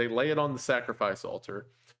ox and they lay it on the sacrifice altar,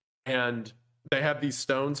 and they have these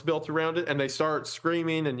stones built around it, and they start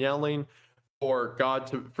screaming and yelling for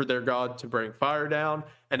their God to bring fire down,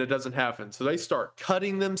 and it doesn't happen. So they start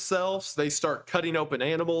cutting themselves, they start cutting open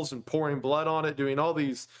animals and pouring blood on it, doing all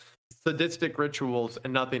these sadistic rituals,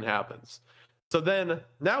 and nothing happens. So then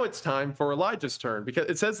now it's time for Elijah's turn, because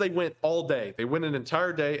it says they went all day. They went an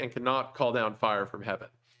entire day and could not call down fire from heaven.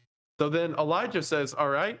 So then Elijah says, all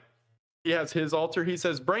right, he has his altar. He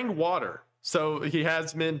says, bring water. So he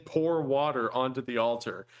has men pour water onto the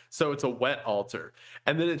altar. So it's a wet altar.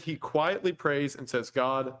 And then he quietly prays and says,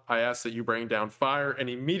 God, I ask that you bring down fire. And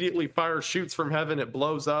immediately fire shoots from heaven. It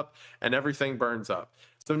blows up and everything burns up.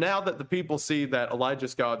 So now that the people see that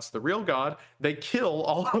Elijah's God's the real God, they kill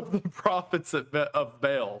all of the prophets of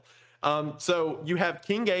Baal. So you have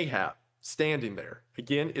King Ahab standing there.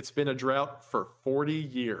 Again, it's been a drought for 40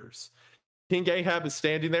 years. King Ahab is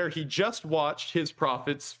standing there. He just watched his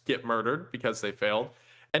prophets get murdered because they failed,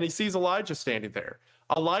 and he sees Elijah standing there.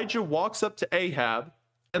 Elijah walks up to Ahab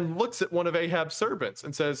and looks at one of Ahab's servants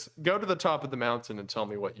and says, go to the top of the mountain and tell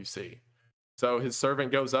me what you see. So his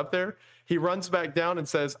servant goes up there. He runs back down and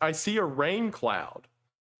says, I see a rain cloud.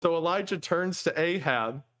 So Elijah turns to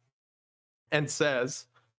Ahab and says,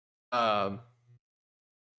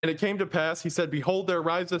 and it came to pass, he said, behold, there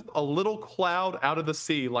riseth a little cloud out of the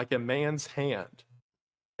sea like a man's hand.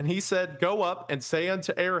 And he said, go up and say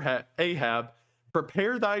unto Ahab,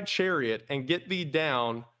 prepare thy chariot and get thee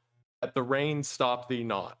down, that the rain stop thee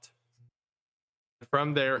not.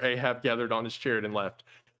 From there, Ahab gathered on his chariot and left.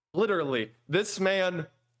 Literally, this man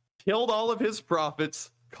killed all of his prophets,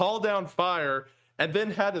 called down fire, and then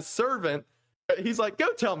had a servant. He's like,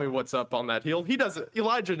 go tell me what's up on that hill.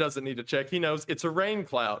 Elijah doesn't need to check. He knows it's a rain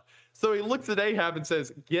cloud. So he looks at Ahab and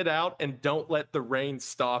says, get out and don't let the rain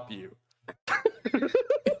stop you.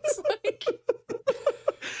 It's like,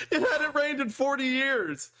 it hadn't rained in 40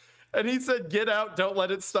 years. And he said, get out, don't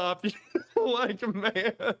let it stop you. Like,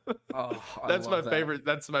 man. Oh, that's my favorite.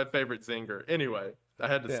 That's my favorite zinger. Anyway, I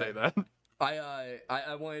had to say that.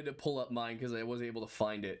 I wanted to pull up mine because I wasn't able to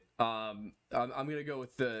find it. I'm gonna go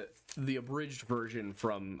with the abridged version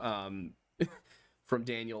from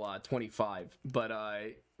Daniel 25. But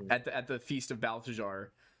at the feast of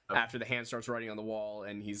Balthazar, after the hand starts writing on the wall,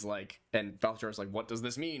 and he's like, and Balthazar's like, what does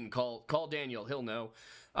this mean? Call Daniel, he'll know.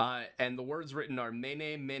 And the words written are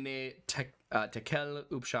Mene Mene Tekel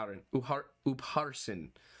Upharsin.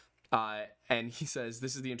 And he says,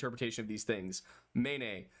 this is the interpretation of these things.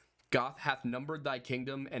 Mene, Goth hath numbered thy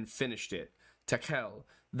kingdom and finished it. Tekel,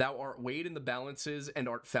 thou art weighed in the balances and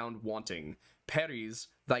art found wanting. Peres,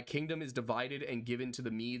 thy kingdom is divided and given to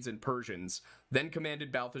the Medes and Persians. Then commanded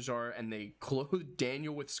Balthazar, and they clothed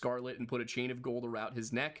Daniel with scarlet and put a chain of gold around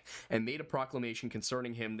his neck and made a proclamation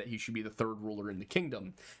concerning him that he should be the third ruler in the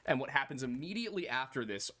kingdom. And what happens immediately after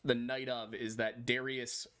this, the night of, is that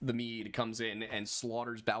Darius the Mede comes in and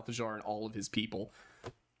slaughters Balthazar and all of his people.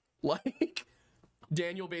 Like,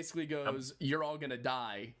 Daniel basically goes, you're all gonna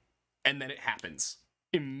die, and then it happens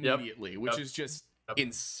immediately, which is just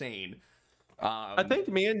insane. I think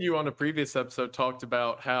me and you on a previous episode talked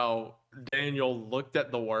about how Daniel looked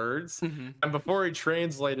at the words, and before he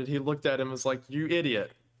translated, he looked at him and was like, you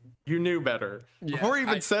idiot, you knew better. Yeah, before he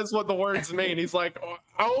even says what the words mean, he's like,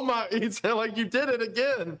 oh my, he's like, you did it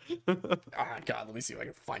again. God, let me see if I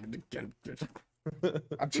can find it again.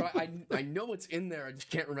 I'm trying. I know it's in there, I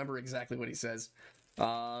just can't remember exactly what he says.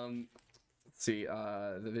 Let's see,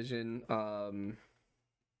 the vision,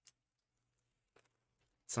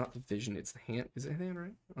 it's not the vision, it's the hand. Is it hand,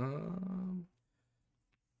 right? I'm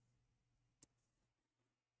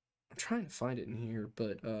trying to find it in here,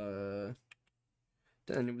 but then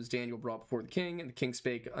it was Daniel brought before the king, and the king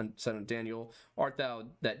spake, said unto Daniel, art thou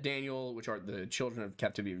that Daniel, which are the children of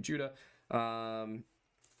captivity of Judah?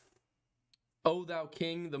 O thou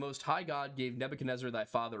king, the most high God gave Nebuchadnezzar thy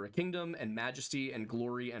father a kingdom, and majesty, and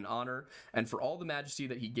glory, and honor. And for all the majesty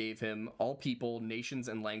that he gave him, all people, nations,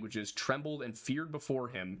 and languages trembled and feared before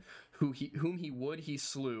him. Whom he would he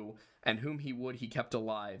slew, and whom he would he kept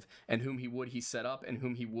alive, and whom he would he set up, and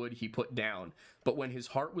whom he would he put down. But when his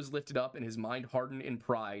heart was lifted up, and his mind hardened in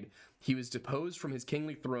pride, he was deposed from his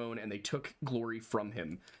kingly throne, and they took glory from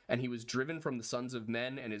him. And he was driven from the sons of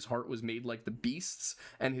men, and his heart was made like the beasts,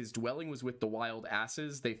 and his dwelling was with the wild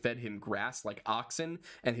asses. They fed him grass like oxen,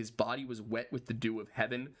 and his body was wet with the dew of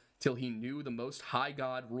heaven, till he knew the most high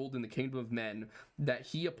God ruled in the kingdom of men, that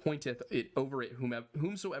he appointeth it over it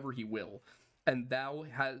whomsoever he will. And thou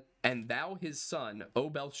his son,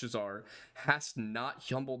 O Belshazzar, hast not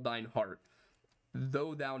humbled thine heart,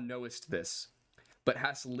 though thou knowest this, but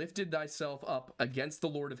hast lifted thyself up against the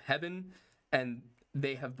Lord of heaven, and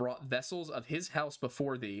they have brought vessels of his house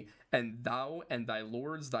before thee, and thou and thy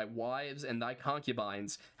lords, thy wives, and thy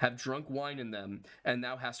concubines have drunk wine in them, and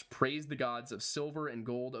thou hast praised the gods of silver and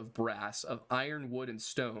gold, of brass, of iron, wood, and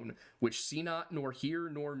stone, which see not, nor hear,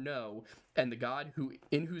 nor know, and the God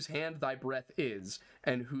in whose hand thy breath is,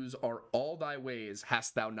 and whose are all thy ways,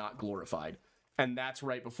 hast thou not glorified. And that's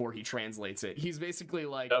right before he translates it. He's basically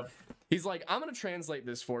like, he's like, I'm going to translate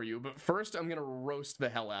this for you, but first I'm going to roast the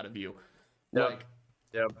hell out of you. Like,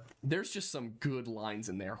 there's just some good lines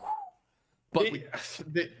in there. But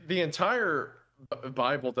the entire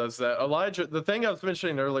Bible does that. Elijah, the thing I was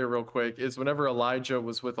mentioning earlier real quick is whenever Elijah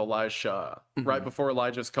was with Elisha, right before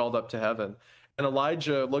Elijah's called up to heaven, and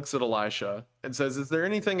Elijah looks at Elisha and says, is there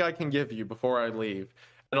anything I can give you before I leave?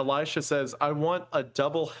 And Elisha says, I want a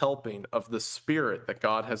double helping of the spirit that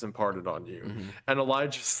God has imparted on you. And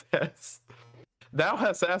Elijah says, thou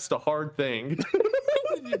hast asked a hard thing.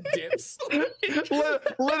 Dips.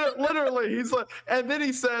 Literally, he's like, and then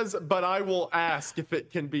he says, but I will ask if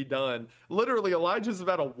it can be done. Literally, Elijah's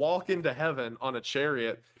about to walk into heaven on a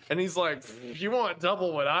chariot, and he's like, you want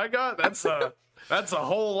double what I got? That's a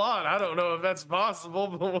whole lot. I don't know if that's possible,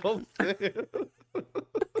 but we'll see.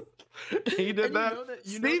 He did that.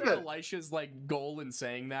 You know that Elisha's like goal in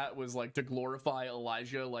saying that was like to glorify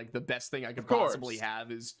Elijah. Like the best thing I could possibly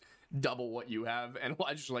have is double what you have. And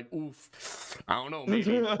Elijah's like, oof, I don't know,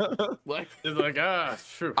 maybe. Like, he's like,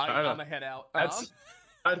 shoot, I'm gonna head out.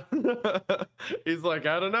 He's like,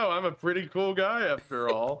 I don't know. I'm a pretty cool guy after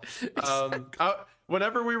all.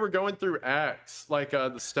 Whenever we were going through Acts, like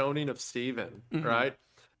the stoning of Stephen, right?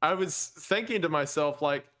 I was thinking to myself,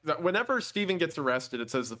 like, that whenever Stephen gets arrested, it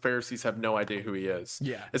says the Pharisees have no idea who he is.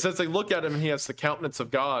 Yeah. It says they look at him and he has the countenance of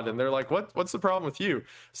God, and they're like, what's the problem with you?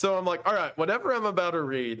 So I'm like, all right, whatever I'm about to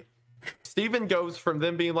read, Stephen goes from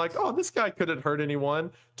them being like, oh, this guy couldn't hurt anyone,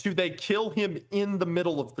 to they kill him in the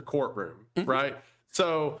middle of the courtroom, right?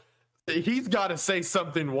 So he's got to say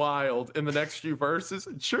something wild in the next few verses.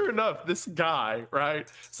 And sure enough, this guy, right?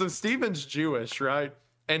 So Stephen's Jewish, right?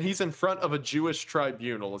 And he's in front of a Jewish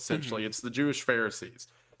tribunal, essentially. It's the Jewish Pharisees.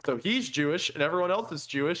 So he's Jewish and everyone else is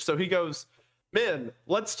Jewish. So he goes, men,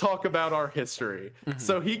 let's talk about our history.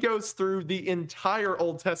 So he goes through the entire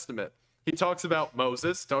Old Testament. He talks about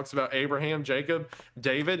Moses, talks about Abraham, Jacob,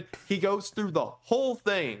 David. He goes through the whole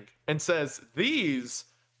thing and says, these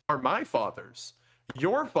are my fathers.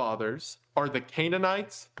 Your fathers are the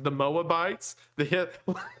Canaanites, the Moabites, the Hit.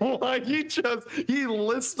 Like he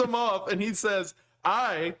lists them off and he says,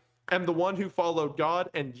 I am the one who followed God,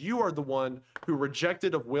 and you are the one who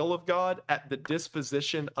rejected the will of God at the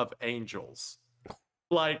disposition of angels.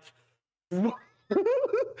 Like,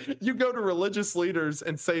 you go to religious leaders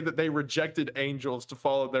and say that they rejected angels to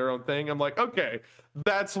follow their own thing. I'm like, okay,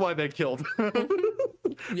 that's why they killed him.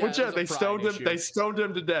 Which they stoned him. They stoned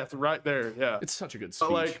him to death right there. Yeah, it's such a good speech.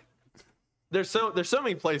 But, like, there's so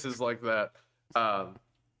many places like that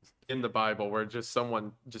in the Bible where just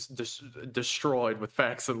someone just destroyed with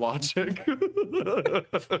facts and logic.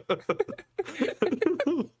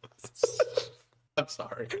 I'm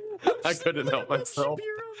sorry, I couldn't help myself.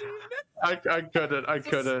 I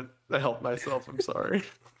couldn't help myself. I'm sorry.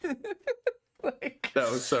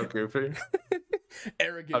 That was so goofy.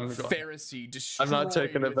 Arrogant Pharisee destroyed. I'm not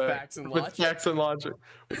taking it back. Facts and with logic. Facts and logic.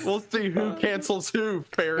 We'll see who cancels who,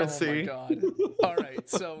 Pharisee. Oh my god. All right,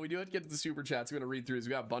 so we do have to get to the super chats. We're going to read through these.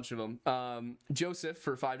 We got a bunch of them. Joseph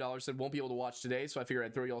for $5 said, won't be able to watch today, so I figured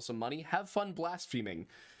I'd throw you all some money. Have fun blaspheming.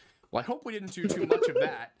 Well, I hope we didn't do too much of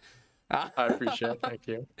that. I appreciate it. Thank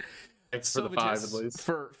you. Thanks for the 5 at least.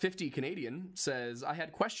 For 50 Canadian says, I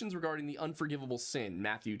had questions regarding the unforgivable sin,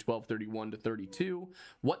 Matthew 12:31-32.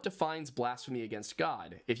 What defines blasphemy against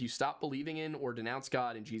God? If you stop believing in or denounce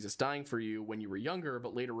God and Jesus dying for you when you were younger,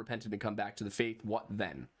 but later repented and come back to the faith, what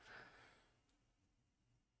then?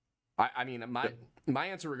 I mean, my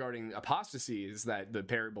answer regarding apostasy is that the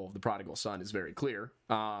parable of the prodigal son is very clear.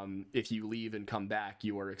 If you leave and come back,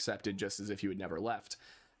 you are accepted just as if you had never left.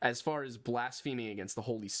 As far as blaspheming against the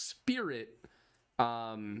Holy Spirit,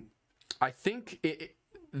 I think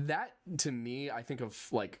that, to me, I think of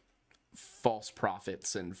like false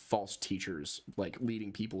prophets and false teachers, like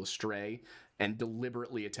leading people astray and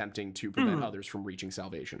deliberately attempting to prevent others from reaching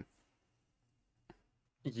salvation.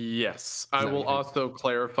 Yes, I will also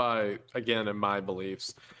clarify again in my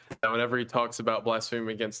beliefs that whenever he talks about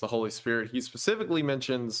blasphemy against the Holy Spirit, he specifically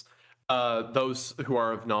mentions those who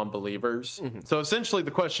are of non-believers. So essentially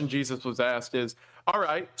the question Jesus was asked is, all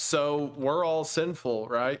right, so we're all sinful,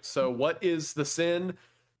 right? So what is the sin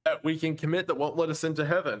that we can commit that won't let us into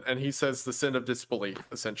heaven? And he says the sin of disbelief,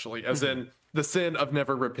 essentially, as in the sin of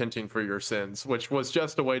never repenting for your sins, which was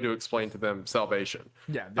just a way to explain to them salvation.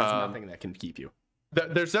 Yeah, there's nothing that can keep you.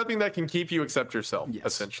 There's nothing that can keep you except yourself,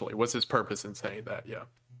 essentially, was his purpose in saying that,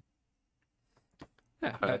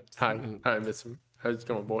 I miss him. How's it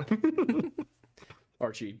going, boy?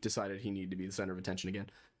 Archie decided he needed to be the center of attention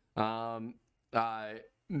again.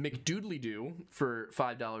 McDoodly-Doo for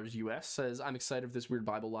 $5 US says, I'm excited for this weird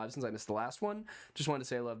Bible live since I missed the last one. Just wanted to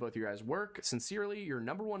say I love both of your guys' work. Sincerely, your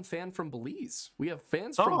 #1 fan from Belize. We have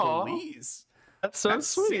fans from Belize. That's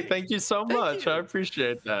sweet. Sick. Thank you so much. I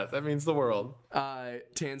appreciate that. That means the world.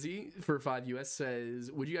 Tansy for $5 US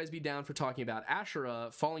says, would you guys be down for talking about Asherah?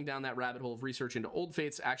 Falling down that rabbit hole of research into old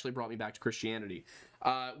faiths actually brought me back to Christianity.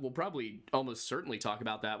 We'll probably almost certainly talk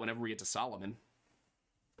about that whenever we get to Solomon,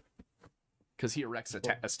 because he erects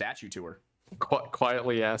a statue to her.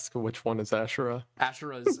 Quietly ask, which one is Asherah?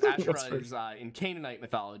 Asherah is in Canaanite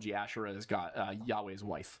mythology. Asherah is God, Yahweh's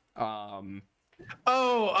wife. Yeah.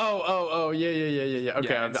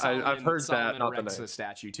 Okay, I've heard Solomon that. Not erects the name. A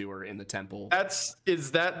statue to her in the temple. Is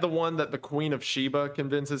that the one that the Queen of Sheba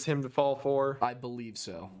convinces him to fall for? I believe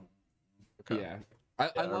so. Okay. Yeah.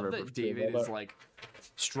 I love that David is like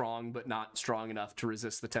strong, but not strong enough to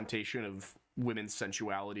resist the temptation of women's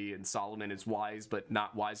sensuality, and Solomon is wise, but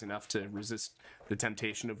not wise enough to resist the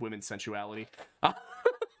temptation of women's sensuality.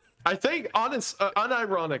 I think,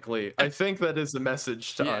 unironically, I think that is the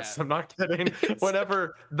message to us. I'm not kidding.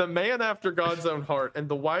 Whenever the man after God's own heart and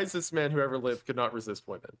the wisest man who ever lived could not resist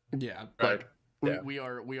women. Yeah, right. We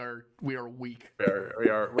are weak. We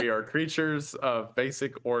are creatures of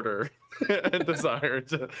basic order and desire.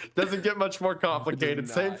 It doesn't get much more complicated.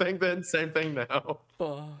 Same thing then, same thing now.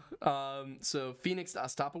 So Phoenix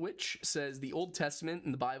Ostapowicz says the Old Testament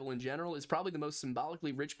and the Bible in general is probably the most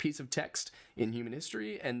symbolically rich piece of text in human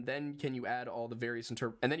history, and then can you add all the various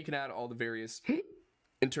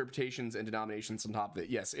interpretations and denominations on top of it.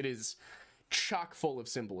 Yes, it is chock full of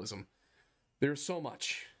symbolism. There's so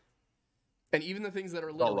much. And even the things that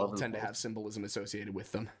are literal tend to have symbolism associated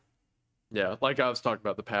with them. Yeah, like I was talking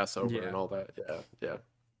about the Passover and all that. Yeah.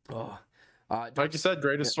 Like you said,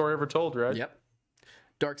 greatest story ever told, right? Yep.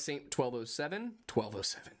 Dark Saint 1207.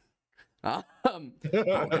 Oh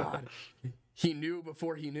God. He knew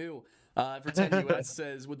before he knew. For 10 US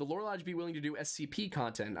says, would the Lore Lodge be willing to do SCP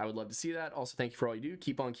content? I would love to see that. Also, thank you for all you do.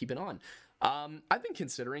 Keep on keeping on. I've been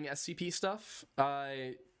considering SCP stuff.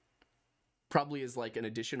 Probably as like an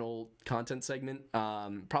additional content segment.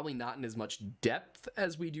 Probably not in as much depth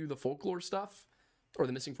as we do the folklore stuff or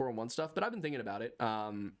the missing 401 stuff, but I've been thinking about it.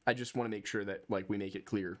 I just want to make sure that like we make it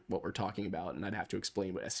clear what we're talking about, and I'd have to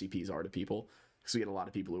explain what SCPs are to people because we get a lot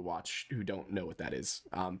of people who watch who don't know what that is.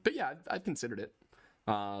 But yeah, I've considered it.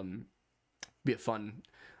 I'll be a fun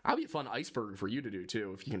iceberg for you to do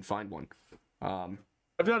too if you can find one.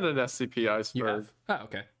 I've done an SCP iceberg. Oh,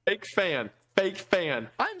 okay. Fake fan. I'm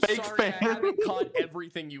fake sorry fan. I haven't caught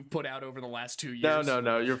everything you've put out over the last 2 years.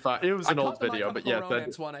 No, you're fine. It was an old video, but yeah,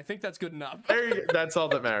 one. I think that's good enough. that's all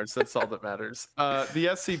that matters. The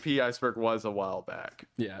SCP iceberg was a while back.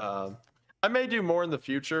 Yeah. I may do more in the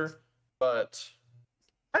future, but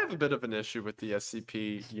I have a bit of an issue with the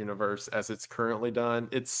SCP universe as it's currently done.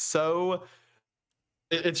 It's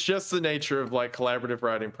just the nature of like collaborative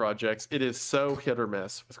writing projects. It is so hit or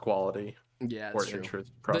miss with quality. Yeah, or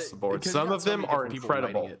interest across the board. Some of them are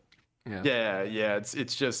incredible. Yeah.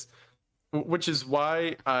 It's just, which is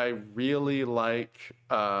why I really like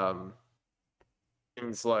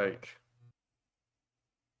things like,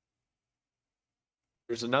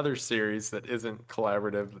 there's another series that isn't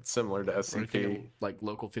collaborative that's similar to SCP, like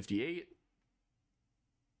Local 58.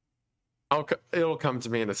 It'll come to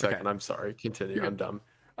me in a second. Okay. I'm sorry. Continue. I'm dumb.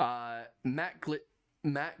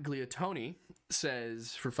 Matt Gliatoni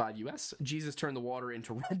says for 5 US, Jesus turned the water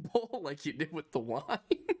into Red Bull like he did with the wine.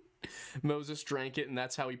 Moses drank it, and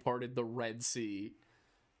that's how he parted the Red Sea.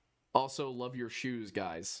 Also, love your shoes,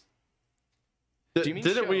 guys. Do you mean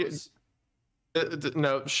shows?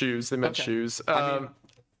 No, shoes. They meant shoes. To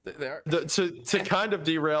kind of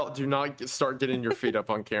derail, do not start getting your feet up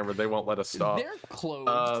on camera. They won't let us stop. They're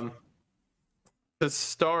closed. To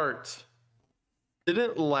start,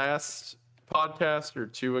 didn't last podcast or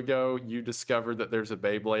 2 ago you discovered that there's a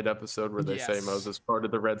Beyblade episode where they say Moses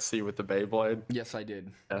parted the Red Sea with the Beyblade? Yes, I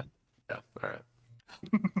did. Yeah, all right.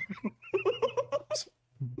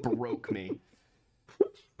 Broke me.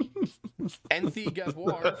 Enthi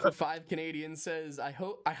Gavoir for 5 Canadian says, I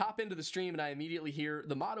hop into the stream and I immediately hear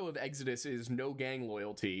the motto of Exodus is no gang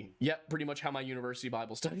loyalty. Yep, pretty much how my university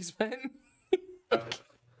Bible studies went.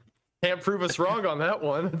 Can't prove us wrong on that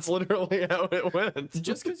one. It's literally how it went.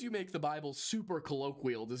 Just because you make the Bible super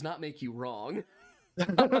colloquial does not make you wrong.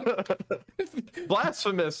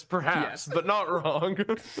 Blasphemous, perhaps, but not wrong.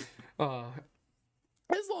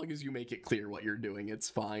 As long as you make it clear what you're doing, it's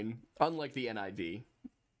fine. Unlike the NIV.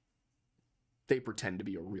 They pretend to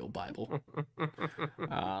be a real Bible.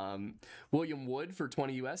 William Wood for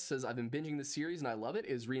 20 US says, I've been binging this series and I love it.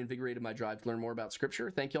 It has reinvigorated my drive to learn more about scripture.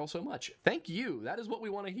 Thank you all so much. Thank you. That is what we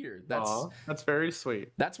want to hear. That's very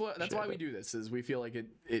sweet. That's why we do this, is we feel like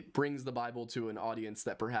it brings the Bible to an audience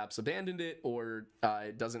that perhaps abandoned it or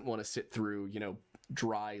doesn't want to sit through,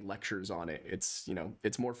 dry lectures on it.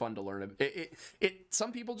 It's more fun to learn.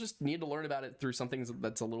 Some people just need to learn about it through something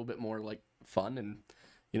that's a little bit more like fun, and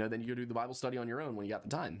then you go do the Bible study on your own when you got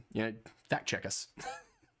the time. Fact check us.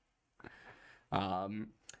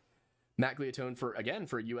 Matt Gliatone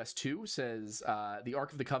for US 2 says, the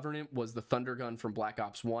Ark of the Covenant was the thunder gun from Black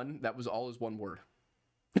Ops 1. That was all as one word.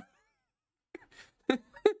 I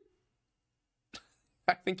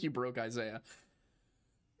think you broke Isaiah.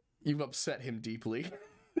 You've upset him deeply.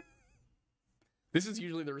 This is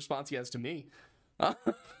usually the response he has to me.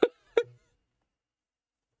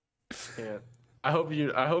 Yeah. I hope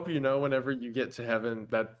you know whenever you get to heaven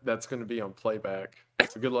that's going to be on playback.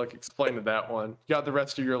 So good luck explaining that one. You got the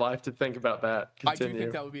rest of your life to think about that. Continue. I do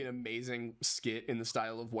think that would be an amazing skit in the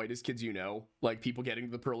style of Whitest Kids You Know, like people getting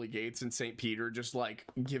to the pearly gates and St. Peter just like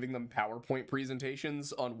giving them PowerPoint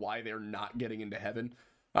presentations on why they're not getting into heaven.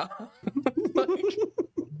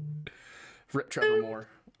 Rip Trevor Moore.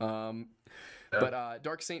 But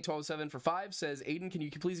Dark Saint 1207 for 5 says, Aiden, can you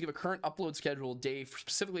please give a current upload schedule day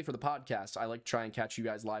specifically for the podcast? I like to try and catch you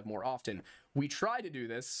guys live more often. We try to do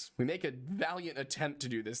this. We make a valiant attempt to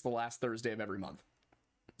do this the last Thursday of every month.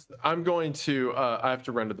 I'm going to I have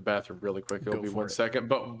to run to the bathroom really quick. It'll be 1 second.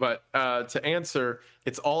 But to answer,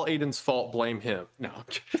 it's all Aiden's fault. Blame him. No.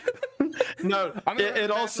 No, in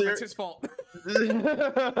all it's his fault.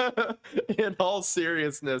 In all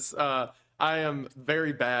seriousness, I am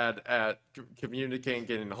very bad at communicating,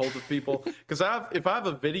 getting a hold of people. Because if I have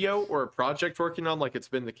a video or a project working on, like it's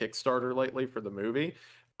been the Kickstarter lately for the movie,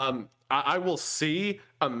 I will see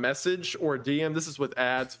a message or a DM. This is with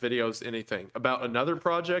ads, videos, anything about another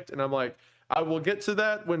project, and I'm like, I will get to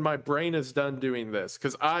that when my brain is done doing this,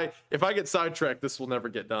 because if I get sidetracked, this will never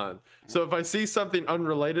get done. So if I see something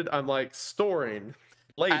unrelated, I'm like storing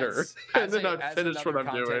later, and then I finish what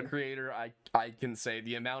I'm doing. Creator, I can say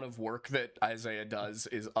the amount of work that Isaiah does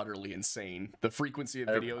is utterly insane. The frequency of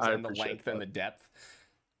videos and the length and the depth.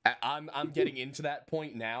 I'm getting into that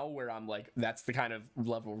point now where I'm like, that's the kind of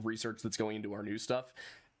level of research that's going into our new stuff,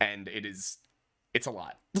 and it's a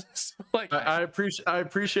lot. So, like, I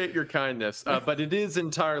appreciate your kindness, but it is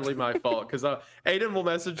entirely my fault, because Aiden will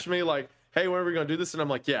message me like, hey, when are we gonna do this? And I'm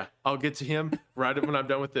like, yeah, I'll get to him right when I'm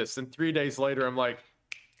done with this. And 3 days later, I'm like,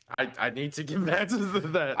 I need to get back to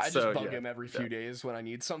that. I just bug him every few days when I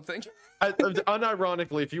need something.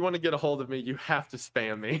 Unironically, if you want to get a hold of me, you have to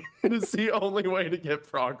spam me. It's the only way to get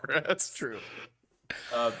progress. True.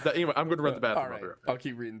 Anyway, I'm going to run the bathroom. All right, I'll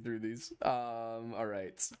keep reading through these. All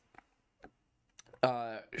right.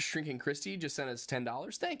 Shrinking Christie just sent us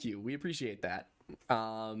 $10. Thank you. We appreciate that.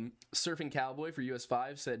 Surfing Cowboy for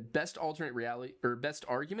US5 said best alternate reality or best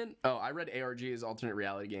argument. Oh, I read ARG as alternate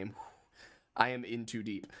reality game. I am in too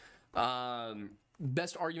deep.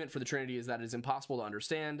 Best argument for the Trinity is that it is impossible to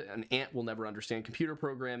understand. An ant will never understand computer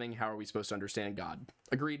programming. How are we supposed to understand God?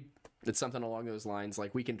 Agreed. It's something along those lines.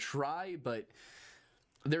 Like, we can try, but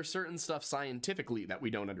there's certain stuff scientifically that we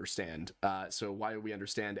don't understand. So why do we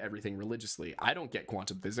understand everything religiously? I don't get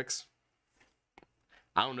quantum physics.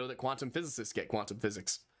 I don't know that quantum physicists get quantum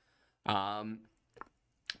physics.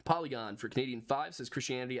 Polygon for Canadian 5 says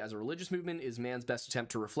Christianity as a religious movement is man's best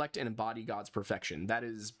attempt to reflect and embody God's perfection. That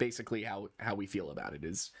is basically how we feel about it.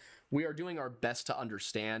 Is we are doing our best to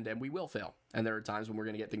understand, and we will fail. And there are times when we're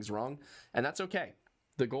going to get things wrong, and that's okay.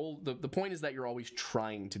 The goal, the point is that you're always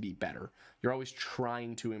trying to be better. You're always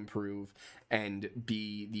trying to improve and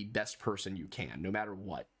be the best person you can, no matter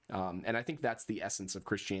what. And I think that's the essence of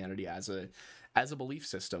Christianity as a belief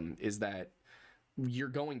system, is that you're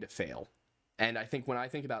going to fail. And I think when I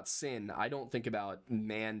think about sin, I don't think about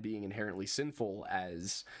man being inherently sinful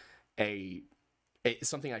as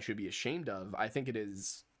something I should be ashamed of. I think it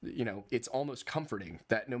is, it's almost comforting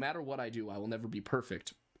that no matter what I do, I will never be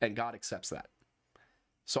perfect, and God accepts that.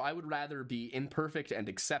 So I would rather be imperfect and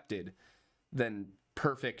accepted than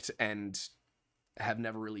perfect and have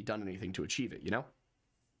never really done anything to achieve it,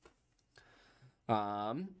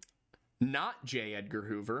 Not J. Edgar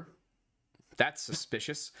Hoover. That's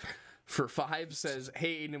suspicious. For 5 says,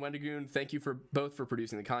 hey, Aiden and Wendigoon, thank you for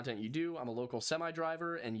producing the content you do. I'm a local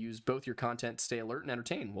semi-driver and use both your content to stay alert and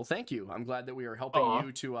entertain. Well, thank you. I'm glad that we are helping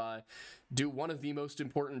you to do one of the most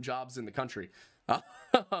important jobs in the country.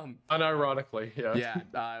 Unironically, yeah.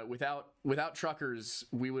 Yeah, without truckers,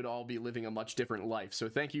 we would all be living a much different life. So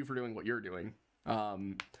thank you for doing what you're doing.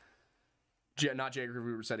 Not Jay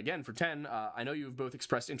Hoover said again for 10. I know you have both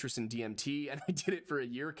expressed interest in DMT, and I did it for a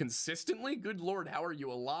year consistently. Good Lord, how are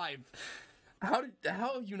you alive? How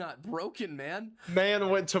are you not broken, man? Man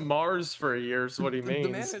went to Mars for a year, is what he means.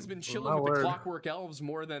 The man has been chilling with the Clockwork Elves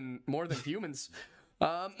more than humans.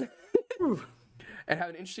 And have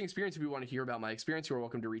an interesting experience. If you want to hear about my experience, you are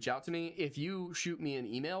welcome to reach out to me. If you shoot me an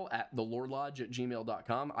email at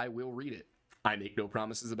thelordlodge@gmail.com, I will read it. I make no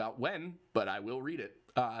promises about when, but I will read it.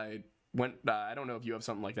 I don't know if you have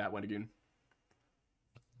something like that, Wendigoon.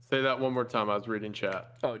 Say that one more time. I was reading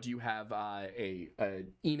chat. Oh, do you have a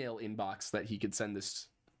email inbox that he could send this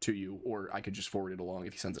to you, or I could just forward it along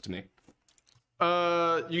if he sends it to me?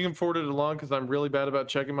 You can forward it along because I'm really bad about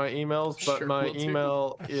checking my emails, but sure, my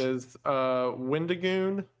email is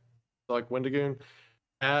Wendigoon, like Wendigoon,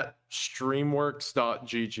 at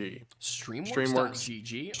streamworks.gg.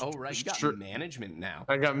 Streamworks.gg? Oh, right. You got management now.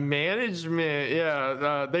 I got management.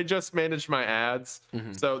 Yeah. They just manage my ads.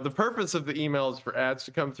 Mm-hmm. So the purpose of the email is for ads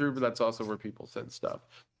to come through, but that's also where people send stuff.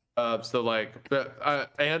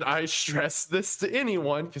 And I stress this to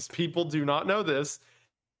anyone because people do not know this.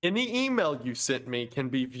 Any email you sent me can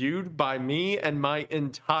be viewed by me and my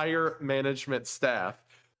entire management staff.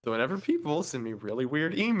 So whenever people send me really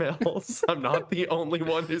weird emails, I'm not the only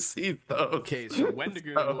one who sees those. Okay, so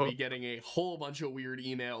Wendigoon will be getting a whole bunch of weird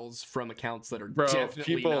emails from accounts that are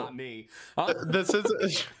definitely not me. This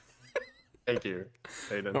is... Thank you,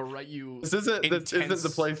 Aiden. I'll write you this isn't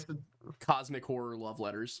the place to... cosmic horror love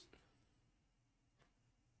letters.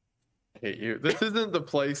 I hate you. This isn't the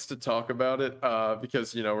place to talk about it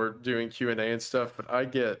because, we're doing Q&A and stuff, but I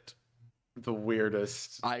get... the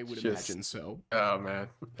weirdest. I would imagine so. Oh man.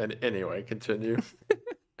 And anyway, continue.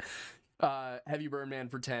 Heavy Burn Man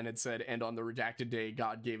for 10 had said, and on the redacted day,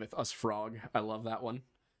 God gaveth us frog. I love that one.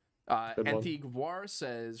 Anthony Guar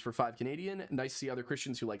says for 5 Canadian, nice to see other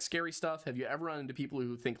Christians who like scary stuff. Have you ever run into people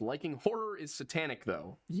who think liking horror is satanic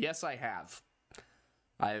though? Yes, I have.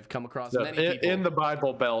 I've come across So many people in the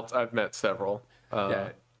Bible Belt. I've met several. Yeah,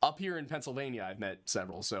 up here in Pennsylvania, I've met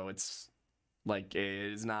several, so it's like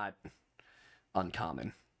it is not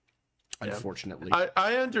uncommon, unfortunately.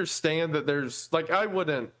 I understand that there's like I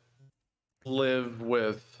wouldn't live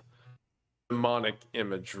with demonic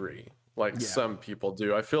imagery like some people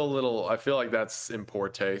do. I feel like that's in poor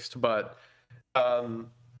taste, but I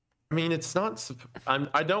mean, it's not.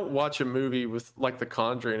 I don't watch a movie with like The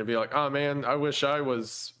Conjuring and be like, oh man, I wish I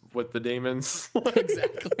was with the demons. Like,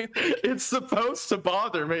 exactly. It's supposed to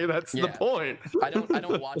bother me. That's the point. I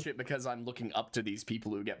don't watch it because I'm looking up to these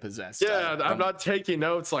people who get possessed. Yeah, I'm not taking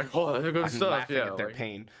notes like, oh, there goes stuff. Laughing at their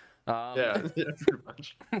pain. Pretty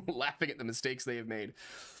much. Laughing at the mistakes they have made.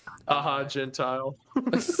 Gentile.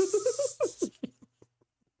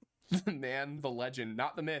 The man, the legend,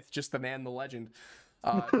 not the myth, just the man, the legend.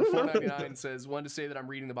 499 says, wanted to say that I'm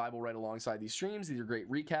reading the Bible right alongside these streams. These are great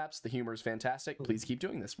recaps. The humor is fantastic. Please keep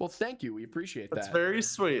doing this. Well, thank you. We appreciate that. That's very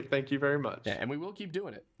sweet. Thank you very much. Yeah, and we will keep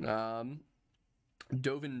doing it. Dovin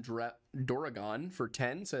Doragon for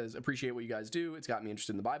 10 says, appreciate what you guys do. It's got me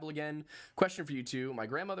interested in the Bible again. Question for you two. My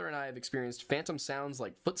grandmother and I have experienced phantom sounds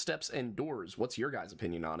like footsteps and doors. What's your guys'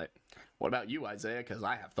 opinion on it? What about you, Isaiah? Because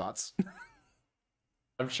I have thoughts.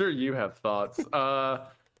 I'm sure you have thoughts.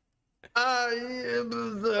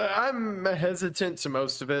 I'm hesitant to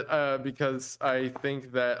most of it because I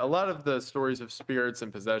think that a lot of the stories of spirits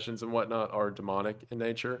and possessions and whatnot are demonic in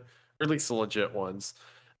nature, or at least the legit ones.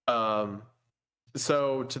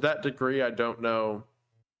 So to that degree, I don't know.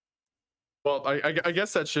 Well, I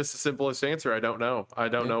guess that's just the simplest answer. I don't know. I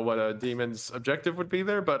don't know what a demon's objective would be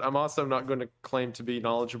there, but I'm also not going to claim to be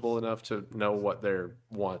knowledgeable enough to know what they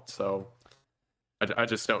want. So I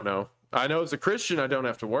just don't know. I know as a Christian, I don't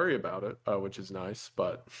have to worry about it, which is nice.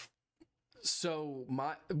 But so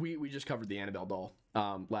we just covered the Annabelle doll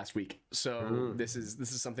last week. So this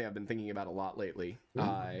is something I've been thinking about a lot lately.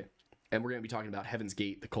 And we're going to be talking about Heaven's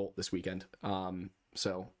Gate, the cult, this weekend.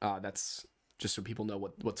 So that's just so people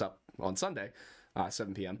know what's up on Sunday,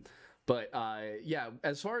 7 p.m. But yeah,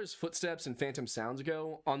 as far as footsteps and phantom sounds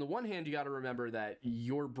go, on the one hand, you got to remember that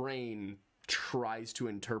your brain tries to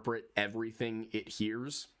interpret everything it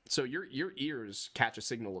hears. So your ears catch a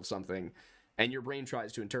signal of something, and your brain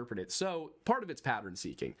tries to interpret it. So part of it's pattern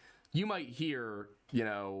seeking. You might hear,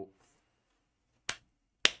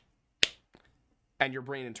 and your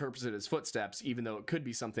brain interprets it as footsteps, even though it could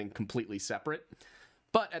be something completely separate.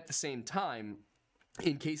 But at the same time,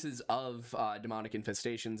 in cases of demonic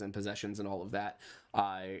infestations and possessions and all of that,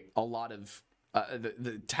 a lot of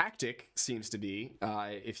the tactic seems to be,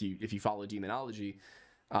 if you follow demonology,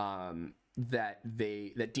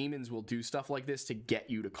 that demons will do stuff like this to get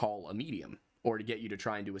you to call a medium or to get you to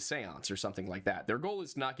try and do a seance or something like that. Their goal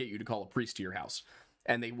is to not get you to call a priest to your house,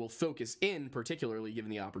 and they will focus in, particularly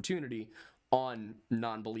given the opportunity, on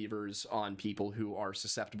non-believers, on people who are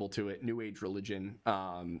susceptible to it, New Age religion,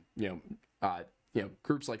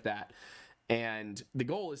 groups like that. And the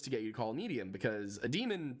goal is to get you to call a medium, because a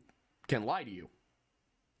demon can lie to you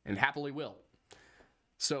and happily will.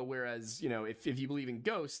 So whereas, if you believe in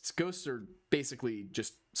ghosts are basically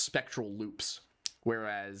just spectral loops,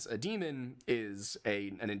 whereas a demon is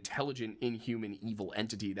an intelligent, inhuman, evil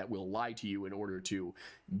entity that will lie to you in order to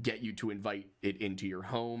get you to invite it into your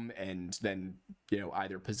home and then,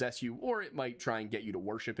 either possess you, or it might try and get you to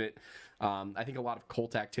worship it. I think a lot of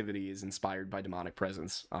cult activity is inspired by demonic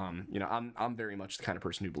presence. I'm very much the kind of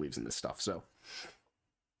person who believes in this stuff. So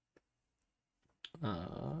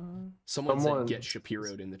someone said get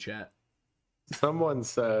Shapiro'd in the chat. Someone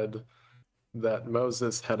said that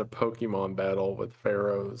Moses had a Pokemon battle with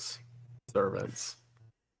Pharaoh's servants.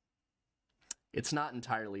 It's not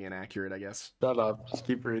entirely inaccurate, I guess. Shut up. Just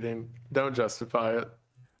keep reading. Don't justify it.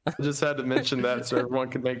 I just had to mention that so everyone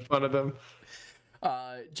could make fun of them.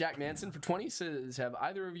 Jack Manson for 20 says, have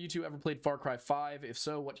either of you two ever played Far Cry 5? If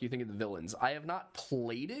so, what do you think of the villains? I have not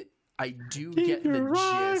played it. I do get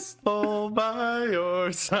the gist. By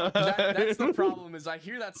your side. That's the problem, is I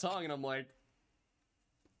hear that song and I'm like,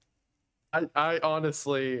 I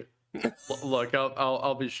honestly, look,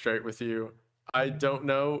 I'll be straight with you. I don't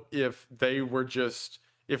know if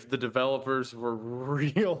if the developers were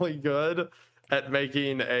really good at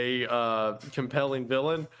making a compelling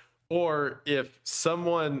villain, or if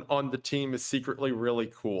someone on the team is secretly really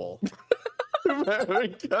cool.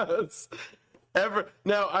 Because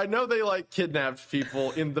now I know they kidnapped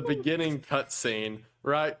people in the beginning cutscene,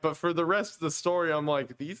 right? But for the rest of the story, I'm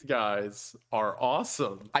like, these guys are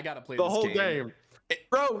awesome. I gotta play the this whole game.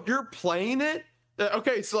 Bro, you're playing it?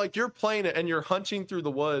 Okay, so like you're playing it and you're hunching through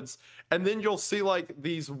the woods, and then you'll see like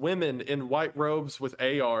these women in white robes with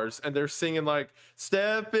ARs, and they're singing like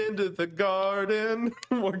 "Step into the garden,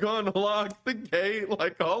 we're gonna lock the gate,"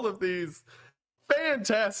 like all of these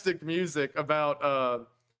fantastic music about.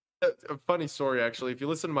 A funny story actually. If you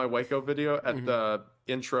listen to my Waco video at the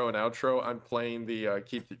intro and outro, I'm playing the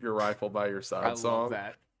 "Keep Your Rifle by Your Side" song. I love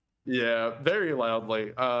that. Yeah, very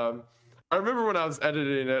loudly. I remember when I was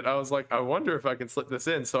editing it, I was like, I wonder if I can slip this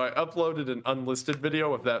in. So I uploaded an unlisted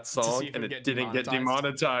video of that song, and it didn't get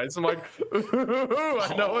demonetized. I'm like, ooh,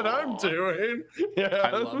 I know what I'm doing. Yeah,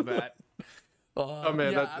 I love that. Oh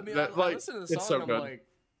man, yeah, I mean, I like, listen to the song it's so and I'm good. like,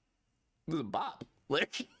 this is a bop.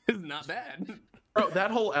 Like, it's not bad. Bro,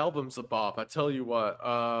 that whole album's a bop. I tell you what.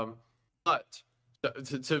 But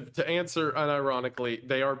to answer unironically,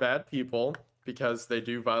 they are bad people because they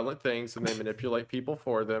do violent things and they manipulate people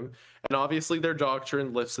for them. And obviously their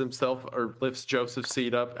doctrine lifts Joseph's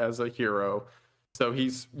seed up as a hero. So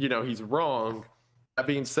he's wrong. That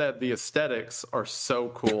being said, the aesthetics are so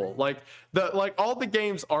cool. Like all the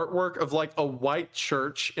game's artwork of like a white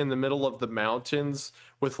church in the middle of the mountains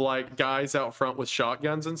with like guys out front with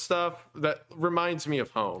shotguns and stuff, that reminds me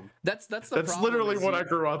of home. That's literally what I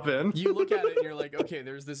grew up in. You look at it and you're like, okay,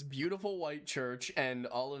 there's this beautiful white church and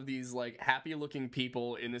all of these like happy looking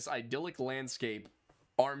people in this idyllic landscape,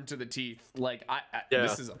 armed to the teeth. Like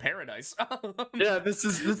this is a paradise. Yeah, this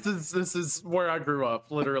is where I grew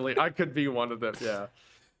up. Literally, I could be one of them. Yeah.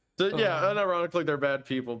 So yeah, unironically, they're bad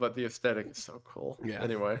people, but the aesthetic is so cool. Yeah.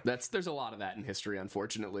 Anyway, there's a lot of that in history.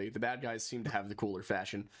 Unfortunately, the bad guys seem to have the cooler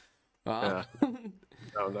fashion. Yeah.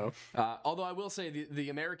 Oh no. Although I will say the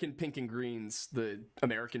American pink and greens, the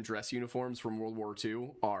American dress uniforms from World War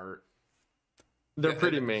II they're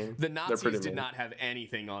pretty mean. The Nazis did not have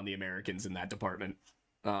anything on the Americans in that department.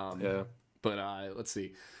 Yeah. But let's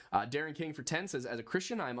see. Darren King for 10 says, as a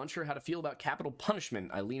Christian, I'm unsure how to feel about capital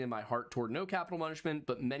punishment. I lean in my heart toward no capital punishment,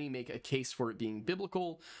 but many make a case for it being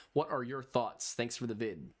biblical. What are your thoughts? Thanks for the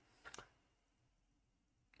vid.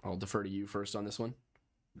 I'll defer to you first on this one.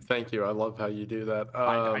 Thank you. I love how you do that.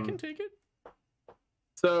 I can take it.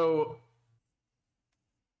 So,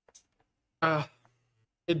 my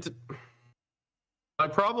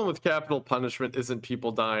problem with capital punishment isn't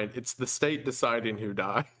people dying; it's the state deciding who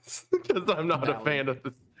dies. Because I'm not a fan of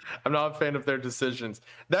this. I'm not a fan of their decisions.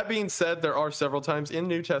 That being said, there are several times in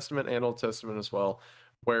New Testament and Old Testament as well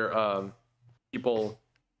where people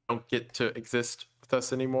don't get to exist with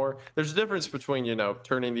us anymore. There's a difference between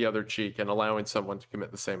turning the other cheek and allowing someone to commit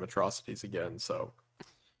the same atrocities again. So,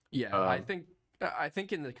 yeah, I think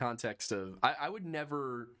in the context of I would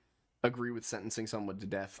never agree with sentencing someone to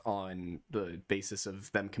death on the basis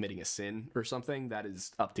of them committing a sin or something. That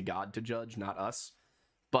is up to God to judge, not us.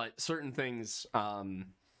 But certain things that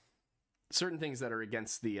are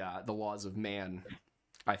against the laws of man,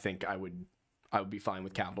 I think I would be fine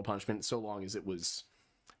with capital punishment so long as it was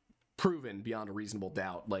proven beyond a reasonable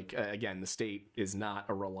doubt. Like again, the state is not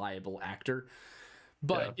a reliable actor.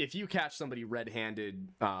 But if you catch somebody red-handed,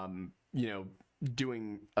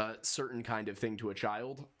 doing a certain kind of thing to a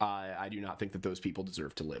child, I do not think that those people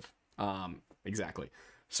deserve to live. Exactly.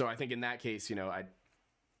 So I think in that case,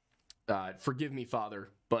 forgive me, Father,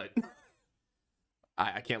 but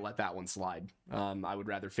I can't let that one slide. I would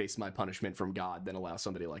rather face my punishment from God than allow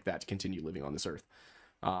somebody like that to continue living on this earth.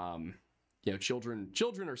 Children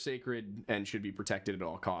are sacred and should be protected at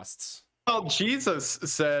all costs. Well, Jesus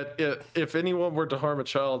said if anyone were to harm a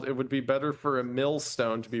child, it would be better for a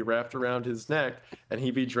millstone to be wrapped around his neck and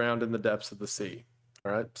he be drowned in the depths of the sea.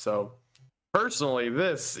 All right. So personally,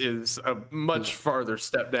 this is a much farther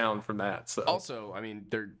step down from that. So also, I mean,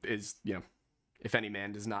 there is, if any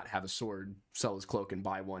man does not have a sword, sell his cloak and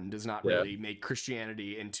buy one, does not really make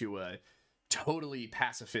Christianity into a totally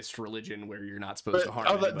pacifist religion where you're not supposed to harm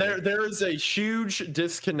anybody. There is a huge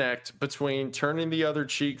disconnect between turning the other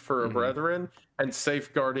cheek for a brethren and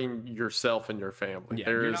safeguarding yourself and your family. Yeah,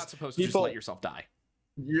 you're not supposed to just let yourself die.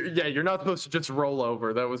 You're not supposed to just roll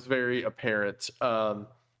over. That was very apparent. A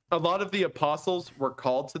lot of the apostles were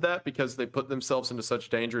called to that because they put themselves into such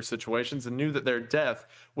dangerous situations and knew that their death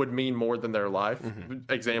would mean more than their life.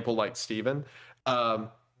 Example like Stephen.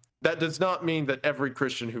 That does not mean that every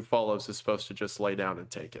Christian who follows is supposed to just lay down and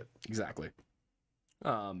take it. Exactly.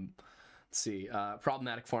 Let's see.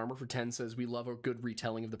 Problematic Farmer for 10 says, we love a good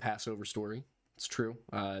retelling of the Passover story. It's true.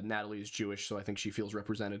 Natalie is Jewish, so I think she feels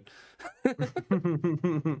represented.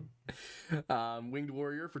 Winged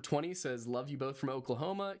Warrior for 20 says, love you both from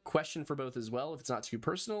Oklahoma. Question for both as well, if it's not too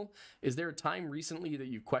personal. Is there a time recently that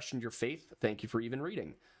you've questioned your faith? Thank you for even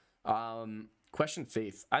reading. Question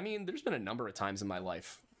faith. I mean, there's been a number of times in my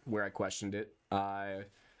life where I questioned it. I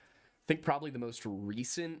think probably the most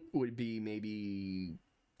recent would be maybe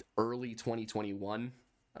early 2021.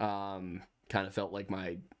 Kind of felt like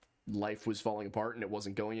my life was falling apart and it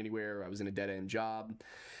wasn't going anywhere. I was in a dead-end job.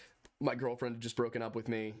 My girlfriend had just broken up with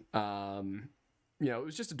me. It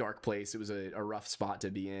was just a dark place. It was a rough spot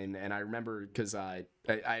to be in. And I remember, because I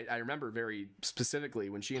remember very specifically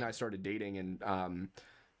when she and I started dating, and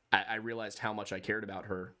I realized how much I cared about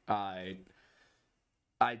her.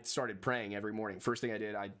 I started praying every morning. First thing I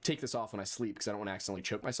did, I take this off when I sleep because I don't want to accidentally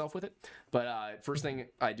choke myself with it. But first thing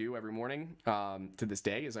I do every morning to this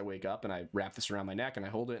day is I wake up and I wrap this around my neck and I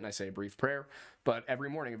hold it and I say a brief prayer. But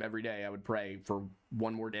every morning of every day, I would pray for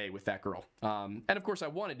one more day with that girl. And of course, I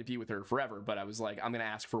wanted to be with her forever, but I was like, I'm going to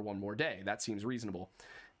ask for one more day. That seems reasonable.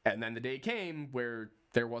 And then the day came where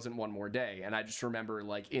there wasn't one more day. And I just remember,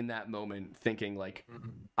 like, in that moment thinking, like,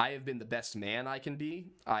 I have been the best man I can be.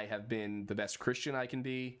 I have been the best Christian I can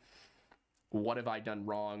be. What have I done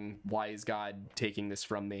wrong? Why is God taking this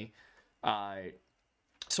from me?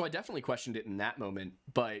 So I definitely questioned it in that moment.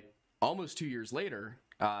 But almost 2 years later,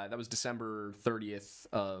 that was December 30th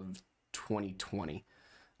of 2020.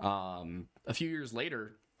 A few years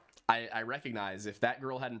later, I recognize if that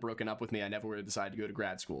girl hadn't broken up with me, I never would have decided to go to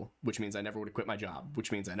grad school, which means I never would have quit my job,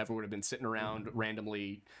 which means I never would have been sitting around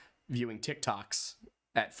randomly viewing TikToks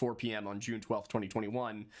at 4 p.m. on June 12th,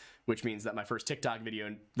 2021, which means that my first TikTok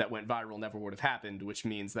video that went viral never would have happened, which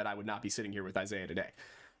means that I would not be sitting here with Isaiah today.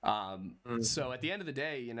 So at the end of the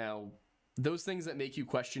day, those things that make you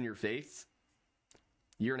question your faith,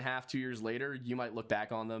 year and a half, 2 years later, you might look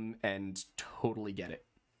back on them and totally get it.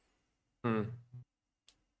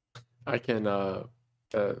 I can,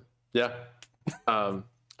 yeah. That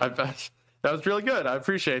was really good. I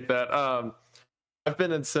appreciate that. I've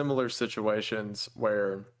been in similar situations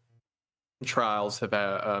where trials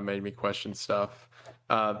have made me question stuff.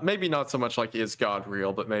 Maybe not so much like, is God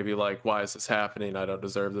real, but maybe like, why is this happening? I don't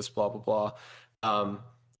deserve this, blah, blah, blah.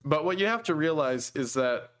 But what you have to realize is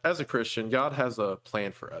that as a Christian, God has a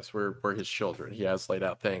plan for us. We're his children. He has laid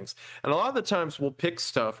out things. And a lot of the times we'll pick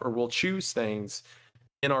stuff or we'll choose things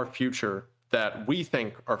in our future that we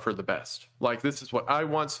think are for the best. Like, this is what I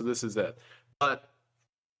want, so this is it. But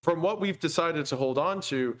from what we've decided to hold on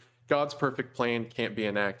to, God's perfect plan can't be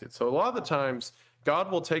enacted. So a lot of the times,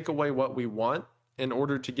 God will take away what we want in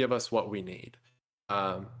order to give us what we need.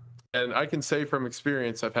 And I can say from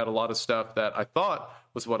experience, I've had a lot of stuff that I thought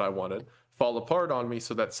was what I wanted fall apart on me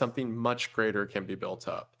so that something much greater can be built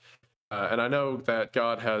up. And I know that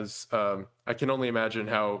God has, I can only imagine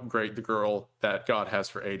how great the girl that God has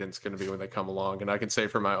for Aiden's going to be when they come along. And I can say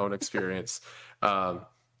from my own experience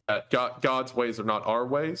that God's ways are not our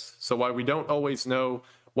ways. So while we don't always know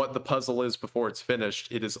what the puzzle is before it's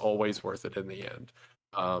finished, it is always worth it in the end.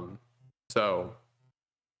 So,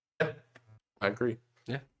 yeah, I agree.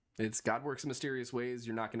 Yeah, it's God works in mysterious ways.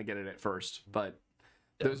 You're not going to get it at first, but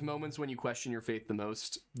those moments when you question your faith the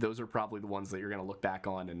most, those are probably the ones that you're going to look back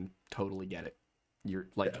on and totally get it. You're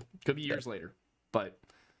like, could be years later, but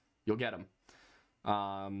you'll get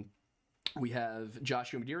them. We have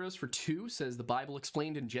Joshua Medeiros for 2 says the Bible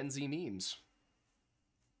explained in Gen Z memes.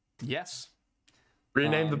 Yes.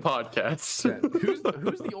 Rename the podcast. Who's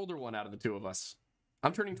the older one out of the two of us?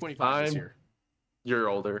 I'm turning 25 this year. You're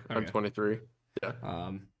older. Okay. I'm 23. Yeah.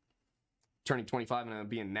 Turning 25 and I'm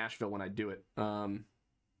be in Nashville when I do it.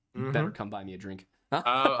 Better come buy me a drink.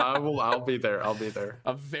 I'll be there. I'll be there.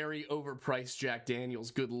 A very overpriced Jack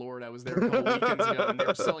Daniels. Good Lord. I was there a couple weekends ago and they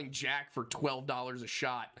were selling Jack for $12 a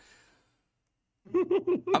shot.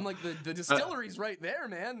 I'm like, the distillery's right there,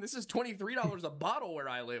 man. This is $23 a bottle where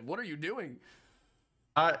I live. What are you doing?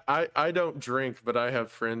 I don't drink, but I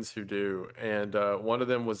have friends who do. And one of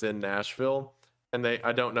them was in Nashville. And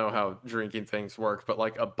I don't know how drinking things work, but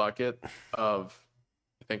like a bucket of,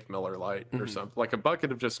 I think Miller Lite or something, like a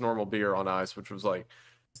bucket of just normal beer on ice, which was like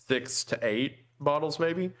 6 to 8 bottles,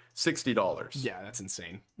 maybe $60. Yeah, that's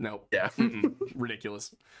insane. Nope. Yeah.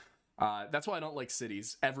 Ridiculous. That's why I don't like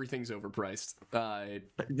cities. Everything's overpriced.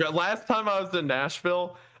 Last time I was in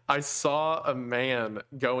Nashville, I saw a man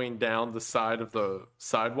going down the side of the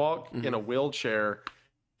sidewalk in a wheelchair,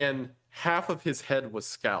 and half of his head was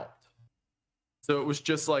scalped. So it was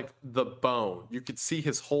just like the bone. You could see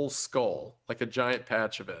his whole skull, like a giant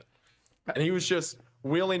patch of it. And he was just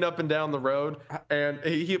wheeling up and down the road. And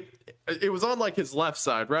it was on like his left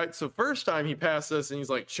side, right? So first time he passed us and he's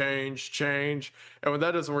like, change. And when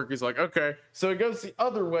that doesn't work, he's like, okay. So he goes the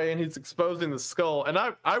other way and he's exposing the skull. And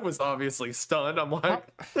I was obviously stunned. I'm like,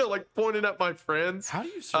 like pointing at my friends. How do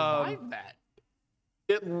you survive that?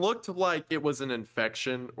 It looked like it was an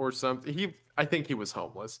infection or something. I think he was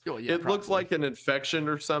homeless. Oh, yeah, It looked probably. like an infection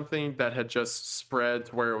or something that had just spread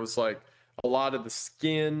to where it was like a lot of the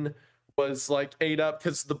skin was like ate up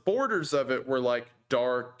because the borders of it were like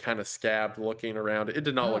dark, kind of scabbed looking around. It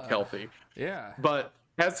did not look healthy. Yeah. But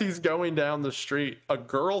as he's going down the street, a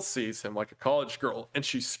girl sees him, like a college girl, and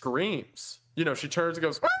she screams. You know, she turns and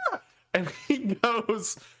goes, ah! And he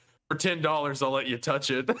goes, for $10, I'll let you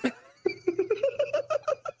touch it.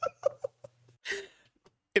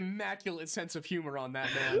 Immaculate sense of humor on that,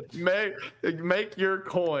 man. Make your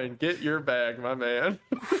coin. Get your bag, my man.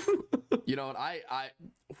 You know what?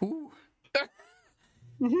 Whew.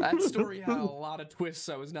 That story had a lot of twists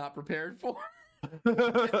I was not prepared for.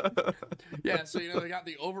 Yeah, so you know they got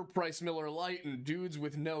the overpriced Miller Lite and dudes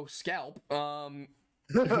with no scalp, who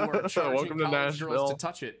are charging college girls to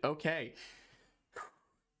touch it. Okay.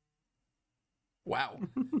 Wow.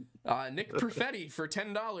 Nick Perfetti for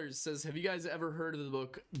 $10 says, have you guys ever heard of the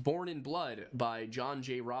book Born in Blood by John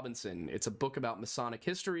J. Robinson? It's a book about Masonic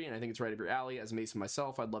history, and I think it's right up your alley. As a Mason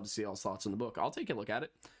myself, I'd love to see y'all's thoughts on the book. I'll take a look at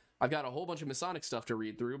it. I've got a whole bunch of Masonic stuff to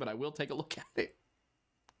read through, but I will take a look at it.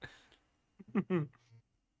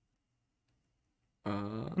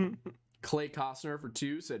 Clay Costner for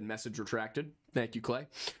 2 said, message retracted. Thank you, Clay.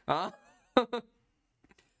 Is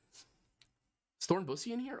Thorn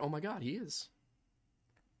Bussy in here? Oh my god, he is.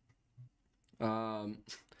 Let's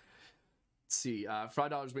see.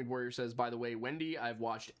 $5 Winged Warrior says, by the way, Wendy, I've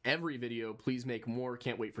watched every video. Please make more.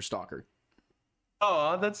 Can't wait for Stalker.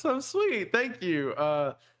 Oh, that's so sweet. Thank you.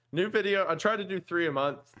 New video. I try to do 3 a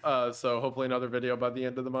month. So hopefully another video by the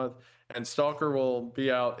end of the month. And Stalker will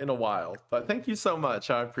be out in a while. But thank you so much.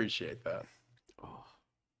 I appreciate that.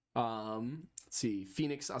 Let's see.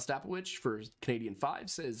 Phoenix Ostapowicz for Canadian 5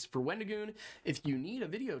 says, for Wendigoon, if you need a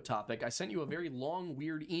video topic, I sent you a very long,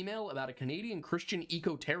 weird email about a Canadian Christian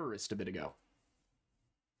eco-terrorist a bit ago.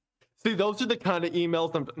 See, those are the kind of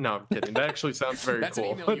emails No, I'm kidding. That actually sounds very that's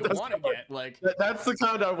cool. That's an email you want to get. Like, that's the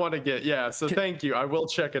kind I want to get. Yeah, so thank you. I will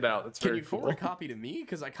check it out. It's very cool. Can you forward a copy to me?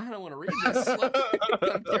 Because I kind of want to read this. Like,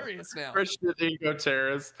 I'm curious now. Christian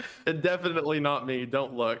eco-terrorist. And definitely not me.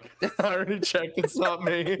 Don't look. I already checked. It's not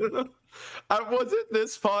me. Was it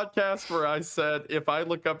this podcast where I said, if I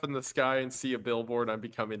look up in the sky and see a billboard, I'm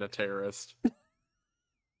becoming a terrorist?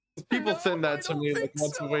 People send that to me like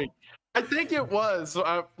once a week. I think it was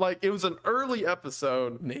like it was an early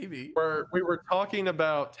episode, maybe, where we were talking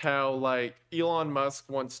about how like Elon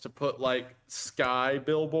Musk wants to put like sky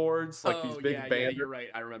billboards, like these big banners. Yeah, you're right.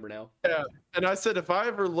 I remember now. Yeah, and I said if I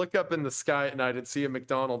ever look up in the sky at night and see a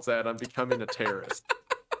McDonald's ad, I'm becoming a terrorist.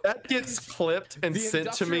 That gets clipped and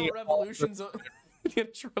sent to me. The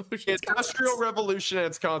Industrial Revolution and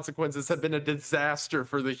its consequences have been a disaster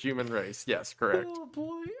for the human race. Yes, correct. Oh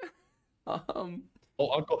boy. Oh,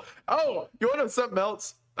 uncle. Oh, you want to know something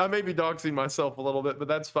else? I may be doxing myself a little bit, but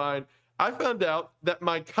that's fine. I found out that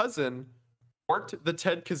my cousin worked the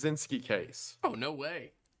Ted Kaczynski case. Oh, no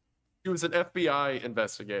way. He was an FBI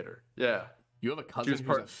investigator. Yeah. You have a cousin who's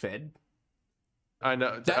a Fed? I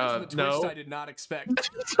know. That is the twist I did not expect.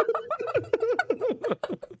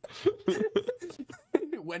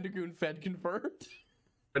 Wendigoon Fed confirmed.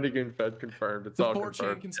 Wendigoon Fed confirmed. It's all confirmed. The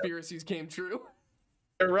 4chan conspiracies came true.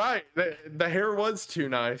 You're right. The hair was too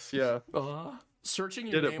nice. Yeah. Searching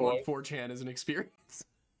your name on 4chan is an experience.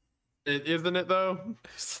 Isn't it though?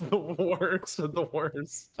 It's the worst of the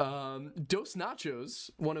worst. Dos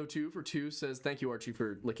Nachos 102 for 2 says, thank you, Archie,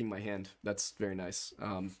 for licking my hand. That's very nice.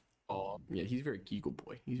 Yeah, he's very giggle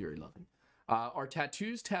boy. He's very loving. Are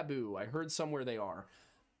tattoos taboo? I heard somewhere they are.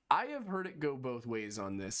 I have heard it go both ways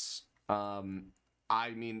on this.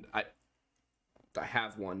 I mean, I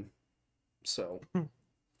have one, so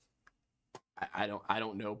I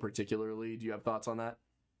don't know particularly. Do you have thoughts on that?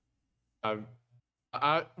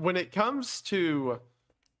 When it comes to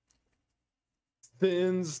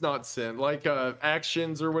sins, not sin, like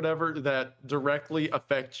actions or whatever that directly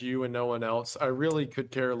affect you and no one else, I really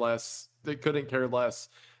could care less. They couldn't care less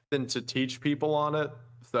than to teach people on it.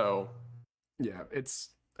 So yeah, it's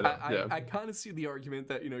I kind of see the argument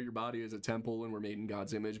that, you know, your body is a temple and we're made in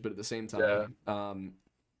God's image, but at the same time,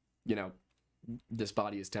 you know, this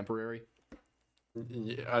body is temporary.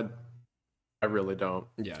 Yeah, I really don't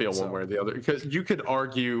feel one way or the other, because you could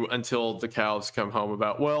argue until the cows come home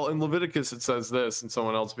about, well, in Leviticus it says this, and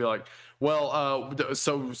someone else be like, well,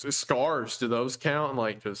 so scars, do those count? And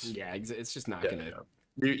like, just it's just not gonna.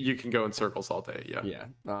 You can go in circles all day. Yeah.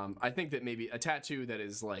 I think that maybe a tattoo that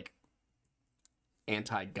is like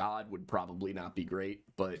anti-God would probably not be great,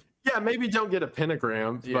 but Yeah, maybe don't get a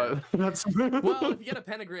pentagram, Yeah. but that's well, if you get a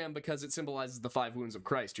pentagram because it symbolizes the 5 wounds of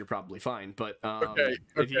Christ, you're probably fine. But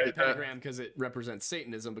if you get a pentagram because it represents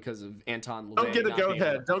Satanism because of Anton LaVey, don't get a go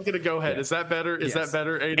ahead. Don't get a go ahead. Yeah. Is that better? Is that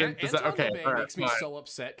better, Aiden? Is that Anton okay? LaVey makes me so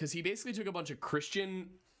upset because he basically took a bunch of Christian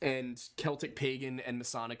and Celtic pagan and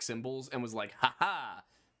Masonic symbols and was like, haha,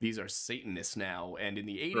 these are Satanists now. And in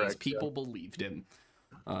the 80s, Correct, people believed him.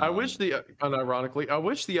 I wish unironically, I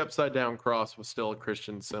wish the upside down cross was still a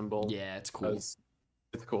Christian symbol. Yeah, it's cool. It's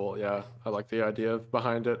cool, yeah. I like the idea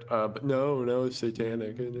behind it. But no, it's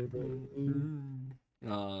satanic. You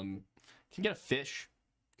can get a fish.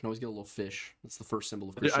 You can always get a little fish. That's the first symbol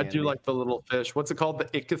of Christianity. I do like the little fish. What's it called?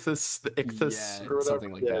 The Eclipses? The Eclipses? Yeah, or whatever?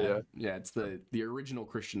 something like that. Yeah, it's the original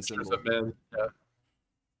Christian symbol. Yeah.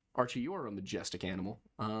 Archie, you are a majestic animal.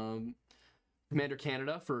 Commander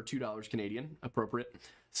Canada for $2 Canadian, appropriate,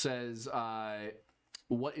 says,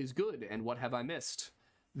 what is good and what have I missed?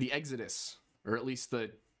 The Exodus, or at least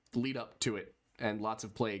the lead up to it, and lots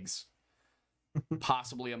of plagues.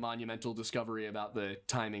 Possibly a monumental discovery about the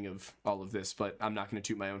timing of all of this, but I'm not going to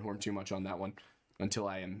toot my own horn too much on that one until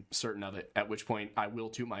I am certain of it, at which point I will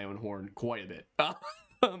toot my own horn quite a bit.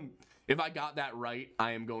 If I got that right,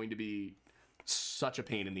 I am going to be such a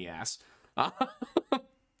pain in the ass.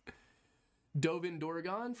 Dovin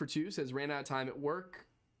Doragon for 2 says, ran out of time at work.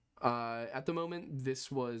 At the moment,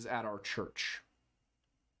 this was at our church.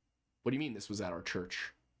 What do you mean this was at our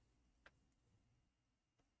church?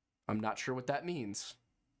 I'm not sure what that means.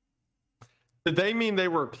 Did they mean they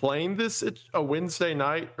were playing this at a Wednesday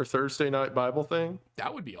night or Thursday night Bible thing?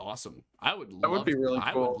 That would be awesome. I would love That would be really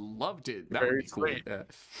cool. I would love to. That Very would be cool. sweet. Yeah.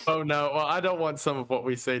 Oh no, well, I don't want some of what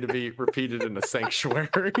we say to be repeated in a sanctuary.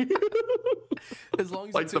 As long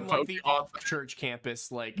as Like it's the in like the Pokemon. off-church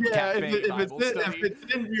campus, like Yeah, cafe if Bible study.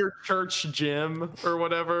 it's in your church gym or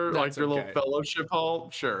whatever, like That's your okay. little fellowship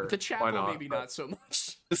hall, sure. The chapel, why not? maybe not so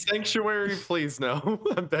much. The sanctuary, please no.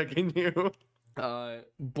 I'm begging you.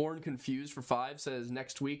 Born Confused for 5 says,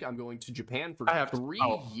 next week I'm going to Japan for I have to- 3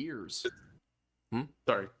 oh. years.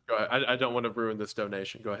 Sorry, go ahead. I don't want to ruin this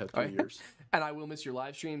donation. Go ahead, 3 years. And I will miss your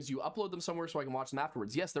live streams. You upload them somewhere so I can watch them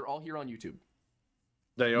afterwards. Yes, they're all here on YouTube.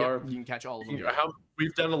 They Yep, are. you can catch all of them.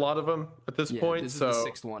 We've done a lot of them at this point, this is so the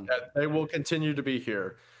 6th one. they will continue to be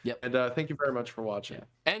here. Yep. And thank you very much for watching.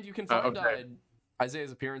 Yeah. And you can find okay.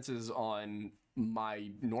 Isaiah's appearances on my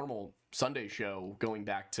normal Sunday show going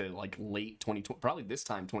back to like late 2020, probably this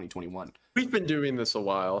time 2021. We've been doing this a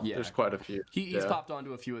while. Yeah. There's quite a few. He's popped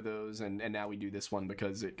onto a few of those, and now we do this one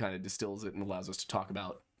because it kind of distills it and allows us to talk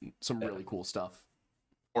about some really cool stuff.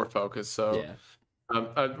 More focus. So Yeah.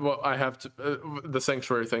 well, I have to. The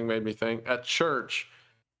sanctuary thing made me think. At church,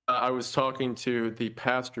 I was talking to the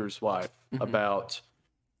pastor's wife about.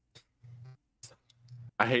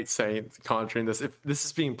 I hate saying conjuring this. If this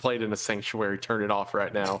is being played in a sanctuary, turn it off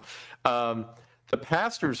right now. The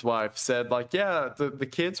pastor's wife said, like, yeah, the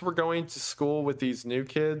kids were going to school with these new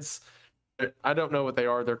kids. I don't know what they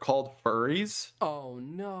are. They're called furries. Oh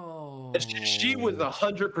no. And she was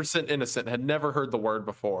 100% innocent, had never heard the word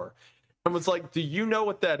before. And was like, do you know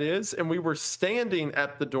what that is? And we were standing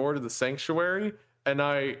at the door to the sanctuary, and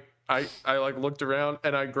I like looked around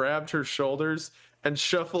and I grabbed her shoulders and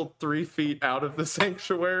shuffled 3 feet out of the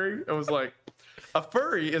sanctuary and was like, a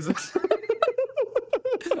furry is a...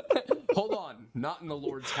 Hold on, not in the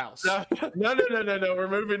Lord's house. No, we're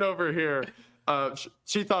moving over here.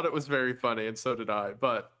 She thought it was very funny, and so did I,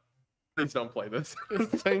 but please don't play this.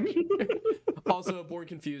 Thank you. Also, Born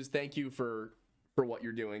Confused, thank you for what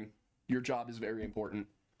you're doing. Your job is very important.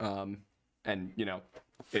 And, you know,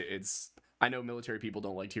 it's... I know military people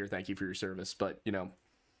don't like to hear thank you for your service, but, you know,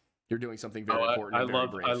 you're doing something very important and very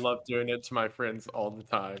brave. I love doing it to my friends all the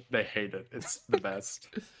time. They hate it. It's the best.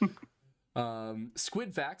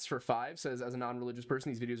 Squid Facts for 5 says, as a non-religious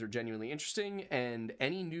person, these videos are genuinely interesting. And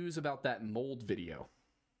any news about that mold video?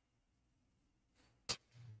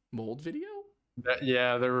 Mold video?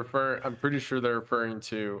 Yeah, I'm pretty sure they're referring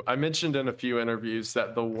to. I mentioned in a few interviews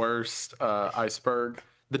that the worst iceberg,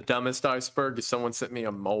 the dumbest iceberg, is someone sent me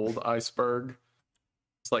a mold iceberg.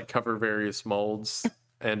 It's like cover various molds.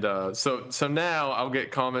 And so now I'll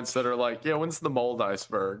get comments that are like, yeah, when's the mold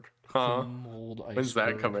iceberg? Huh? Mold iceberg. When's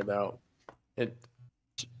that coming out?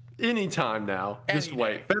 Anytime now. Just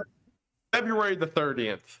wait. February the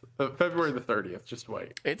 30th. February the 30th. Just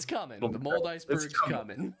wait. It's coming. The mold iceberg's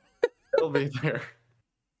coming. It'll be there.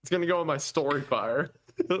 It's gonna go on my story fire.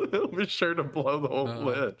 It'll be sure to blow the whole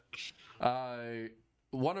lid. The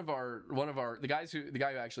guy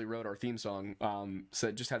who actually wrote our theme song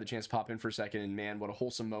said, just had the chance to pop in for a second, and man, what a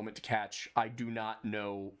wholesome moment to catch. I do not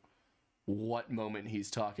know what moment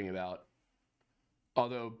he's talking about.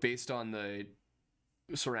 Although, based on the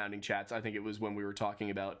surrounding chats, I think it was when we were talking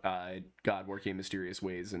about God working in mysterious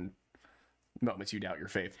ways and moments you doubt your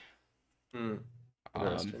faith.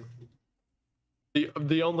 Interesting.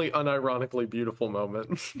 The only unironically beautiful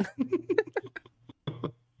moment.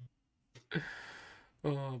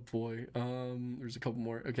 Oh boy. There's a couple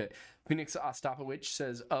more. Okay. Phoenix Ostapowicz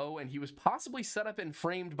says, "Oh, and he was possibly set up and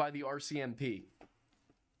framed by the RCMP."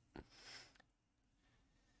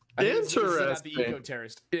 Interesting. The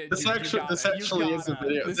eco-terrorist. This actually is a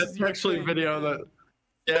video. That's actually a video that,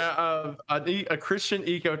 yeah, a Christian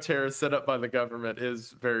eco-terrorist set up by the government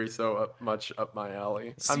is very much up my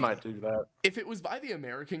alley. See, I might do that. If it was by the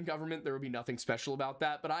American government, there would be nothing special about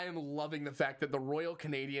that. But I am loving the fact that the Royal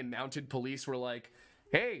Canadian Mounted Police were like,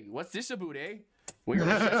 "Hey, what's this about, eh? We're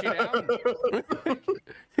gonna shut you down."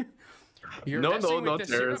 You're messing with the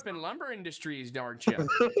syrup and lumber industries, aren't you?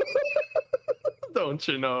 Don't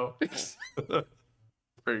you know?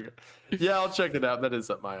 Very good. Yeah, I'll check it out. That is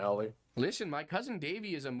up my alley. Listen, my cousin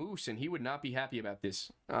Davey is a moose, and he would not be happy about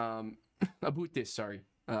this. About this, sorry.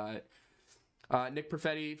 Nick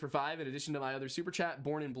Perfetti for 5. In addition to my other super chat,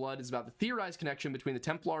 Born in Blood is about the theorized connection between the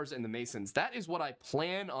Templars and the Masons. That is what I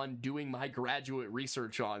plan on doing my graduate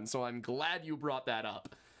research on, so I'm glad you brought that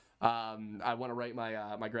up. I want to write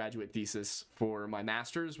my my graduate thesis for my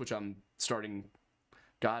master's, which I'm starting,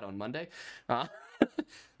 God, on Monday.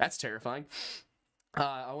 That's terrifying.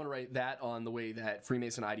 I want to write that on the way that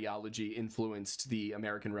Freemason ideology influenced the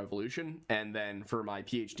American Revolution, and then for my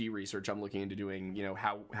PhD research, I'm looking into doing, you know,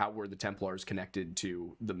 how were the Templars connected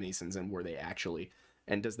to the Masons, and were they actually,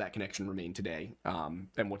 and does that connection remain today?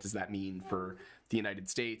 And what does that mean for the United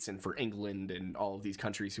States and for England and all of these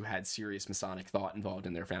countries who had serious Masonic thought involved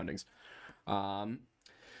in their foundings?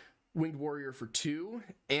 Winged Warrior for 2,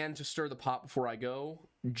 and to stir the pot before I go,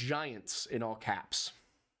 Giants in all caps.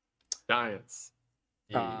 Giants.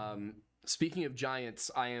 Speaking of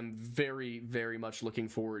Giants, I am very, very much looking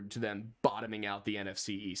forward to them bottoming out the NFC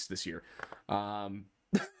East this year.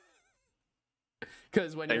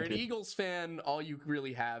 Because when you're an Eagles fan, all you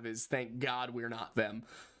really have is thank God we're not them.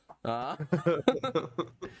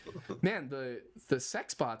 Man, the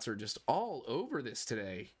sex bots are just all over this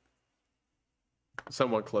today.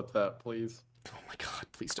 Someone clip that, please. Oh my God,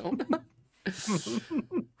 please don't.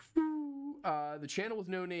 The channel with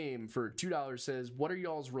no name for $2 says, "What are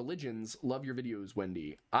y'all's religions? Love your videos,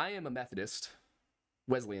 Wendy." I am a Methodist.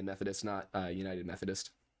 Wesleyan Methodist, not United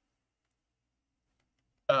Methodist.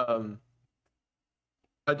 I'm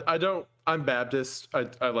Baptist.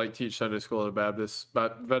 I like teach Sunday school at a Baptist,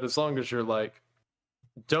 but as long as you're like,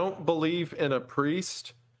 don't believe in a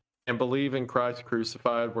priest and believe in Christ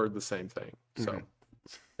crucified, we're the same thing. So,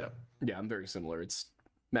 yeah, I'm very similar. It's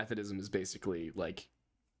Methodism is basically like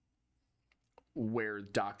where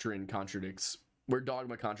dogma contradicts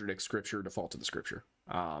scripture, default to the scripture.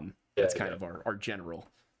 That's kind of our general.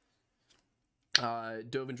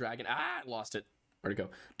 Dove and Dragon, lost it. Where'd it go?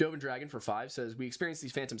 Dove and Dragon for 5 says, "We experienced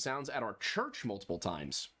these phantom sounds at our church multiple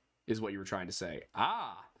times," is what you were trying to say.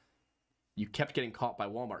 You kept getting caught by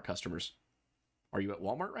Walmart customers. Are you at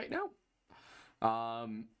Walmart right now?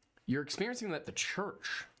 You're experiencing them at the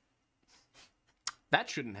church. That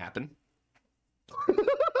shouldn't happen.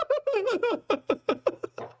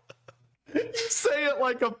 You say it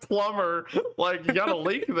like a plumber, like you got a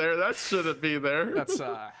leak there. That shouldn't be there.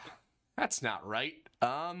 That's not right.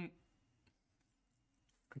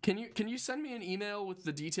 Can you send me an email with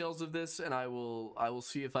the details of this, and I will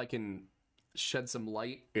see if I can shed some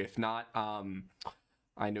light. If not,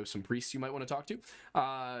 I know some priests you might want to talk to.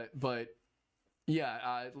 But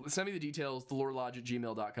yeah, send me the details.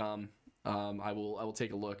 thelorelodge@gmail.com. I will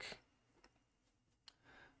take a look.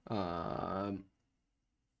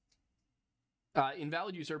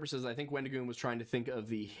 Invalid Usurper says, "I think Wendigoon was trying to think of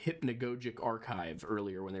the hypnagogic archive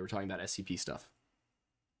earlier when they were talking about SCP stuff."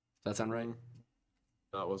 Does that sound right?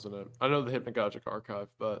 That wasn't it. I know the hypnagogic archive,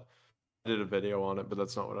 but I did a video on it, but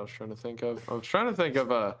that's not what I was trying to think of. I was trying to think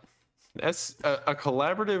of a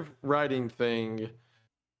collaborative writing thing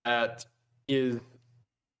that is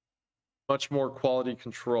much more quality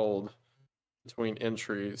controlled between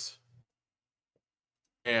entries,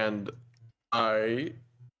 and I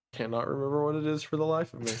cannot remember what it is for the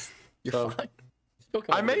life of me. You're fine.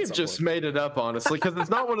 I may have just made it up, honestly, because it's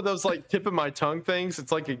not one of those like tip of my tongue things.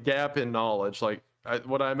 It's like a gap in knowledge, like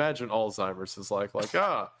what I imagine Alzheimer's is like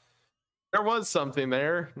there was something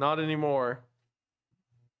there, not anymore.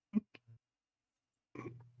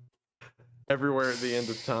 Everywhere at the end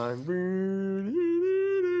of time.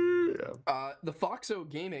 The Foxo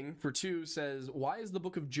Gaming for 2 says, "Why is the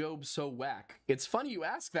Book of Job so whack?" It's funny you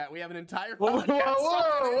ask that. We have an entire Whoa, podcast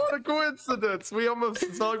on it. what a coincidence! We almost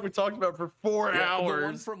it's not like we talked about it for 4 hours. The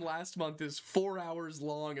one from last month is 4 hours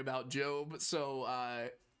long about Job, so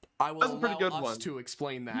I will allow us to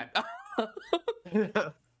explain that.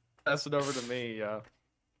 Pass it over to me. Yeah.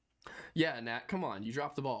 Yeah, Nat, come on, you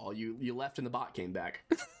dropped the ball. You left and the bot came back.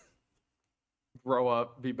 Grow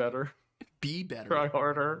up, be better. Be better. Try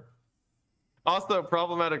harder. Also,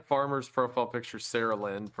 problematic farmer's profile picture Sarah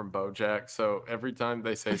Lynn from BoJack. So every time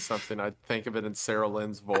they say something, I think of it in Sarah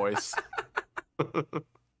Lynn's voice.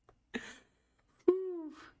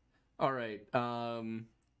 All right.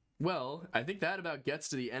 Well, I think that about gets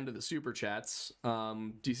to the end of the super chats.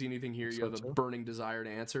 Do you see anything here you have a burning desire to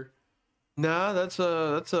answer? Nah, that's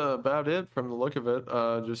about it from the look of it.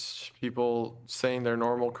 Just people saying their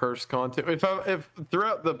normal curse content. If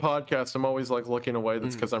throughout the podcast I'm always like looking away,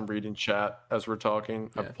 that's because I'm reading chat as we're talking.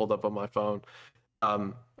 Yeah. I've pulled up on my phone.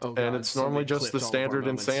 And it's normally just the standard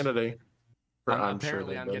insanity.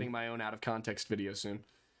 Apparently, I'm getting my own out of context video soon.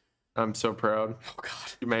 I'm so proud. Oh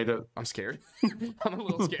God, you made it. I'm scared. I'm a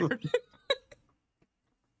little scared.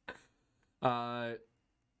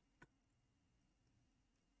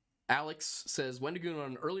 Alex says, Wendigoon,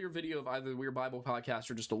 on an earlier video of either the Weird Bible podcast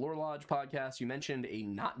or just a Lore Lodge podcast, you mentioned a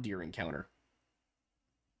not deer encounter.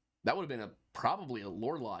 That would have been probably a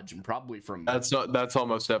Lore Lodge, and probably from... That's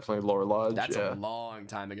almost definitely Lore Lodge. That's a long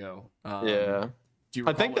time ago. Yeah.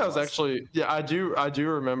 I think that was actually... Yeah, I do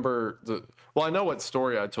remember the... Well, I know what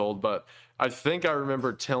story I told, but I think I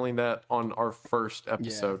remember telling that on our first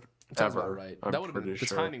episode ever. Right. That would have been... The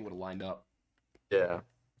timing would have lined up. Yeah.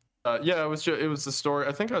 Yeah, it was the story.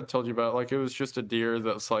 I think I told you about, like, it was just a deer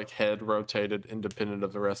that's like head rotated independent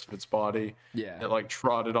of the rest of its body. Yeah. It like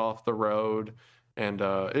trotted off the road, and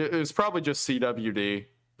it was probably just CWD,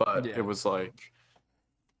 but it was like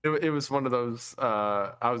it was one of those.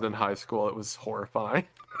 I was in high school. It was horrifying.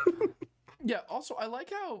 Yeah, also I like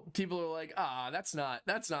how people are like, that's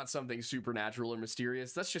not something supernatural or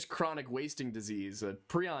mysterious. That's just chronic wasting disease, a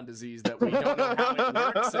prion disease that we don't know how it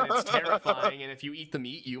works, and it's terrifying, and if you eat the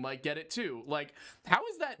meat, you might get it too. Like, how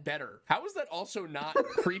is that better? How is that also not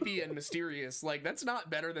creepy and mysterious? Like, that's not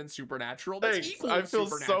better than supernatural. That's equally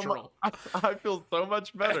supernatural. I feel so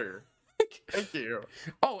much better. Thank you.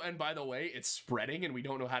 Oh, and by the way, it's spreading and we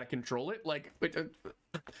don't know how to control it. Like,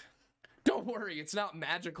 don't worry, it's not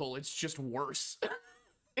magical, it's just worse.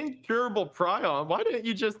 Incurable prion. Why didn't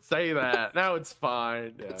you just say that? Now it's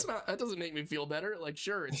fine. Yeah. It's not. That doesn't make me feel better. Like,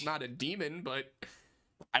 sure, it's not a demon, but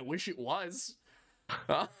I wish it was.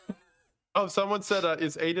 Oh, someone said,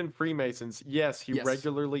 is Aiden Freemasons? Yes, he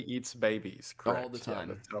regularly eats babies. Correct. All the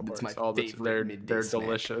time. Yeah, it's my favorite. They're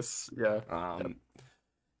delicious. Yeah.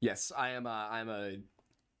 Yes, I'm a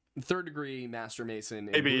third degree master mason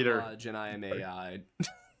in Baby eater. Lodge, and I am a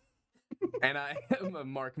and I am a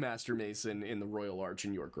Mark Master Mason in the Royal Arch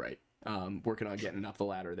in York, right? Working on getting up the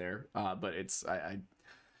ladder there, but I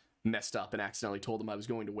messed up and accidentally told them I was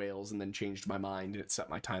going to Wales, and then changed my mind, and it set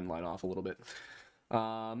my timeline off a little bit.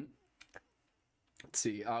 Let's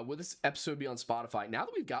see. Will this episode be on Spotify? Now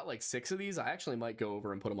that we've got like 6 of these, I actually might go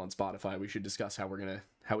over and put them on Spotify. We should discuss how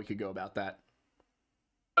we could go about that.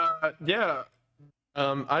 Yeah.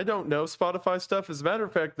 I don't know Spotify stuff. As a matter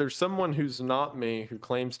of fact, there's someone who's not me who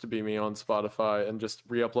claims to be me on Spotify and just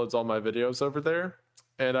re-uploads all my videos over there.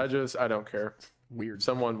 And I don't care. Weird.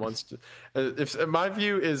 Someone wants to. If my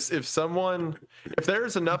view is, if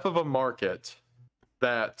there's enough of a market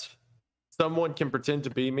that someone can pretend to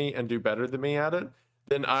be me and do better than me at it,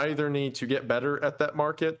 then I either need to get better at that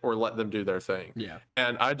market or let them do their thing. Yeah.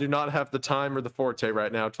 And I do not have the time or the forte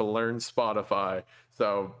right now to learn Spotify.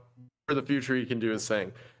 So for the future, he can do his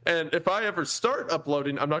thing. And if I ever start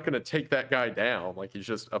uploading, I'm not going to take that guy down. Like, he's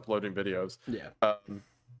just uploading videos. Yeah.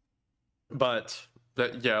 But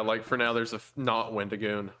yeah, like for now, there's a not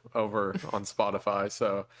Wendigoon over on Spotify.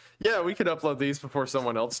 So yeah, we could upload these before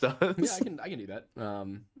someone else does. Yeah, I can do that.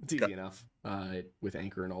 It's easy enough with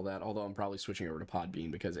Anchor and all that. Although I'm probably switching over to Podbean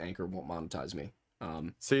because Anchor won't monetize me.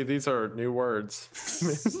 See, these are new words.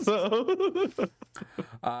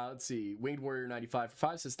 Let's see. Winged Warrior 95 for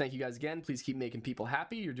 5 says, "Thank you guys again. Please keep making people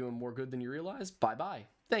happy. You're doing more good than you realize. Bye bye."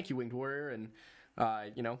 Thank you, Winged Warrior, and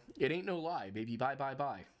it ain't no lie, baby. Bye bye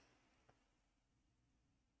bye.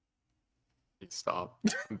 Stop.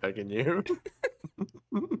 I'm begging you.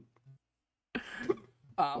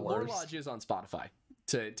 Lore Lodge is on Spotify.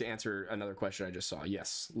 To answer another question I just saw,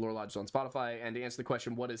 yes, Lore Lodge is on Spotify. And to answer the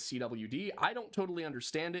question, what is CWD? I don't totally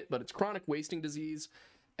understand it, but it's chronic wasting disease,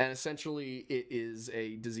 and essentially it is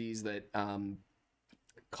a disease that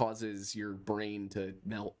causes your brain to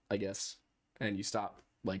melt, I guess, and you stop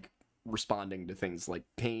like responding to things like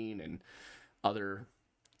pain and other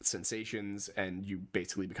sensations, and you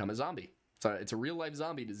basically become a zombie. So it's a real life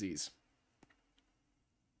zombie disease.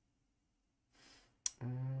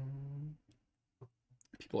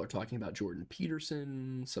 People are talking about Jordan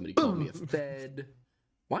Peterson. Somebody called me a Fed.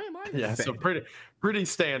 Why am I? Yeah, Fed? so pretty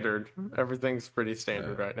standard. Everything's pretty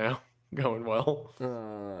standard right now. Going well.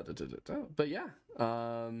 But yeah,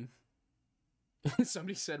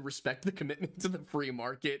 somebody said respect the commitment to the free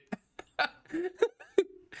market.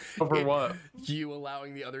 Over what? You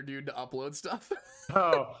allowing the other dude to upload stuff.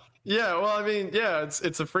 Oh, yeah. Well, I mean, yeah,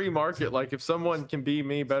 it's a free market. Like, if someone can be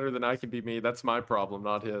me better than I can be me, that's my problem,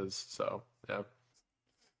 not his. So, yeah.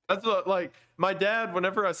 That's what, like, my dad,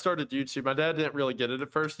 whenever I started YouTube, my dad didn't really get it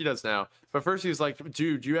at first. He does now. But first he was like,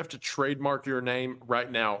 dude, you have to trademark your name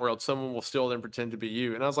right now, or else someone will steal it and pretend to be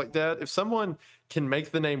you. And I was like, Dad, if someone can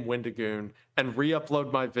make the name Wendigoon and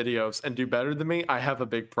re-upload my videos and do better than me, I have a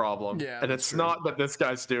big problem. Yeah, and it's true. Not that this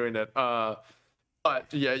guy's doing it. But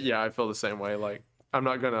yeah, I feel the same way. Like, I'm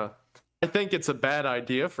not gonna. I think it's a bad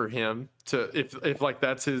idea for him to, if like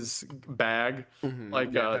that's his bag,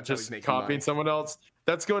 like just copying someone else.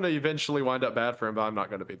 That's going to eventually wind up bad for him, but I'm not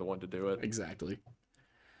going to be the one to do it. Exactly.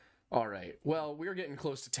 All right. Well, we're getting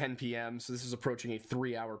close to 10 p.m., so this is approaching a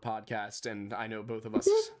 3-hour podcast, and I know both of us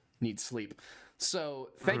need sleep. So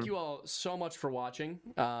thank you all so much for watching.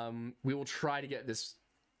 We will try to get this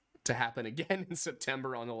to happen again in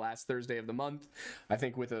September on the last Thursday of the month. I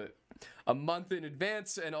think with a month in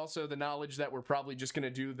advance, and also the knowledge that we're probably just going to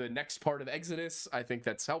do the next part of Exodus, I think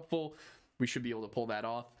that's helpful. We should be able to pull that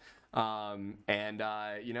off.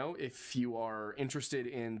 You know, if you are interested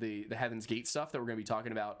in the Heaven's Gate stuff that we're going to be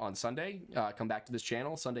talking about on Sunday, come back to this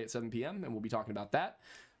channel Sunday at 7 p.m. and we'll be talking about that.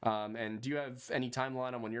 And do you have any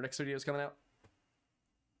timeline on when your next video is coming out?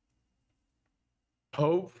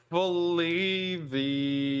 Hopefully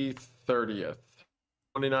the 30th,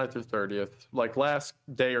 29th or 30th, like last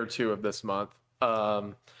day or two of this month.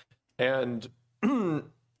 And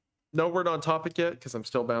no word on topic yet because I'm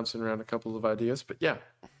still bouncing around a couple of ideas, but yeah.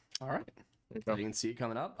 All right. You can see it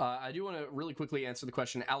coming up. I do want to really quickly answer the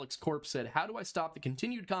question. Alex Corp said, how do I stop the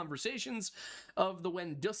continued conversations of the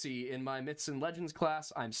Wendussy in my Myths and Legends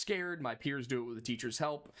class? I'm scared. My peers do it with the teacher's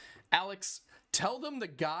help. Alex, tell them the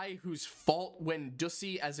guy whose fault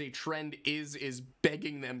Wendussy as a trend is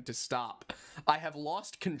begging them to stop. I have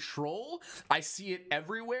lost control. I see it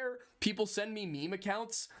everywhere. People send me meme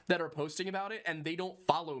accounts that are posting about it, and they don't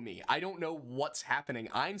follow me. I don't know what's happening.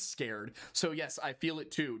 I'm scared. So yes, I feel it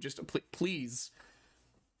too. Just please,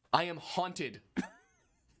 I am haunted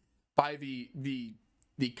by the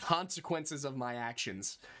consequences of my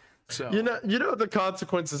actions. So you know the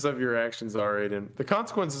consequences of your actions are, Aiden. The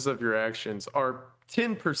consequences of your actions are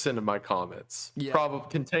 10% of my comments. Yeah. Probably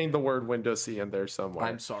contain the word Wendussy in there somewhere.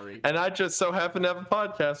 I'm sorry. And I just so happen to have a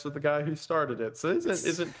podcast with the guy who started it. So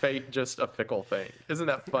isn't fate just a fickle thing? Isn't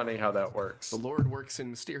that funny how that works? The Lord works in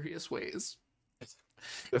mysterious ways.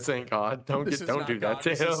 This ain't God. Don't do that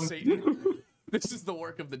to him. Satan. This is the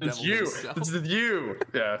work of the devil. This is you.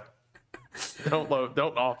 Yeah. Don't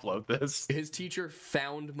offload this. His teacher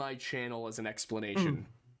found my channel as an explanation.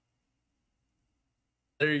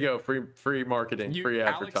 There you go. Free marketing, free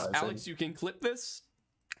advertising. Alex, you can clip this.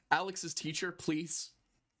 Alex's teacher, please.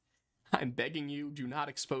 I'm begging you, do not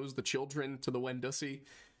expose the children to the Wendussy.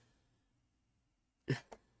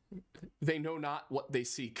 They know not what they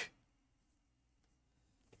seek.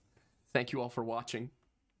 Thank you all for watching.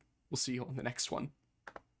 We'll see you on the next one.